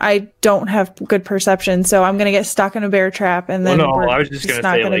Well- don't have good perception, so I'm going to get stuck in a bear trap, and then Well, no, we're I was just gonna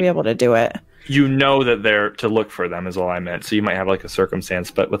not say, going to be able to do it. You know that they're to look for them is all I meant. So you might have like a circumstance,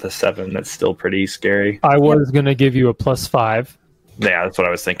 but with a 7, that's still pretty scary. I was going to give you a +5. Yeah, that's what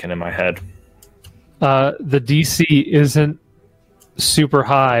I was thinking in my head. The DC isn't super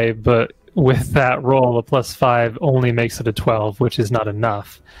high, but with that roll, a +5 only makes it a 12, which is not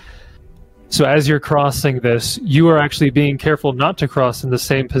enough. So as you're crossing this, you are actually being careful not to cross in the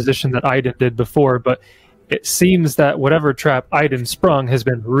same position that Aiden did before, but it seems that whatever trap Aiden sprung has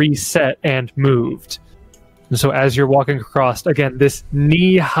been reset and moved. And so as you're walking across, again, this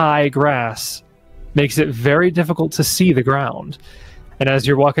knee-high grass makes it very difficult to see the ground. And as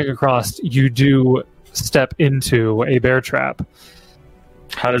you're walking across, you do step into a bear trap.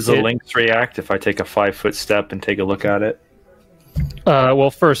 How does the It- lynx react if I take a 5-foot step and take a look at it?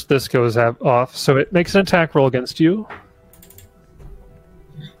 Well, first this goes off, so it makes an attack roll against you.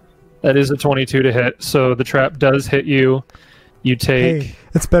 That is a 22 to hit, so the trap does hit you. You take... Hey,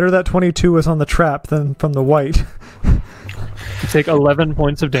 it's better that 22 was on the trap than from the white. You take 11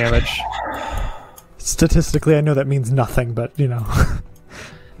 points of damage. Statistically, I know that means nothing, but, you know.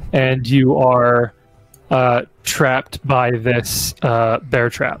 And you are trapped by this bear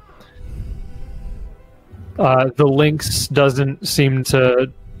trap. The lynx doesn't seem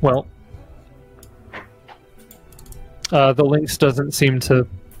to... Well... the lynx doesn't seem to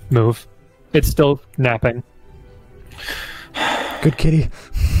move. It's still napping. Good kitty.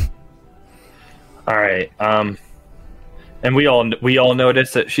 All right. And we all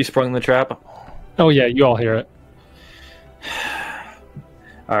noticed that she sprung the trap. Oh yeah, you all hear it.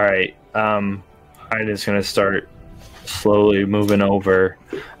 All right. I'm just gonna start slowly moving over,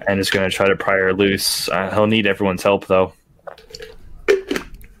 and just gonna try to pry her loose. He'll need everyone's help though.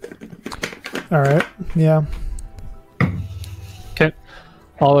 All right. Yeah. Okay.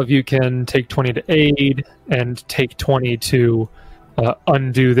 All of you can take 20 to aid and take 20 to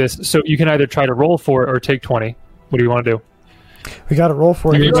undo this. So you can either try to roll for it or take 20. What do you want to do? We got to roll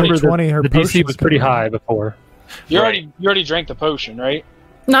for it. You remember 20. the DC was pretty high before. You already drank the potion, right?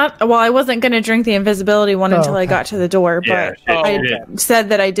 Well, I wasn't going to drink the invisibility one until I got to the door, but I said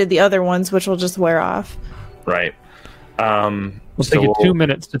that I did the other ones, which will just wear off. Right. We'll take you 2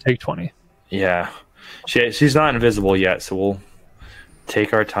 minutes to take 20. Yeah. She's not invisible yet, so we'll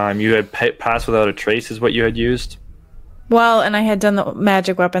take our time. You had passed without a trace is what you had used? Well, and I had done the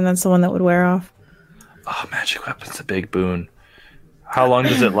magic weapon. That's the one that would wear off. Oh, magic weapon's a big boon. How long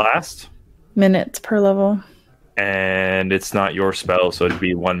does it last? Minutes per level. And it's not your spell, so it'd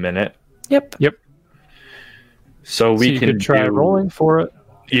be 1 minute. Yep. So we can try rolling for it.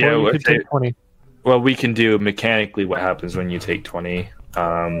 Yeah, or you could take 20. Well, we can do mechanically what happens when you take 20.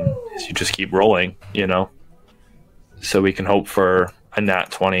 Is you just keep rolling, you know. So we can hope for a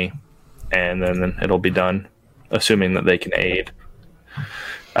nat 20, and then it'll be done, assuming that they can aid.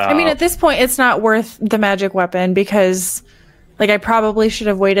 I mean, at this point, it's not worth the magic weapon because, like, I probably should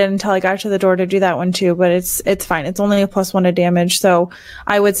have waited until I got to the door to do that one too. But it's fine. It's only a +1 to damage, so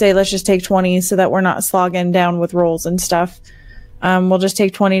I would say let's just take 20 so that we're not slogging down with rolls and stuff. We'll just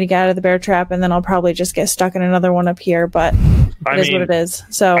take 20 to get out of the bear trap, and then I'll probably just get stuck in another one up here. But it is what it is.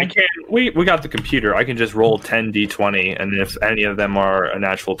 So we got the computer. I can just roll 10 d20, and if any of them are a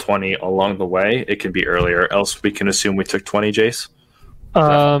natural 20 along the way, it can be earlier. Else we can assume we took 20, Jace.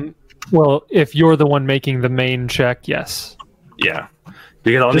 Well, if you're the one making the main check, yes. Yeah.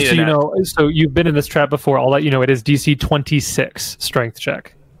 Because I'll just need so you know, so you've been in this trap before. I'll let you know it is DC 26 strength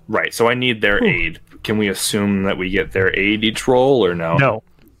check. Right. So I need their aid. Can we assume that we get their aid each roll or no? No.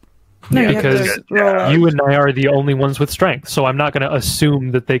 No, because you and I are the only ones with strength, so I'm not going to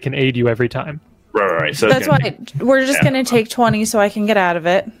assume that they can aid you every time. Right. So that's why we're just going to take 20 so I can get out of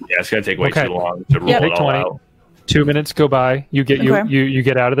it. Yeah, it's going to take way too long to roll it all out. 2 minutes go by. You get you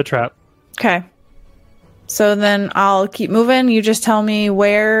get out of the trap. Okay. So then I'll keep moving. You just tell me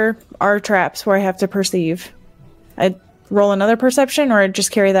where are traps where I have to perceive. I roll another perception, or I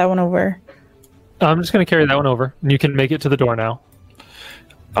just carry that one over. I'm just going to carry that one over, and you can make it to the door now.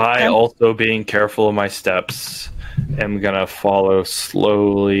 I also, being careful of my steps, am going to follow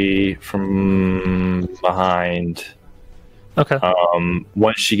slowly from behind. Okay.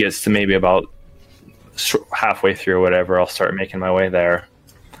 Once she gets to maybe about halfway through or whatever, I'll start making my way there.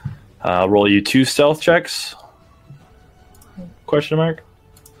 I'll roll you 2 stealth checks? Question mark?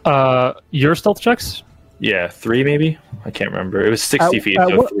 Your stealth checks? Yeah, 3 maybe? I can't remember. It was 60 feet.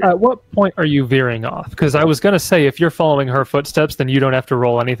 At what point are you veering off? Because I was going to say, if you're following her footsteps, then you don't have to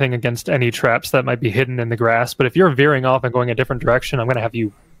roll anything against any traps that might be hidden in the grass. But if you're veering off and going a different direction, I'm going to have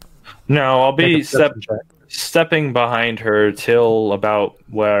you... No, I'll be stepping behind her till about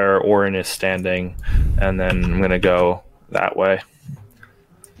where Orin is standing, and then I'm going to go that way.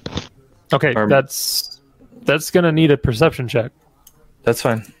 Okay, that's going to need a perception check. That's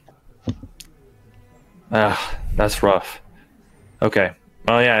fine. That's rough. Okay.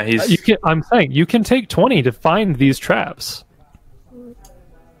 Oh yeah, I'm saying you can take 20 to find these traps.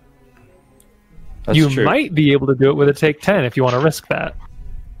 That's you true. might be able to do it with a take 10 if you want to risk that.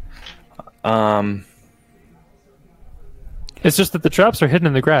 It's just that the traps are hidden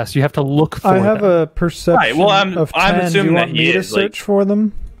in the grass. You have to look for them. I have a perception right, well, I'm of 10. assuming that he is. Search for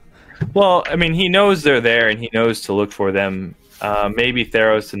them? Well, I mean, he knows they're there, and he knows to look for them. Maybe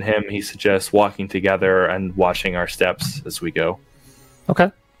Theros and him, he suggests walking together and watching our steps as we go.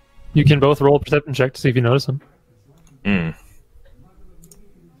 Okay. You can both roll a perception check to see if you notice them.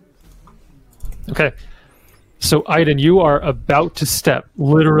 Okay. So, Aiden, you are about to step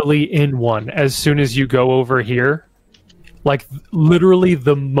literally in one as soon as you go over here. Like, literally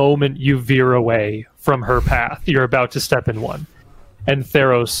the moment you veer away from her path, you're about to step in one. And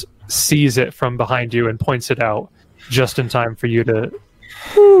Theros sees it from behind you and points it out just in time for you to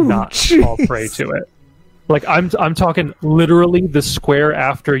not fall prey to it. Like, I'm talking literally the square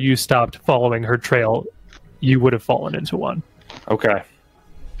after you stopped following her trail, you would have fallen into one. Okay.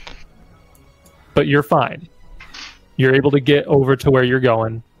 But you're fine. You're able to get over to where you're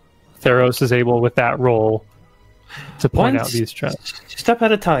going. Theros is able, with that roll, to point out these traps. Step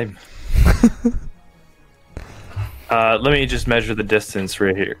at a time. Let me just measure the distance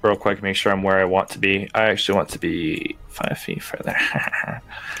real quick, make sure I'm where I want to be. I actually want to be 5 feet further.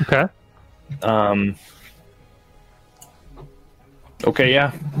 Okay. Okay,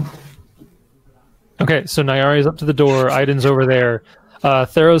 yeah. Okay, so Nyari's up to the door. Aiden's over there.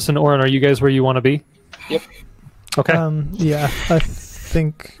 Theros and Orin, are you guys where you want to be? Yep. Okay. Yeah, I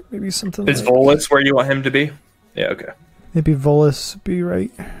think maybe something Is like... Volus where you want him to be? Yeah, okay. Maybe Volus be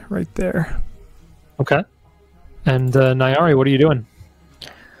right there. Okay. And Nyari, what are you doing?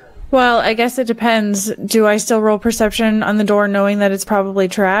 Well, I guess it depends. Do I still roll perception on the door knowing that it's probably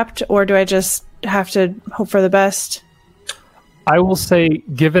trapped, or do I just have to hope for the best? I will say,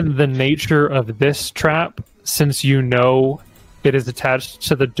 given the nature of this trap, since you know it is attached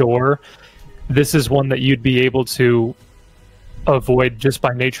to the door, this is one that you'd be able to avoid just by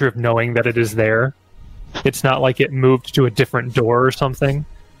nature of knowing that it is there. It's not like it moved to a different door or something.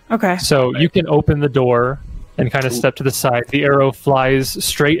 Okay. So you can open the door and kind of step to the side. The arrow flies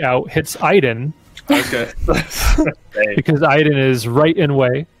straight out, hits Aiden. Okay. Because Aiden is right in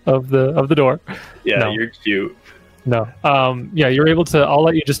way of the door. Yeah, No. you're cute. No. Yeah, you're able to... I'll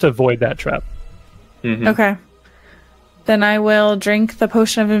let you just avoid that trap. Mm-hmm. Okay. Then I will drink the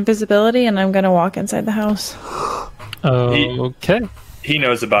potion of invisibility, and I'm going to walk inside the house. Okay. He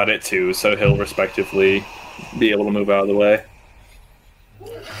knows about it too, so he'll respectively be able to move out of the way.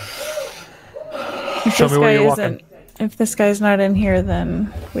 If Show this me where guy you're isn't, walking. if this guy's not in here,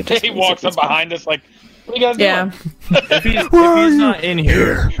 then we just... He walks up behind us like, what are you guys Yeah. doing? If he's not in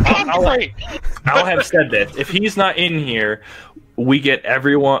here, Oh, great. I'll have said this. If he's not in here, we get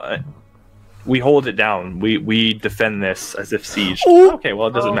everyone. We hold it down. We defend this as if siege. Okay, well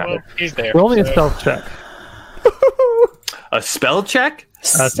it doesn't matter. He's there. Roll me a stealth check. A spell check?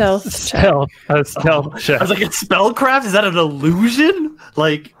 Stealth check. A stealth check. I was like, it's spellcraft? Is that an illusion?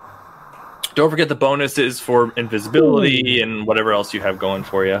 Like, don't forget the bonuses for invisibility and whatever else you have going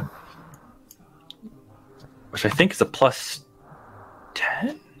for you. Which I think is a plus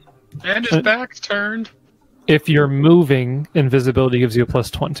 10? And his back's turned. If you're moving, invisibility gives you a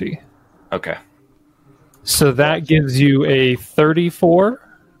plus 20. Okay. So that gives you a 34?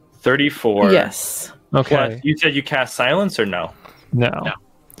 34. Yes. Okay. Plus, you said you cast silence or no? No.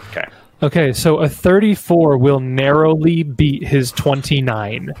 Okay. Okay, so a 34 will narrowly beat his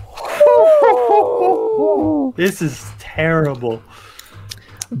 29. This is terrible.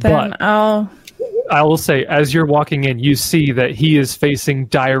 Then But I'll... I will say, as you're walking in, you see that he is facing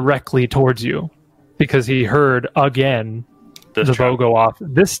directly towards you because he heard again the bow go off.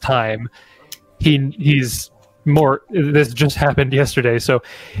 This time, he's more. This just happened yesterday, so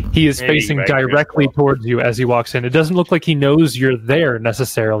he is facing directly towards you as he walks in. It doesn't look like he knows you're there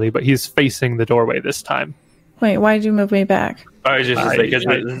necessarily, but he's facing the doorway this time. Wait, why did you move me back? I was just because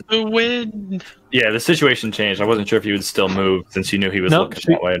The wind. yeah, the situation changed. I wasn't sure if he would still move since you knew he was No, looking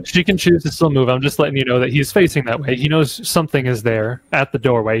that way. she can choose to still move. I'm just letting you know that he's facing that way. He knows something is there at the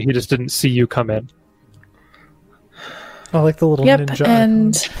doorway. He just didn't see you come in. I like the little Yep, ninja.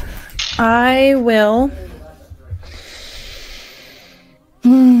 and I will...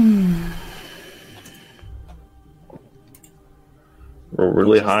 We're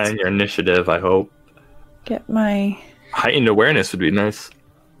really high in your initiative, I hope. Get my... Heightened awareness would be nice.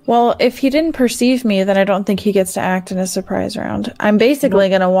 Well, if he didn't perceive me, then I don't think he gets to act in a surprise round. I'm basically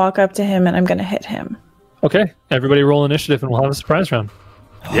going to walk up to him and I'm going to hit him. Okay, everybody roll initiative and we'll have a surprise round.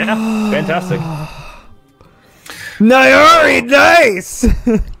 Yeah, fantastic. Nyari, nice!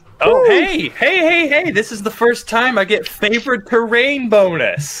 Oh, hey! This is the first time I get favored terrain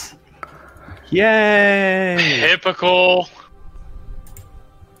bonus. Yay! Typical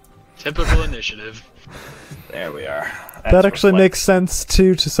initiative. There we are. That actually makes sense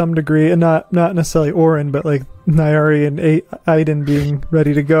too, to some degree, and not necessarily Orin, but like Nyari and Aiden being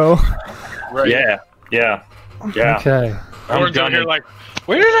ready to go. Right. Yeah. Okay. Orin's over here like,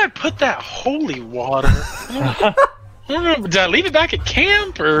 where did I put that holy water? I don't know, did I leave it back at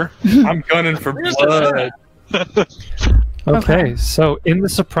camp or? I'm gunning for Where's blood. Okay, so in the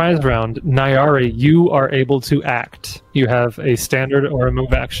surprise round, Nyari, you are able to act. You have a standard or a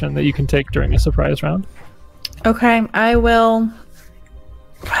move action that you can take during a surprise round. Okay, I will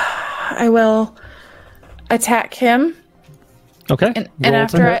attack him. Okay. And roll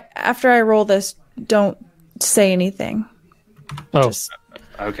to hit. after I roll this, don't say anything. Oh,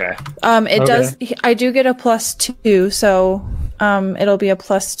 Okay. It does. I do get a +2, so it'll be a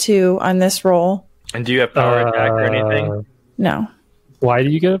 +2 on this roll. And do you have power attack or anything? No, why do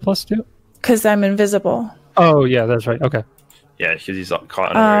you get a +2? because I'm invisible. Oh, yeah, that's right. Okay. Yeah, because he's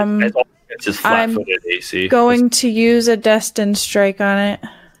caught under it. It's just flat-footed AC. Going to use a Destined Strike on it.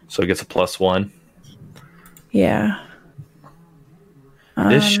 So it gets a +1. Yeah.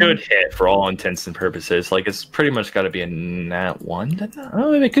 This should hit for all intents and purposes. Like it's pretty much got to be a nat 1.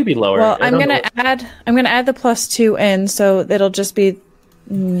 Oh, it could be lower. Well, I'm gonna add the +2 in, so it'll just be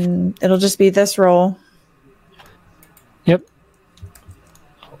this roll. Yep.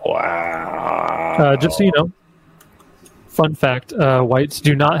 Wow. Just so you know, fun fact: whites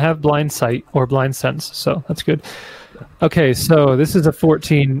do not have blind sight or blind sense, so that's good. Okay, so this is a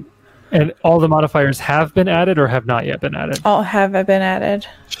 14. And all the modifiers have been added or have not yet been added? All have been added.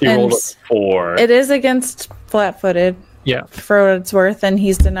 She rolled a 4. It is against flat-footed. Yeah. For what it's worth, and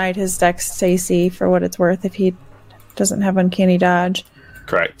he's denied his Dex AC for what it's worth if he doesn't have Uncanny Dodge.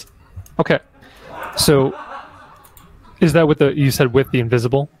 Correct. Okay. So, is that with you said with the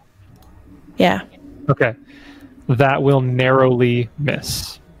invisible? Yeah. Okay. That will narrowly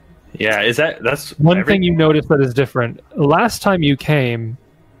miss. Yeah, that's one thing you notice that is different. Last time you came,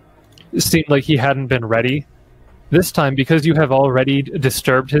 it seemed like he hadn't been ready. This time, because you have already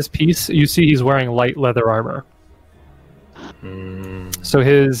disturbed his piece, you see he's wearing light leather armor. So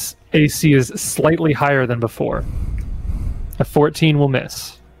his AC is slightly higher than before. A 14 will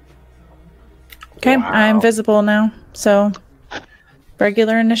miss. Okay, wow. I'm visible now, so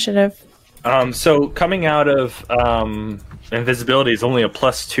regular initiative. So coming out of invisibility is only a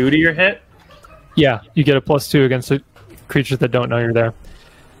 +2 to your hit? Yeah, you get a +2 against the creatures that don't know you're there.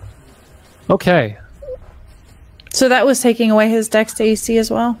 Okay. So that was taking away his Dex to AC as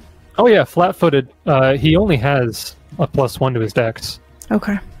well? Oh yeah, flat-footed. He only has a +1 to his Dex.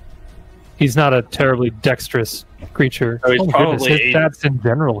 Okay. He's not a terribly dexterous creature. So he's probably his stats in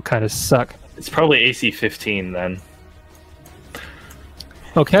general kind of suck. It's probably AC 15 then.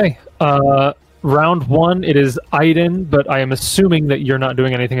 Okay. Round 1, it is Aiden, but I am assuming that you're not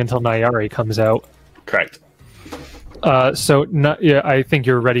doing anything until Nayari comes out. Correct. I think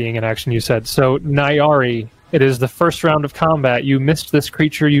you're readying an action, you said. So, Nayari, it is the first round of combat. You missed this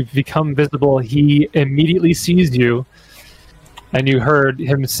creature. You've become visible. He immediately sees you. And you heard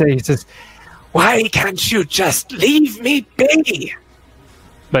him say, he says, "Why can't you just leave me be?"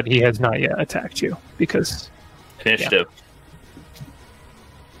 But he has not yet attacked you because... Initiative. Yeah.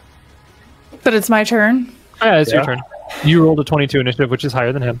 But it's my turn. Yeah, it's your turn. You rolled a 22 initiative, which is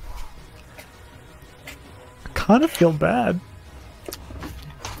higher than him. I kind of feel bad.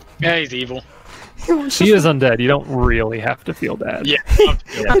 Yeah, he's evil. He is undead. You don't really have to feel bad. Yeah.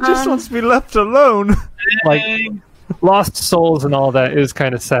 He just wants to be left alone. Like, lost souls and all that is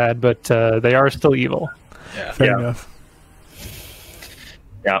kind of sad, but they are still evil. Yeah. Fair enough.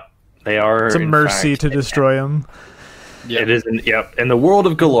 Yeah, they are. It's a mercy to destroy him. It is. In the world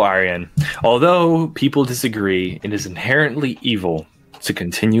of Golarion, although people disagree, it is inherently evil to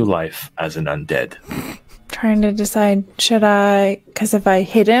continue life as an undead. Trying to decide, should I? Because if I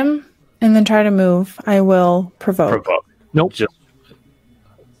hit him and then try to move, I will provoke. Nope.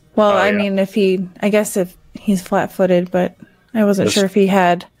 Well, I mean, if he's flat-footed, but I wasn't sure if he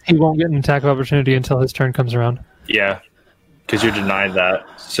had. He won't get an attack of opportunity until his turn comes around. Yeah, because you're denied that.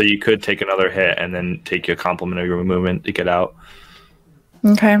 So you could take another hit and then take your complement of your movement to get out.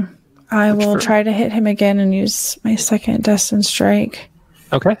 Okay. I will try to hit him again and use my second Destined Strike.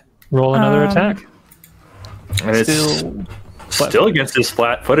 Okay. Roll another attack. And it's still against his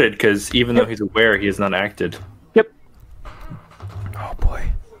flat-footed, because even though he's aware, he has not acted. Yep. Oh, boy.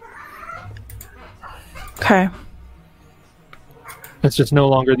 Okay. It's just no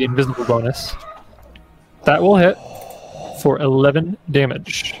longer the invisible bonus. That will hit for 11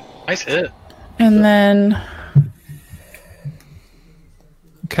 damage. Nice hit. And then...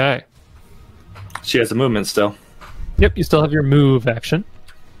 Okay. She has a movement still. Yep, you still have your move action.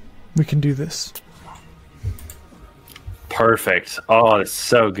 We can do this. Perfect. Oh, that's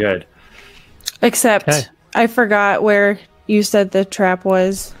so good. Except, I forgot where you said the trap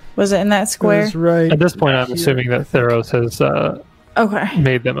was. Was it in that square? That's right. At this point, I'm assuming that Theros has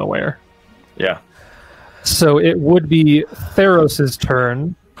made them aware. Yeah. So it would be Theros'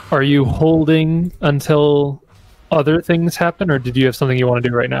 turn. Are you holding until other things happen, or did you have something you want to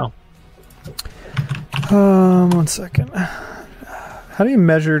do right now? 1 second. How do you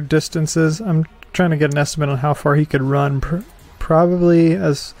measure distances? I'm trying to get an estimate on how far he could run. Probably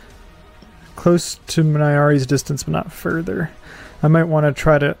as close to Nyari's distance, but not further. I might want to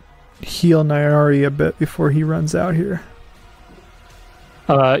try to heal Nyari a bit before he runs out here.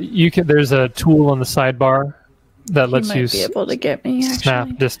 There's a tool on the sidebar that lets you be able to get me,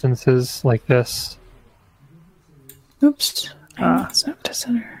 snap distances like this. Oops. I need snap to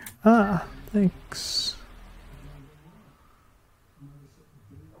center. Thanks.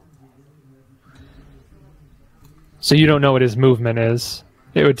 So you don't know what his movement is.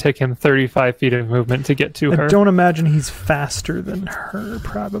 It would take him 35 feet of movement to get to her. I don't imagine he's faster than her,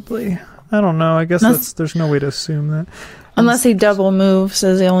 probably. I don't know. I guess there's no way to assume that. Unless he double moves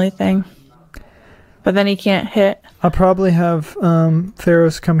is the only thing. But then he can't hit. I'll probably have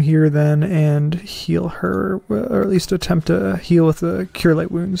Theros come here then and heal her, or at least attempt to heal with the Cure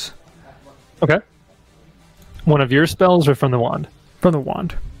Light Wounds. Okay. One of your spells or from the wand? From the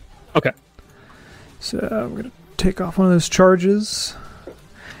wand. Okay. So we're going to take off one of those charges.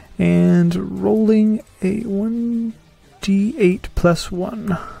 And rolling a 1d8 plus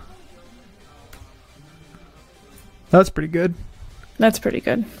 1. That's pretty good. That's pretty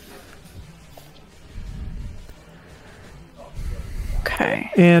good. Okay.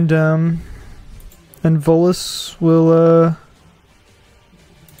 And Volus will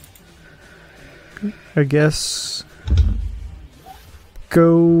I guess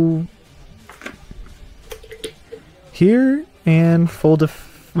go here and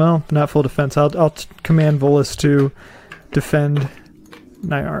well, not full defense. I'll command Volus to defend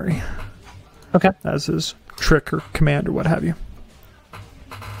Nyari. Okay. As his trick or command or what have you.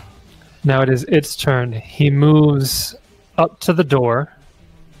 Now it is its turn. He moves up to the door.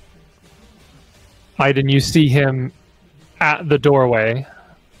 Aiden, you see him at the doorway.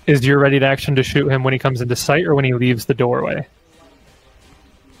 Is your ready to action to shoot him when he comes into sight or when he leaves the doorway?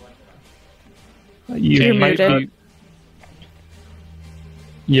 You might be.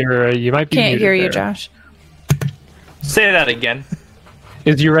 You might be. Can't hear you, there. Josh. Say that again.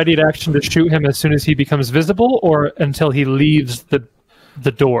 Is your ready to action to shoot him as soon as he becomes visible, or until he leaves the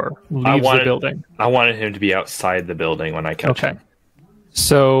door, the building? I wanted him to be outside the building when I catch him.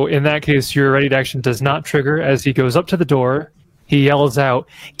 So in that case, your ready to action does not trigger. As he goes up to the door, he yells out,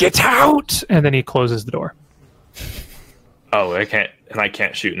 "Get out!" and then he closes the door. Oh, I can't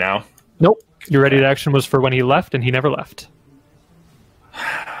shoot now? Nope. Your ready to action was for when he left, and he never left.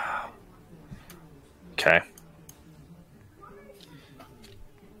 Okay.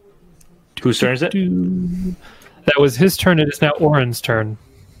 Whose turn is it? That was his turn. It is now Orin's turn.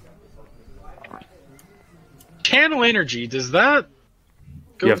 Channel energy, does that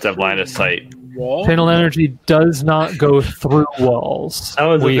go You have to have line of sight. wall? Channel energy does not go through walls. That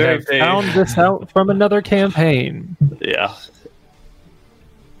was we a very have big... found this out from another campaign. Yeah.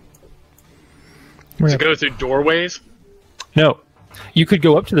 Does it go through doorways? No. You could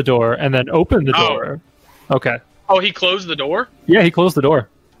go up to the door and then open the door. Okay. Oh, he closed the door? Yeah, he closed the door.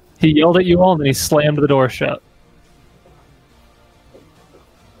 He yelled at you all and then he slammed the door shut.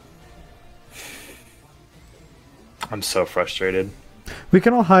 I'm so frustrated. We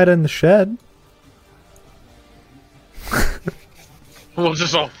can all hide in the shed. We'll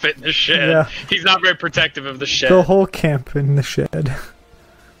just all fit in the shed. Yeah. He's not very protective of the shed. The whole camp in the shed.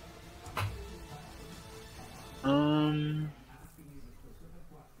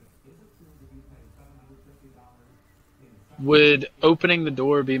 Would opening the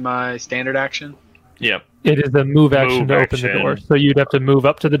door be my standard action? Yep. It is a move action Move to open action. the door. So you'd have to move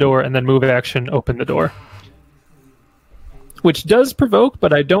up to the door and then move action, open the door. Which does provoke,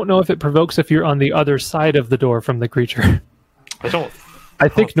 but I don't know if it provokes if you're on the other side of the door from the creature. I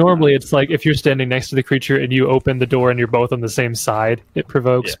think normally it's like if you're standing next to the creature and you open the door and you're both on the same side, it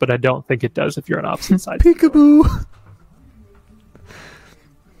provokes, but I don't think it does if you're on opposite sides. Peekaboo!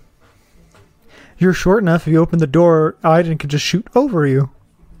 You're short enough, if you open the door, Aiden could just shoot over you.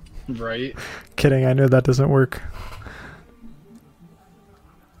 Right. Kidding, I know that doesn't work.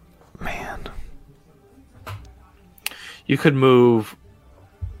 Man. You could move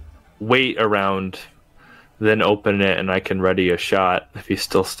weight around, then open it, and I can ready a shot if he's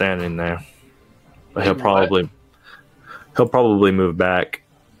still standing there. But he'll probably move back.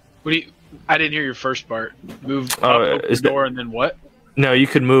 What do you? I didn't hear your first part. Move up, Oh, open the door, and then what? No, you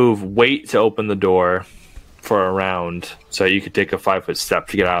could move weight to open the door for a round, so you could take a 5-foot step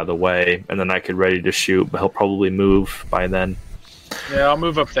to get out of the way, and then I could ready to shoot, but he'll probably move by then. Yeah, I'll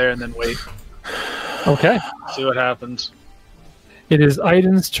move up there and then wait. Okay. See what happens. It is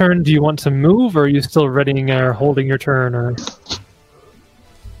Aiden's turn. Do you want to move, or are you still readying or holding your turn? Or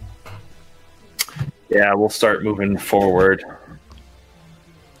Yeah, we'll start moving forward.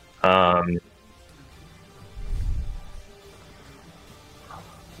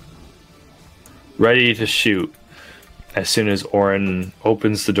 ready to shoot as soon as Orin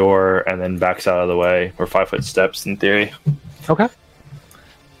opens the door and then backs out of the way. We're 5 foot steps in theory. Okay.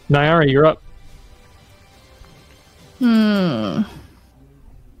 Nyara, you're up.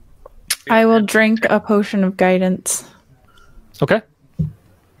 I will drink a potion of guidance. Okay.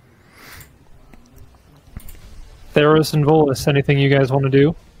 Theros and Volus, anything you guys want to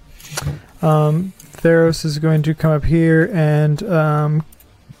do? Theros is going to come up here and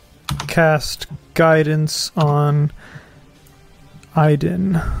cast guidance on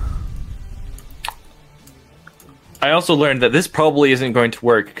Aiden. I also learned that this probably isn't going to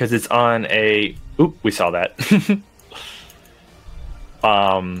work because it's on a... Oop, we saw that.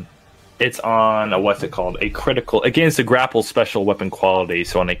 It's on a, what's it called? A critical... Against a grapple special weapon quality,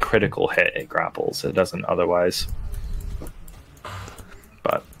 so on a critical hit, it grapples. It doesn't otherwise.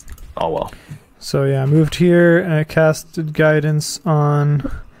 But, oh well. So yeah, I moved here and I casted guidance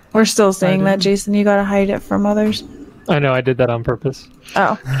on... We're still saying that, Jason. You gotta hide it from others. I know, I did that on purpose.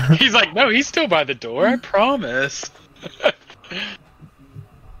 Oh. He's like, no, he's still by the door. I promise.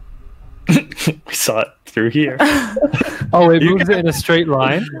 We saw it through here. Oh, it moves it in a straight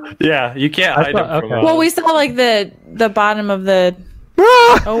line? Yeah, you can't hide it from Well, we saw like the bottom of the...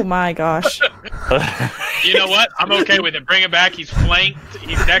 Oh my gosh. You know what? I'm okay with it. Bring it back. He's flanked.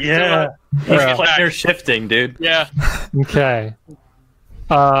 He's next to it. He's planar shifting, dude. Yeah. Okay.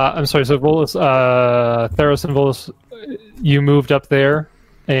 I'm sorry, so Volus, Theros and Volus, you moved up there,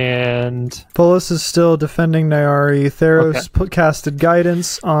 and... Volus is still defending Nyari. Theros casted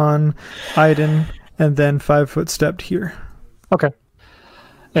guidance on Aiden, and then 5 foot stepped here. Okay.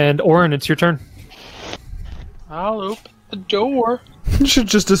 And Orin, it's your turn. I'll open the door. You should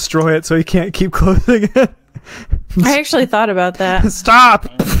just destroy it so he can't keep closing it. I actually thought about that. Stop!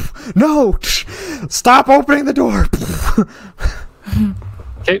 No! Stop opening the door!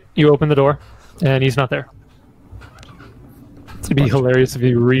 Okay, you open the door, and he's not there. It'd be hilarious if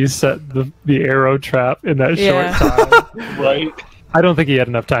he reset the arrow trap in that short time. Right? I don't think he had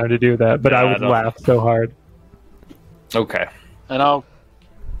enough time to do that, but I would laugh so hard. Okay. And I'll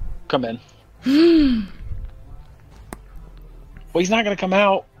come in. Well, he's not going to come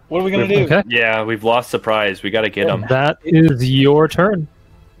out. What are we going to do? Okay. Yeah, we've lost the prize. We got to get him. That is your turn.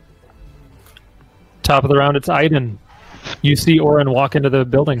 Top of the round, it's Aiden. You see Orin walk into the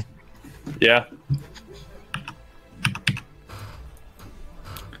building. Yeah.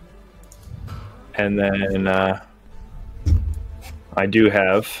 And then I do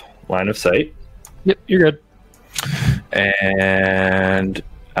have line of sight. Yep, you're good. And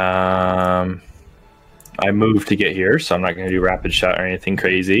I moved to get here, so I'm not going to do rapid shot or anything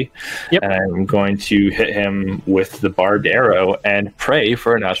crazy. Yep. And I'm going to hit him with the barbed arrow and pray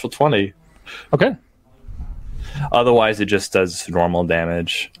for a natural 20. Okay. Otherwise, it just does normal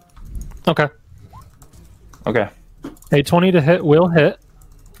damage. Okay. Okay. A 20 to hit will hit.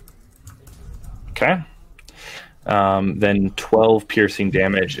 Okay. Then 12 piercing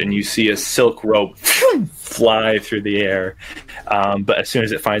damage, and you see a silk rope fly through the air. But as soon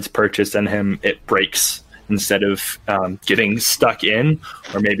as it finds purchase in him, it breaks instead of getting stuck in,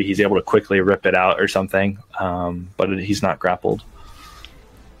 or maybe he's able to quickly rip it out or something. But he's not grappled.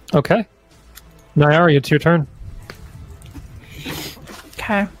 Okay. Nyari, it's your turn.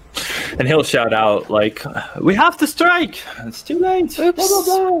 Okay. And he'll shout out, like, we have to strike! It's too late! Oops. Blah,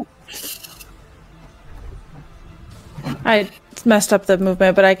 blah, blah. I messed up the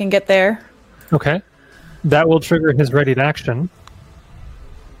movement, but I can get there. Okay. That will trigger his ready to action.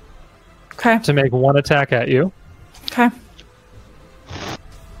 Okay. To make one attack at you. Okay.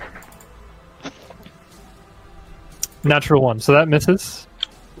 Natural 1, so that misses.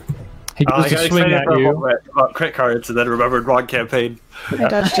 He goes to swing at you. About crit cards and then remembered wrong campaign. I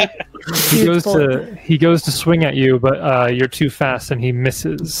dodged it. He goes to swing at you, but you're too fast and he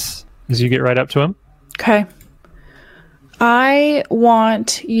misses as you get right up to him. Okay. I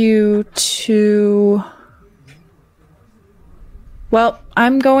want you to... Well,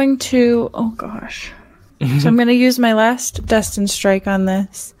 I'm going to... Oh, gosh. So I'm going to use my last Destined Strike on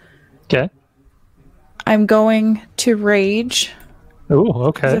this. Okay. I'm going to Rage. Oh,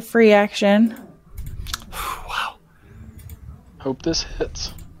 okay. It's a free action. Wow. Hope this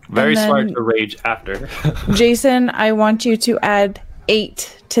hits. Very And smart then- to rage after. Jason, I want you to add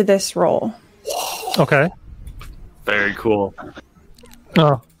 8 to this roll. Okay. Very cool.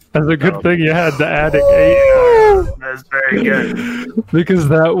 Oh, that's a good thing you had to add 8. That's very good. Because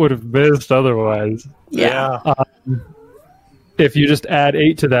that would have missed otherwise. Yeah. If you just add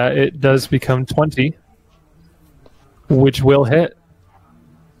 8 to that, it does become 20, which will hit,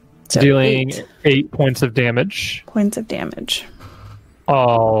 So dealing 8 8 points of damage. points of damage.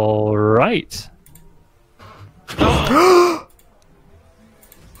 All right.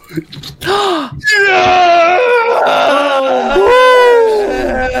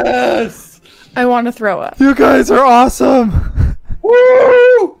 Yes! I want to throw up. You guys are awesome.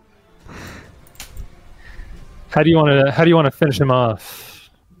 Woo! How do you want to finish him off,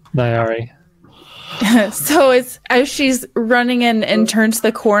 Nayari? So it's as she's running in and turns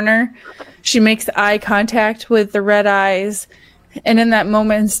the corner, she makes eye contact with the red eyes, and in that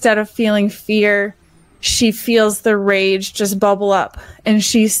moment, instead of feeling fear, she feels the rage just bubble up, and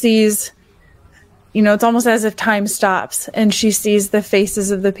she sees, it's almost as if time stops, and she sees the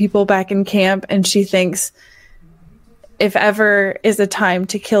faces of the people back in camp, and she thinks, if ever is a time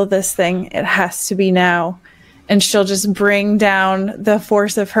to kill this thing, it has to be now. And she'll just bring down the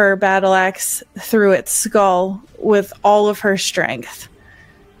force of her battle axe through its skull with all of her strength,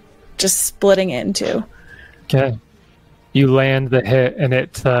 just splitting it in two. Okay. You land the hit, and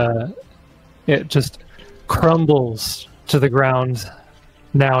it just crumbles to the ground.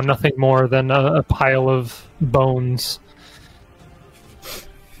 Now nothing more than a pile of bones.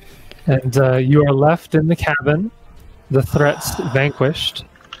 And you are left in the cabin, the threats vanquished.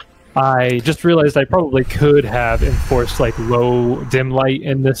 I just realized I probably could have enforced low dim light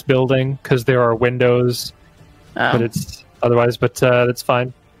in this building because there are windows, but it's otherwise. But that's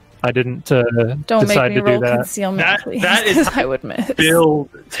fine. I didn't Don't decide make me to roll do that. concealment, please. That is I would miss. build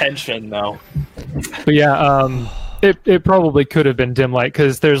tension, though. But yeah, it probably could have been dim light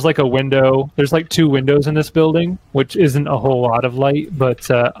because there's a window. There's 2 windows in this building, which isn't a whole lot of light. But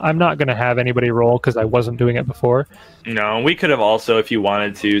I'm not going to have anybody roll because I wasn't doing it before. No, we could have also, if you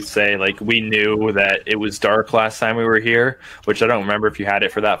wanted to, say we knew that it was dark last time we were here, which I don't remember if you had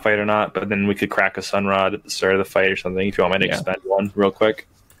it for that fight or not. But then we could crack a sunrod at the start of the fight or something. If you want me to expend one real quick,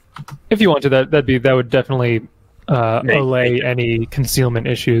 if you want to, that would definitely allay any concealment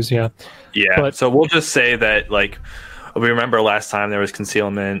issues. Yeah. Yeah. But so we'll just say that we remember last time there was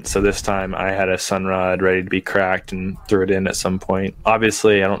concealment, so this time I had a sunrod ready to be cracked and threw it in at some point.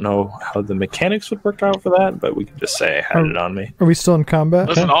 Obviously, I don't know how the mechanics would work out for that, but we can just say I had it on me. Are we still in combat?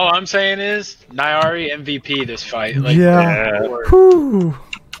 Listen, all I'm saying is Nayari MVP this fight. Yeah.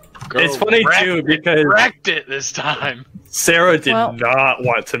 Girl, It's funny too because wrecked it this time. Sarah did not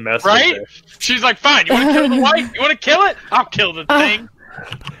want to mess with Right? it. She's like, fine, you want to kill the white? You want to kill it? I'll kill the thing.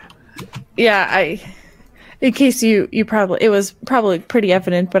 Yeah, in case it was probably pretty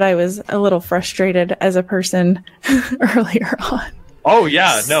evident, but I was a little frustrated as a person earlier on. Oh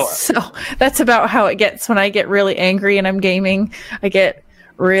yeah, no. So that's about how it gets when I get really angry and I'm gaming. I get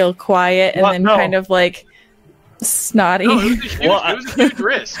real quiet and then kind of snotty. No, it was a huge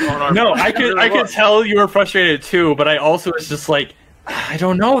risk on our No, part. I could tell you were frustrated too, but I also was just I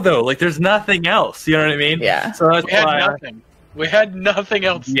don't know though. There's nothing else. You know what I mean? Yeah. So that's We had why. nothing. We had nothing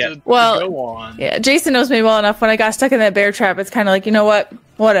else to go on. Yeah, Jason knows me well enough. When I got stuck in that bear trap, it's kind of you know what?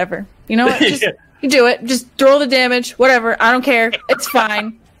 Whatever. You know what? Just, you do it. Just roll the damage. Whatever. I don't care. It's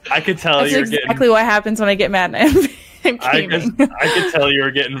fine. I could tell That's you're exactly what happens when I get mad and I'm gaming. I could tell you were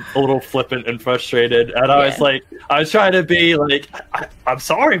getting a little flippant and frustrated, and I was trying to be I'm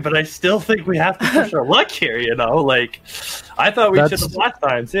sorry, but I still think we have to push our luck here. I thought we should have last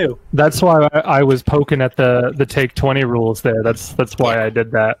time too. That's why I was poking at the take 20 rules there. That's why I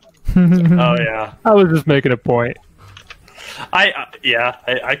did that. Oh yeah, I was just making a point.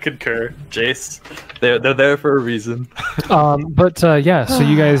 I concur, Jace. They're there for a reason. So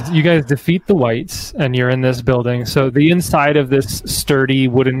you guys defeat the whites, and you're in this building. So the inside of this sturdy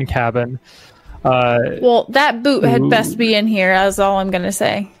wooden cabin. Well, that boot had best be in here. That's all I'm gonna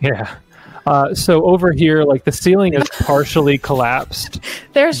say. Yeah. So over here, the ceiling is partially collapsed.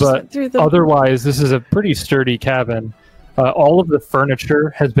 Otherwise, this is a pretty sturdy cabin. All of the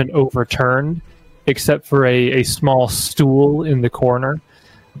furniture has been overturned, except for a small stool in the corner.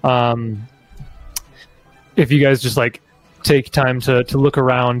 If you guys just take time to look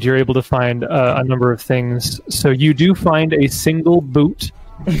around, you're able to find a number of things. So you do find a single boot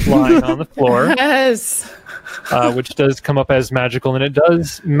lying on the floor. Yes. Which does come up as magical, and it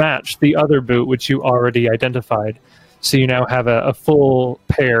does match the other boot, which you already identified. So you now have a full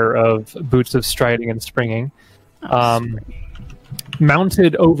pair of boots of striding and springing.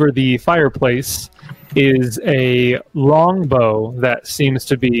 Mounted over the fireplace is a longbow that seems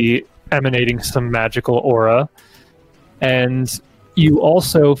to be emanating some magical aura. And you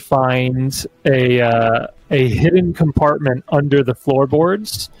also find a hidden compartment under the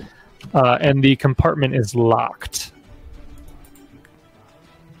floorboards, and the compartment is locked.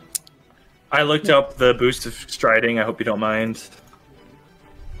 I looked up the boost of striding. I hope you don't mind.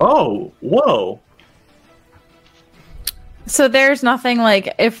 Oh, whoa. So there's nothing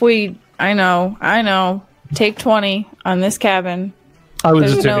if I know, take 20 on this cabin. I was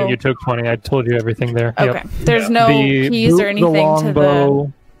There's assuming no- you took 20. I told you everything there. Okay. Yep. There's no keys or anything to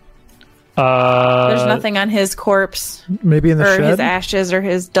the. There's nothing on his corpse Maybe in the or shed. his ashes or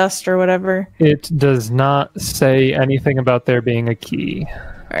his dust or whatever. It does not say anything about there being a key.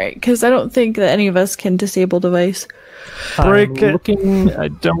 All right, because I don't think that any of us can disable device. I'm looking. I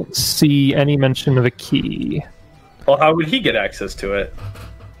don't see any mention of a key. Well, how would he get access to it?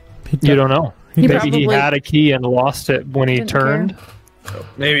 You don't know. He Maybe probably he had a key and lost it when he didn't turned.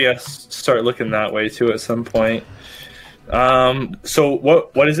 Maybe I start looking that way too at some point. So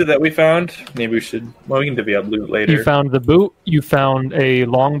what is it that we found? Maybe we should. Well, we can divvy up loot later. You found the boot, you found a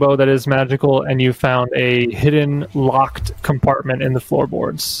longbow that is magical, and you found a hidden locked compartment in the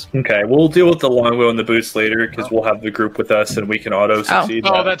floorboards. Okay, we'll deal with the longbow and the boots later because we'll have the group with us and we can auto succeed.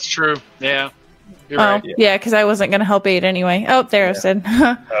 Oh, that's true. Yeah. You're right. Yeah, because I wasn't going to help Aid anyway. Oh, there I said.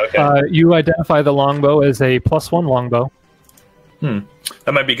 Okay. You identify the longbow as a +1 longbow.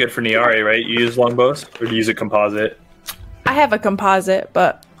 That might be good for Niari, right? You use longbows or do you use a composite? I have a composite,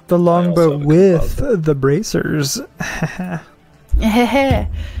 but The longbow with the bracers. Yeah.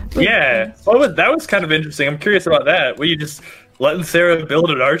 Well, that was kind of interesting. I'm curious about that. Were you just letting Sarah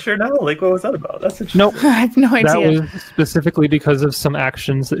build an archer now? Like, what was that about? That's interesting. Nope. I have no That idea. was specifically because of some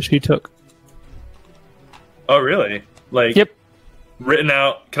actions that she took. Oh, really? Like, Yep. written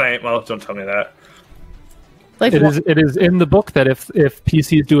out. Can I? Well, don't tell me that. Like It is in the book that if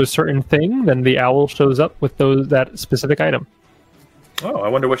PCs do a certain thing, then the owl shows up with that specific item. Oh, I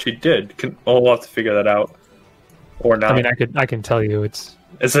wonder what she did. We'll have to figure that out. Or not. I mean, I can tell you it's.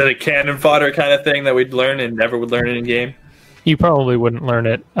 Is it a cannon fodder kind of thing that we'd learn and never would learn in game? You probably wouldn't learn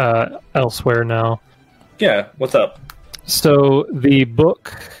it elsewhere now. Yeah. What's up? So the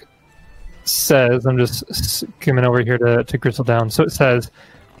book says, I'm just skimming over here to gristle down. So it says,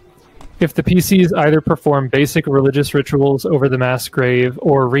 if the PCs either perform basic religious rituals over the mass grave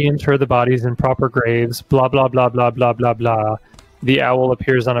or reinter the bodies in proper graves, blah, blah, blah, blah, blah, blah, blah, the owl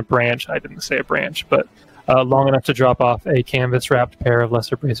appears on a branch. I didn't say a branch, but long enough to drop off a canvas-wrapped pair of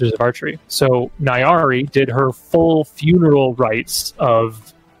lesser bracers of archery. So Nyari did her full funeral rites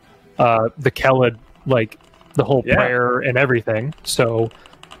of the Kelid, like the whole prayer and everything. So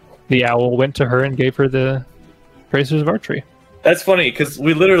the owl went to her and gave her the bracers of archery. That's funny because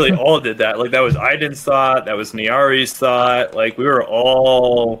we literally all did that. Like that was Aiden's thought. That was Niari's thought. Like we were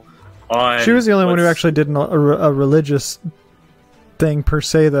all on. She was the only one who actually did a religious thing per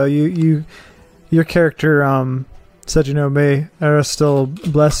se, though. Your character said, may Era still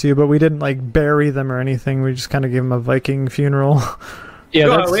bless you, but we didn't like bury them or anything. We just kind of gave them a Viking funeral. Yeah,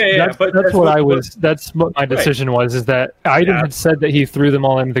 that's what my decision was. Is that Aiden had said that he threw them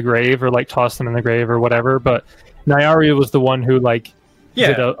all in the grave or like tossed them in the grave or whatever, but Nyari was the one who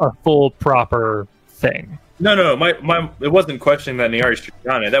did a full proper thing. No. It wasn't questioning that Niari should have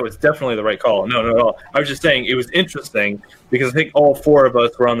done it. That was definitely the right call. No. I was just saying it was interesting because I think all four of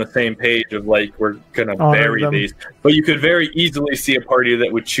us were on the same page of like we're gonna bury these, but you could very easily see a party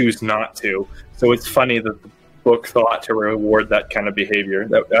that would choose not to. So it's funny that the book thought to reward that kind of behavior.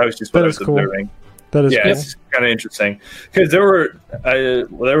 That was just what I was observing. That is cool. It's kind of interesting because there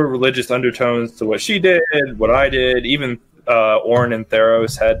were religious undertones to what she did, what I did. Even Orn and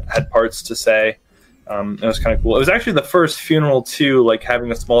Theros had parts to say. It was kind of cool. It was actually the first funeral too. Like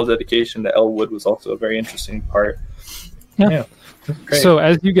having a small dedication to Elwood was also a very interesting part. Yeah. Great. So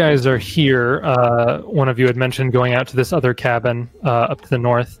as you guys are here, one of you had mentioned going out to this other cabin up to the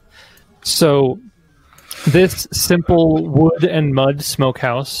north. So this simple wood and mud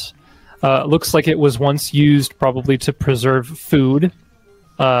smokehouse looks like it was once used probably to preserve food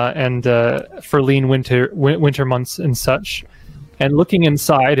and for lean winter months and such. And looking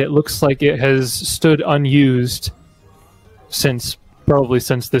inside, it looks like it has stood unused since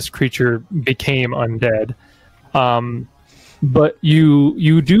this creature became undead. But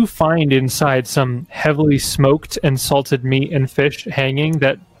you do find inside some heavily smoked and salted meat and fish hanging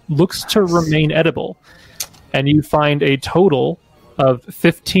that looks to remain edible. And you find a total of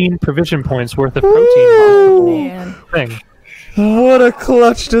 15 provision points worth of protein. Thing. What a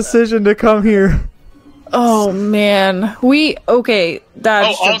clutch decision to come here. Oh man,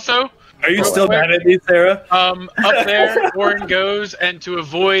 also, are you still mad at me, Sarah? Up there, Warren goes, and to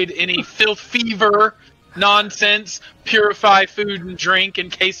avoid any filth fever nonsense, purify food and drink in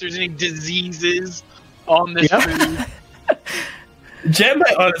case there's any diseases on this food. Jen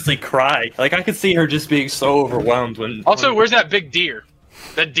might honestly cry. Like I could see her just being so overwhelmed when. Also, where's that big deer?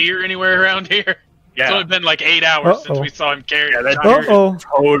 That deer anywhere around here? Yeah. It's only been like 8 hours since we saw him carry it. That deer is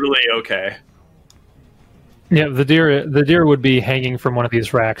totally okay. Yeah, the deer would be hanging from one of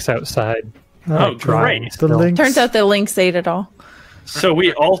these racks outside. Oh, drying great. still. Turns out the lynx ate it all. So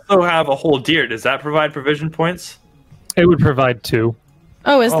we also have a whole deer. Does that provide provision points? It would provide 2.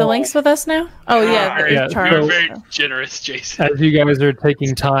 Oh, is the Lynx with us now? Oh, yeah. Yeah, You're very generous, Jason. As you guys are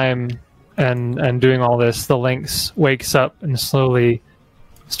taking time and doing all this, the Lynx wakes up and slowly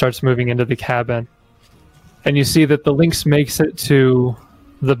starts moving into the cabin. And you see that the Lynx makes it to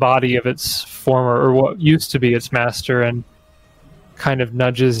the body of its former, or what used to be its master, and kind of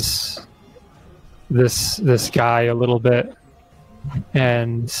nudges this guy a little bit.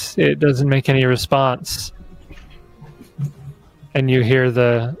 And it doesn't make any response. And you hear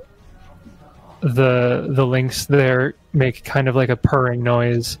the Lynx there make kind of like a purring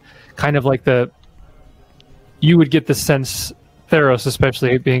noise, kind of like you would get the sense, Theros,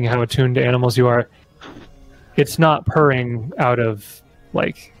 especially being how attuned to animals you are, it's not purring out of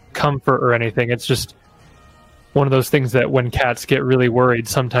like comfort or anything. It's just one of those things that when cats get really worried,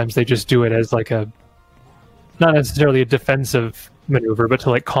 sometimes they just do it as like a, not necessarily a defensive maneuver, but to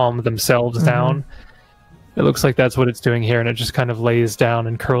like calm themselves down. It looks like that's what it's doing here, and it just kind of lays down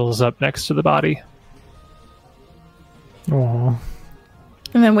and curls up next to the body. Aww.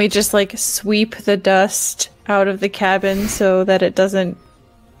 And then we just like sweep the dust out of the cabin so that it doesn't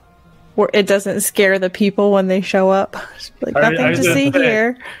scare the people when they show up. Like, nothing to see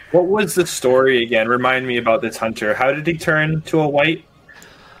here. What was the story again? Remind me about this hunter. How did he turn to a white?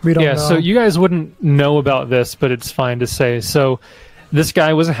 We don't know. So you guys wouldn't know about this, but it's fine to say. So this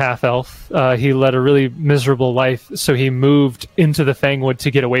guy was a half-elf. He led a really miserable life, so he moved into the Fangwood to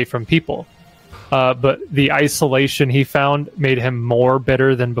get away from people. But the isolation he found made him more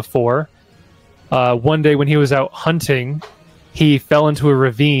bitter than before. One day when he was out hunting, he fell into a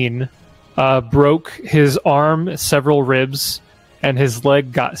ravine, broke his arm, several ribs, and his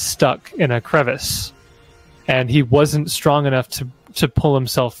leg got stuck in a crevice. And he wasn't strong enough to pull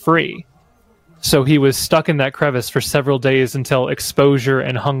himself free. So he was stuck in that crevice for several days until exposure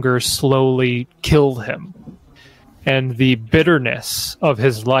and hunger slowly killed him. And the bitterness of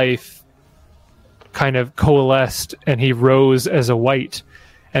his life kind of coalesced, and he rose as a white.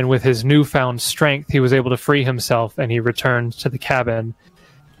 And with his newfound strength, he was able to free himself, and he returned to the cabin.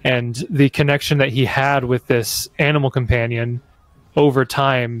 And the connection that he had with this animal companion, over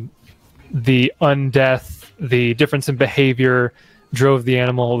time, the undeath, the difference in behavior, drove the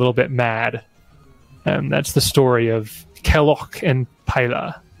animal a little bit mad. And that's the story of Kelloch and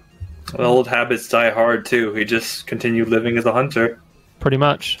Pyla. Well, old habits die hard too. He just continued living as a hunter. Pretty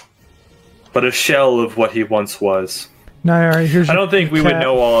much. But a shell of what he once was. No, all right, I don't think we would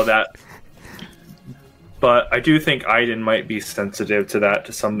know all of that. But I do think Aiden might be sensitive to that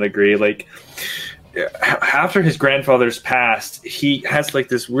to some degree. Like, after his grandfather's passed, he has like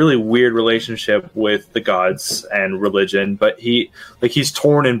this really weird relationship with the gods and religion, but he's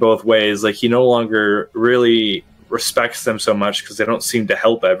torn in both ways. Like, he no longer really respects them so much because they don't seem to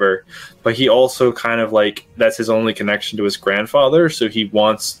help ever, but he also kind of like, that's his only connection to his grandfather, so he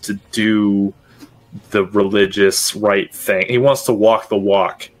wants to do the religious right thing. He wants to walk the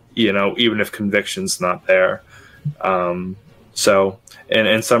walk, even if conviction's not there. So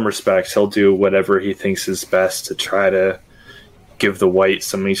in some respects, he'll do whatever he thinks is best to try to give the white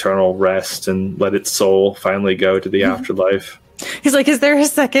some eternal rest and let its soul finally go to the afterlife. He's like, is there a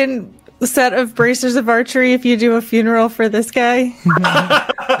second set of bracers of archery if you do a funeral for this guy?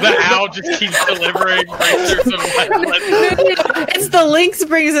 The owl just keeps delivering bracers of It's the Lynx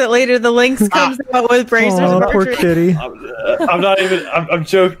brings it later. The Lynx comes out with bracers of archery. Poor kitty. I'm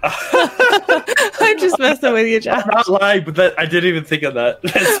joking. I'm just messing with you, Josh. I'm not lying, but I didn't even think of that.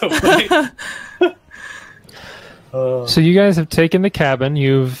 That's so funny. So you guys have taken the cabin.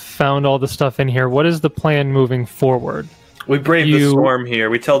 You've found all the stuff in here. What is the plan moving forward? We brave the storm here.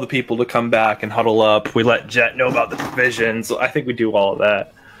 We tell the people to come back and huddle up. We let Jet know about the provisions. I think we do all of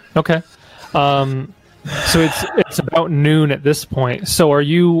that. Okay. So it's about noon at this point. So are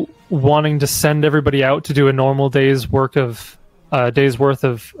you wanting to send everybody out to do a normal day's worth of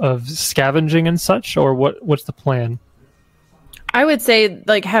scavenging and such, or what's the plan? I would say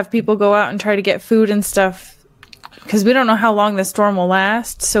like have people go out and try to get food and stuff, because we don't know how long the storm will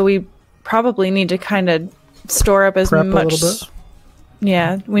last. So we probably need to kind of store up as Prep much. a little bit.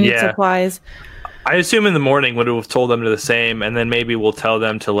 Yeah, we need supplies. I assume in the morning would have told them to the same, and then maybe we'll tell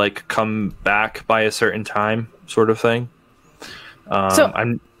them to like come back by a certain time, sort of thing. Go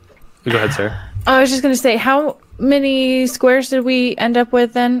ahead, Sarah. I was just going to say, how many squares did we end up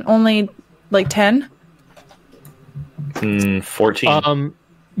with then? Only like 10? 14.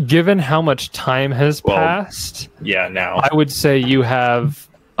 Given how much time has passed, now I would say you have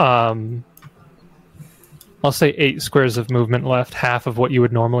I'll say 8 squares of movement left, half of what you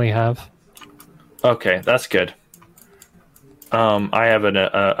would normally have. Okay, that's good. I have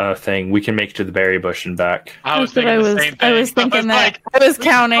a thing. We can make it to the berry bush and back. I was thinking the same thing. I was thinking that. I was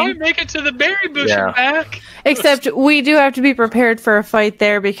counting. We make it to the berry bush and back. Except we do have to be prepared for a fight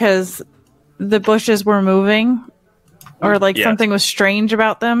there because the bushes were moving, or something was strange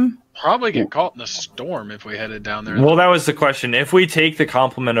about them. Probably get caught in a storm if we headed down there. Well, that was the question. If we take the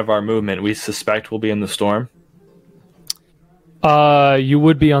complement of our movement, we suspect we'll be in the storm. You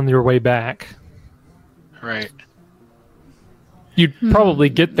would be on your way back. Right. You'd probably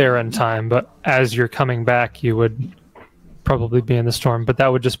get there in time, but as you're coming back, you would probably be in the storm. But that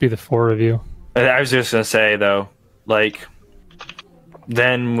would just be the 4 of you. I was just going to say, though,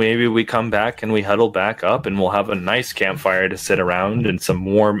 then maybe we come back and we huddle back up and we'll have a nice campfire to sit around and some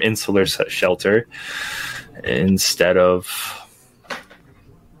warm insular shelter instead of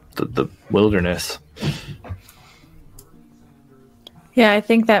the wilderness. Yeah, I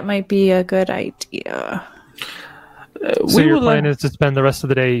think that might be a good idea. So your plan is to spend the rest of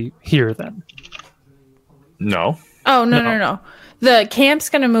the day here then? No. Oh, no. The camp's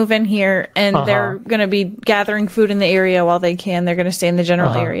going to move in here, and they're going to be gathering food in the area while they can. They're going to stay in the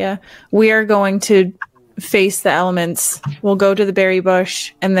general area. We are going to face the elements. We'll go to the berry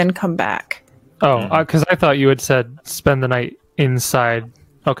bush and then come back. Oh, because I thought you had said spend the night inside.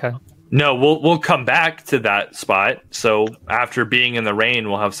 Okay. No, we'll come back to that spot. So after being in the rain,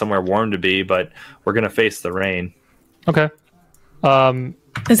 we'll have somewhere warm to be, but we're going to face the rain. Okay.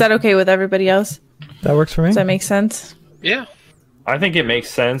 Is that okay with everybody else? That works for me. Does that make sense? Yeah. I think it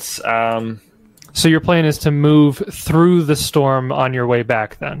makes sense. So your plan is to move through the storm on your way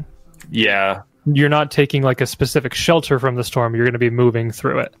back then? Yeah. You're not taking a specific shelter from the storm. You're going to be moving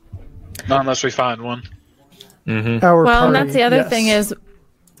through it. Not unless we find one. Mm-hmm. And that's the other thing is,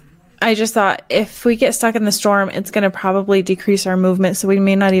 I just thought if we get stuck in the storm, it's going to probably decrease our movement, so we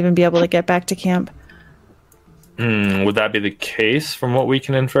may not even be able to get back to camp. Would that be the case from what we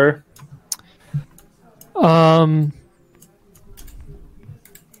can infer? I'm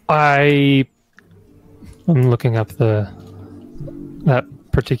looking up that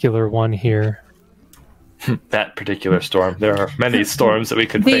particular one here. That particular storm. There are many storms that we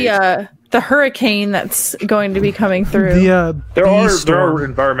could face. The hurricane that's going to be coming through. There are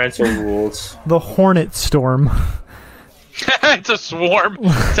environmental rules. The hornet storm. It's a swarm.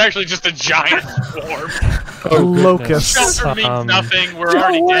 It's actually just a giant swarm. A locust. Shelter means nothing. We're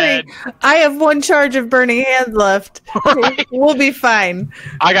already dead. I have 1 charge of burning hands left. We'll be fine.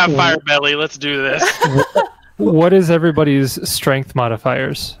 I got fire belly. Let's do this. What is everybody's strength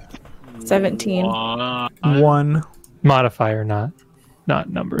modifiers? 17. 1 modifier, not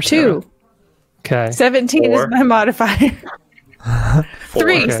numbers. 2. Okay. 17 is my modifier.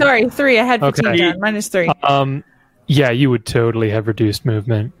 3. Okay. Sorry, 3. I had 15 down. Minus 3. Yeah, you would totally have reduced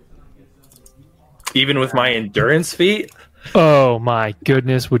movement. Even with my endurance feat? Oh my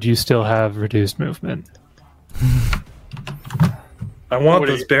goodness, would you still have reduced movement? I want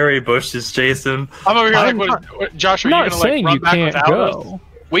those berry bushes, Jason. I'm over here what, Josh, are you going to run back without us?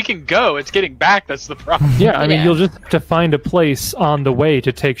 We can go. It's getting back that's the problem. Yeah, I mean, you'll just have to find a place on the way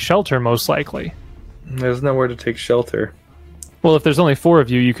to take shelter, most likely. There's nowhere to take shelter. Well, if there's only 4 of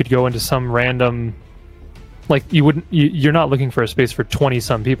you, you could go into some random... you're not looking for a space for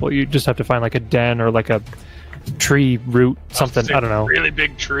 20-some people. You just have to find a den or a tree root, something. I don't know. Really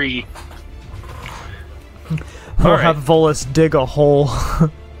big tree. We'll have Volus dig a hole.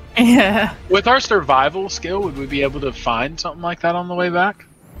 Yeah. With our survival skill, would we be able to find something like that on the way back?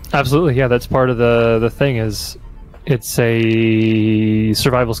 Absolutely, yeah. That's part of the thing is it's a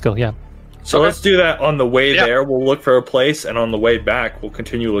survival skill, yeah. So let's do that on the way there. We'll look for a place, and on the way back, we'll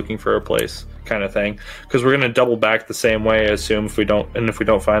continue looking for a place, kind of thing. Because we're going to double back the same way. I assume if we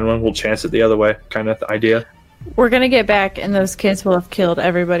don't find one, we'll chance it the other way, kind of idea. We're going to get back, and those kids will have killed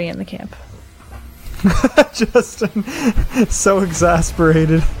everybody in the camp. Justin, so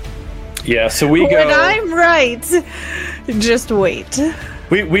exasperated. Yeah, so we go. When I'm right, just wait.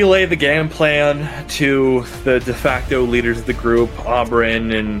 We lay the game plan to the de facto leaders of the group,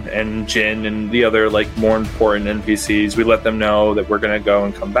 Oberyn and Jin and the other more important NPCs. We let them know that we're going to go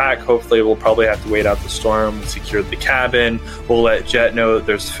and come back. Hopefully we'll probably have to wait out the storm. We secured the cabin. We'll let Jet know that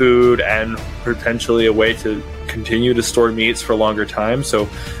there's food and potentially a way to continue to store meats for a longer time. So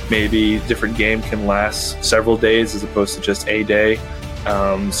maybe different game can last several days as opposed to just a day.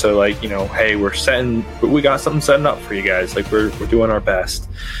 Hey, we got something setting up for you guys. We're doing our best,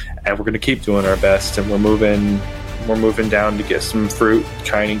 and we're going to keep doing our best. And we're moving down to get some fruit.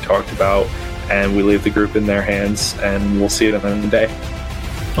 Chining talked about, and we leave the group in their hands, and we'll see it at the end of the day.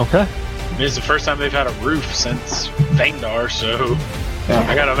 Okay. It's the first time they've had a roof since Thandar, so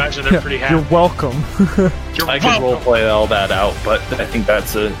I gotta imagine they're pretty happy. You're welcome. I could roleplay all that out, but I think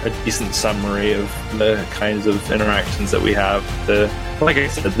that's a decent summary of the kinds of interactions that we have. Like I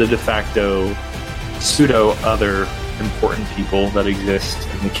said, the de facto pseudo other important people that exist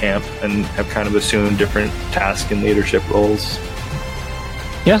in the camp and have kind of assumed different task and leadership roles.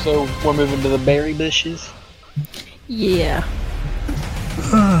 Yeah. So we're moving to the berry bushes. Yeah.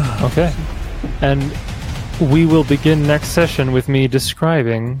 Okay. And we will begin next session with me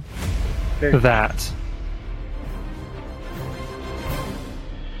describing that.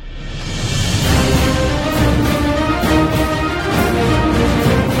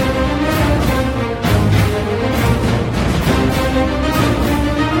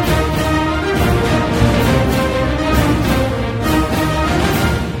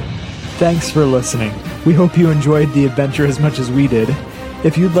 Thanks for listening. We hope you enjoyed the adventure as much as we did.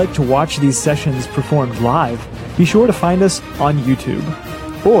 If you'd like to watch these sessions performed live, be sure to find us on YouTube.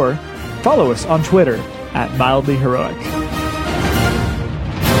 Or follow us on Twitter @MildlyHeroic.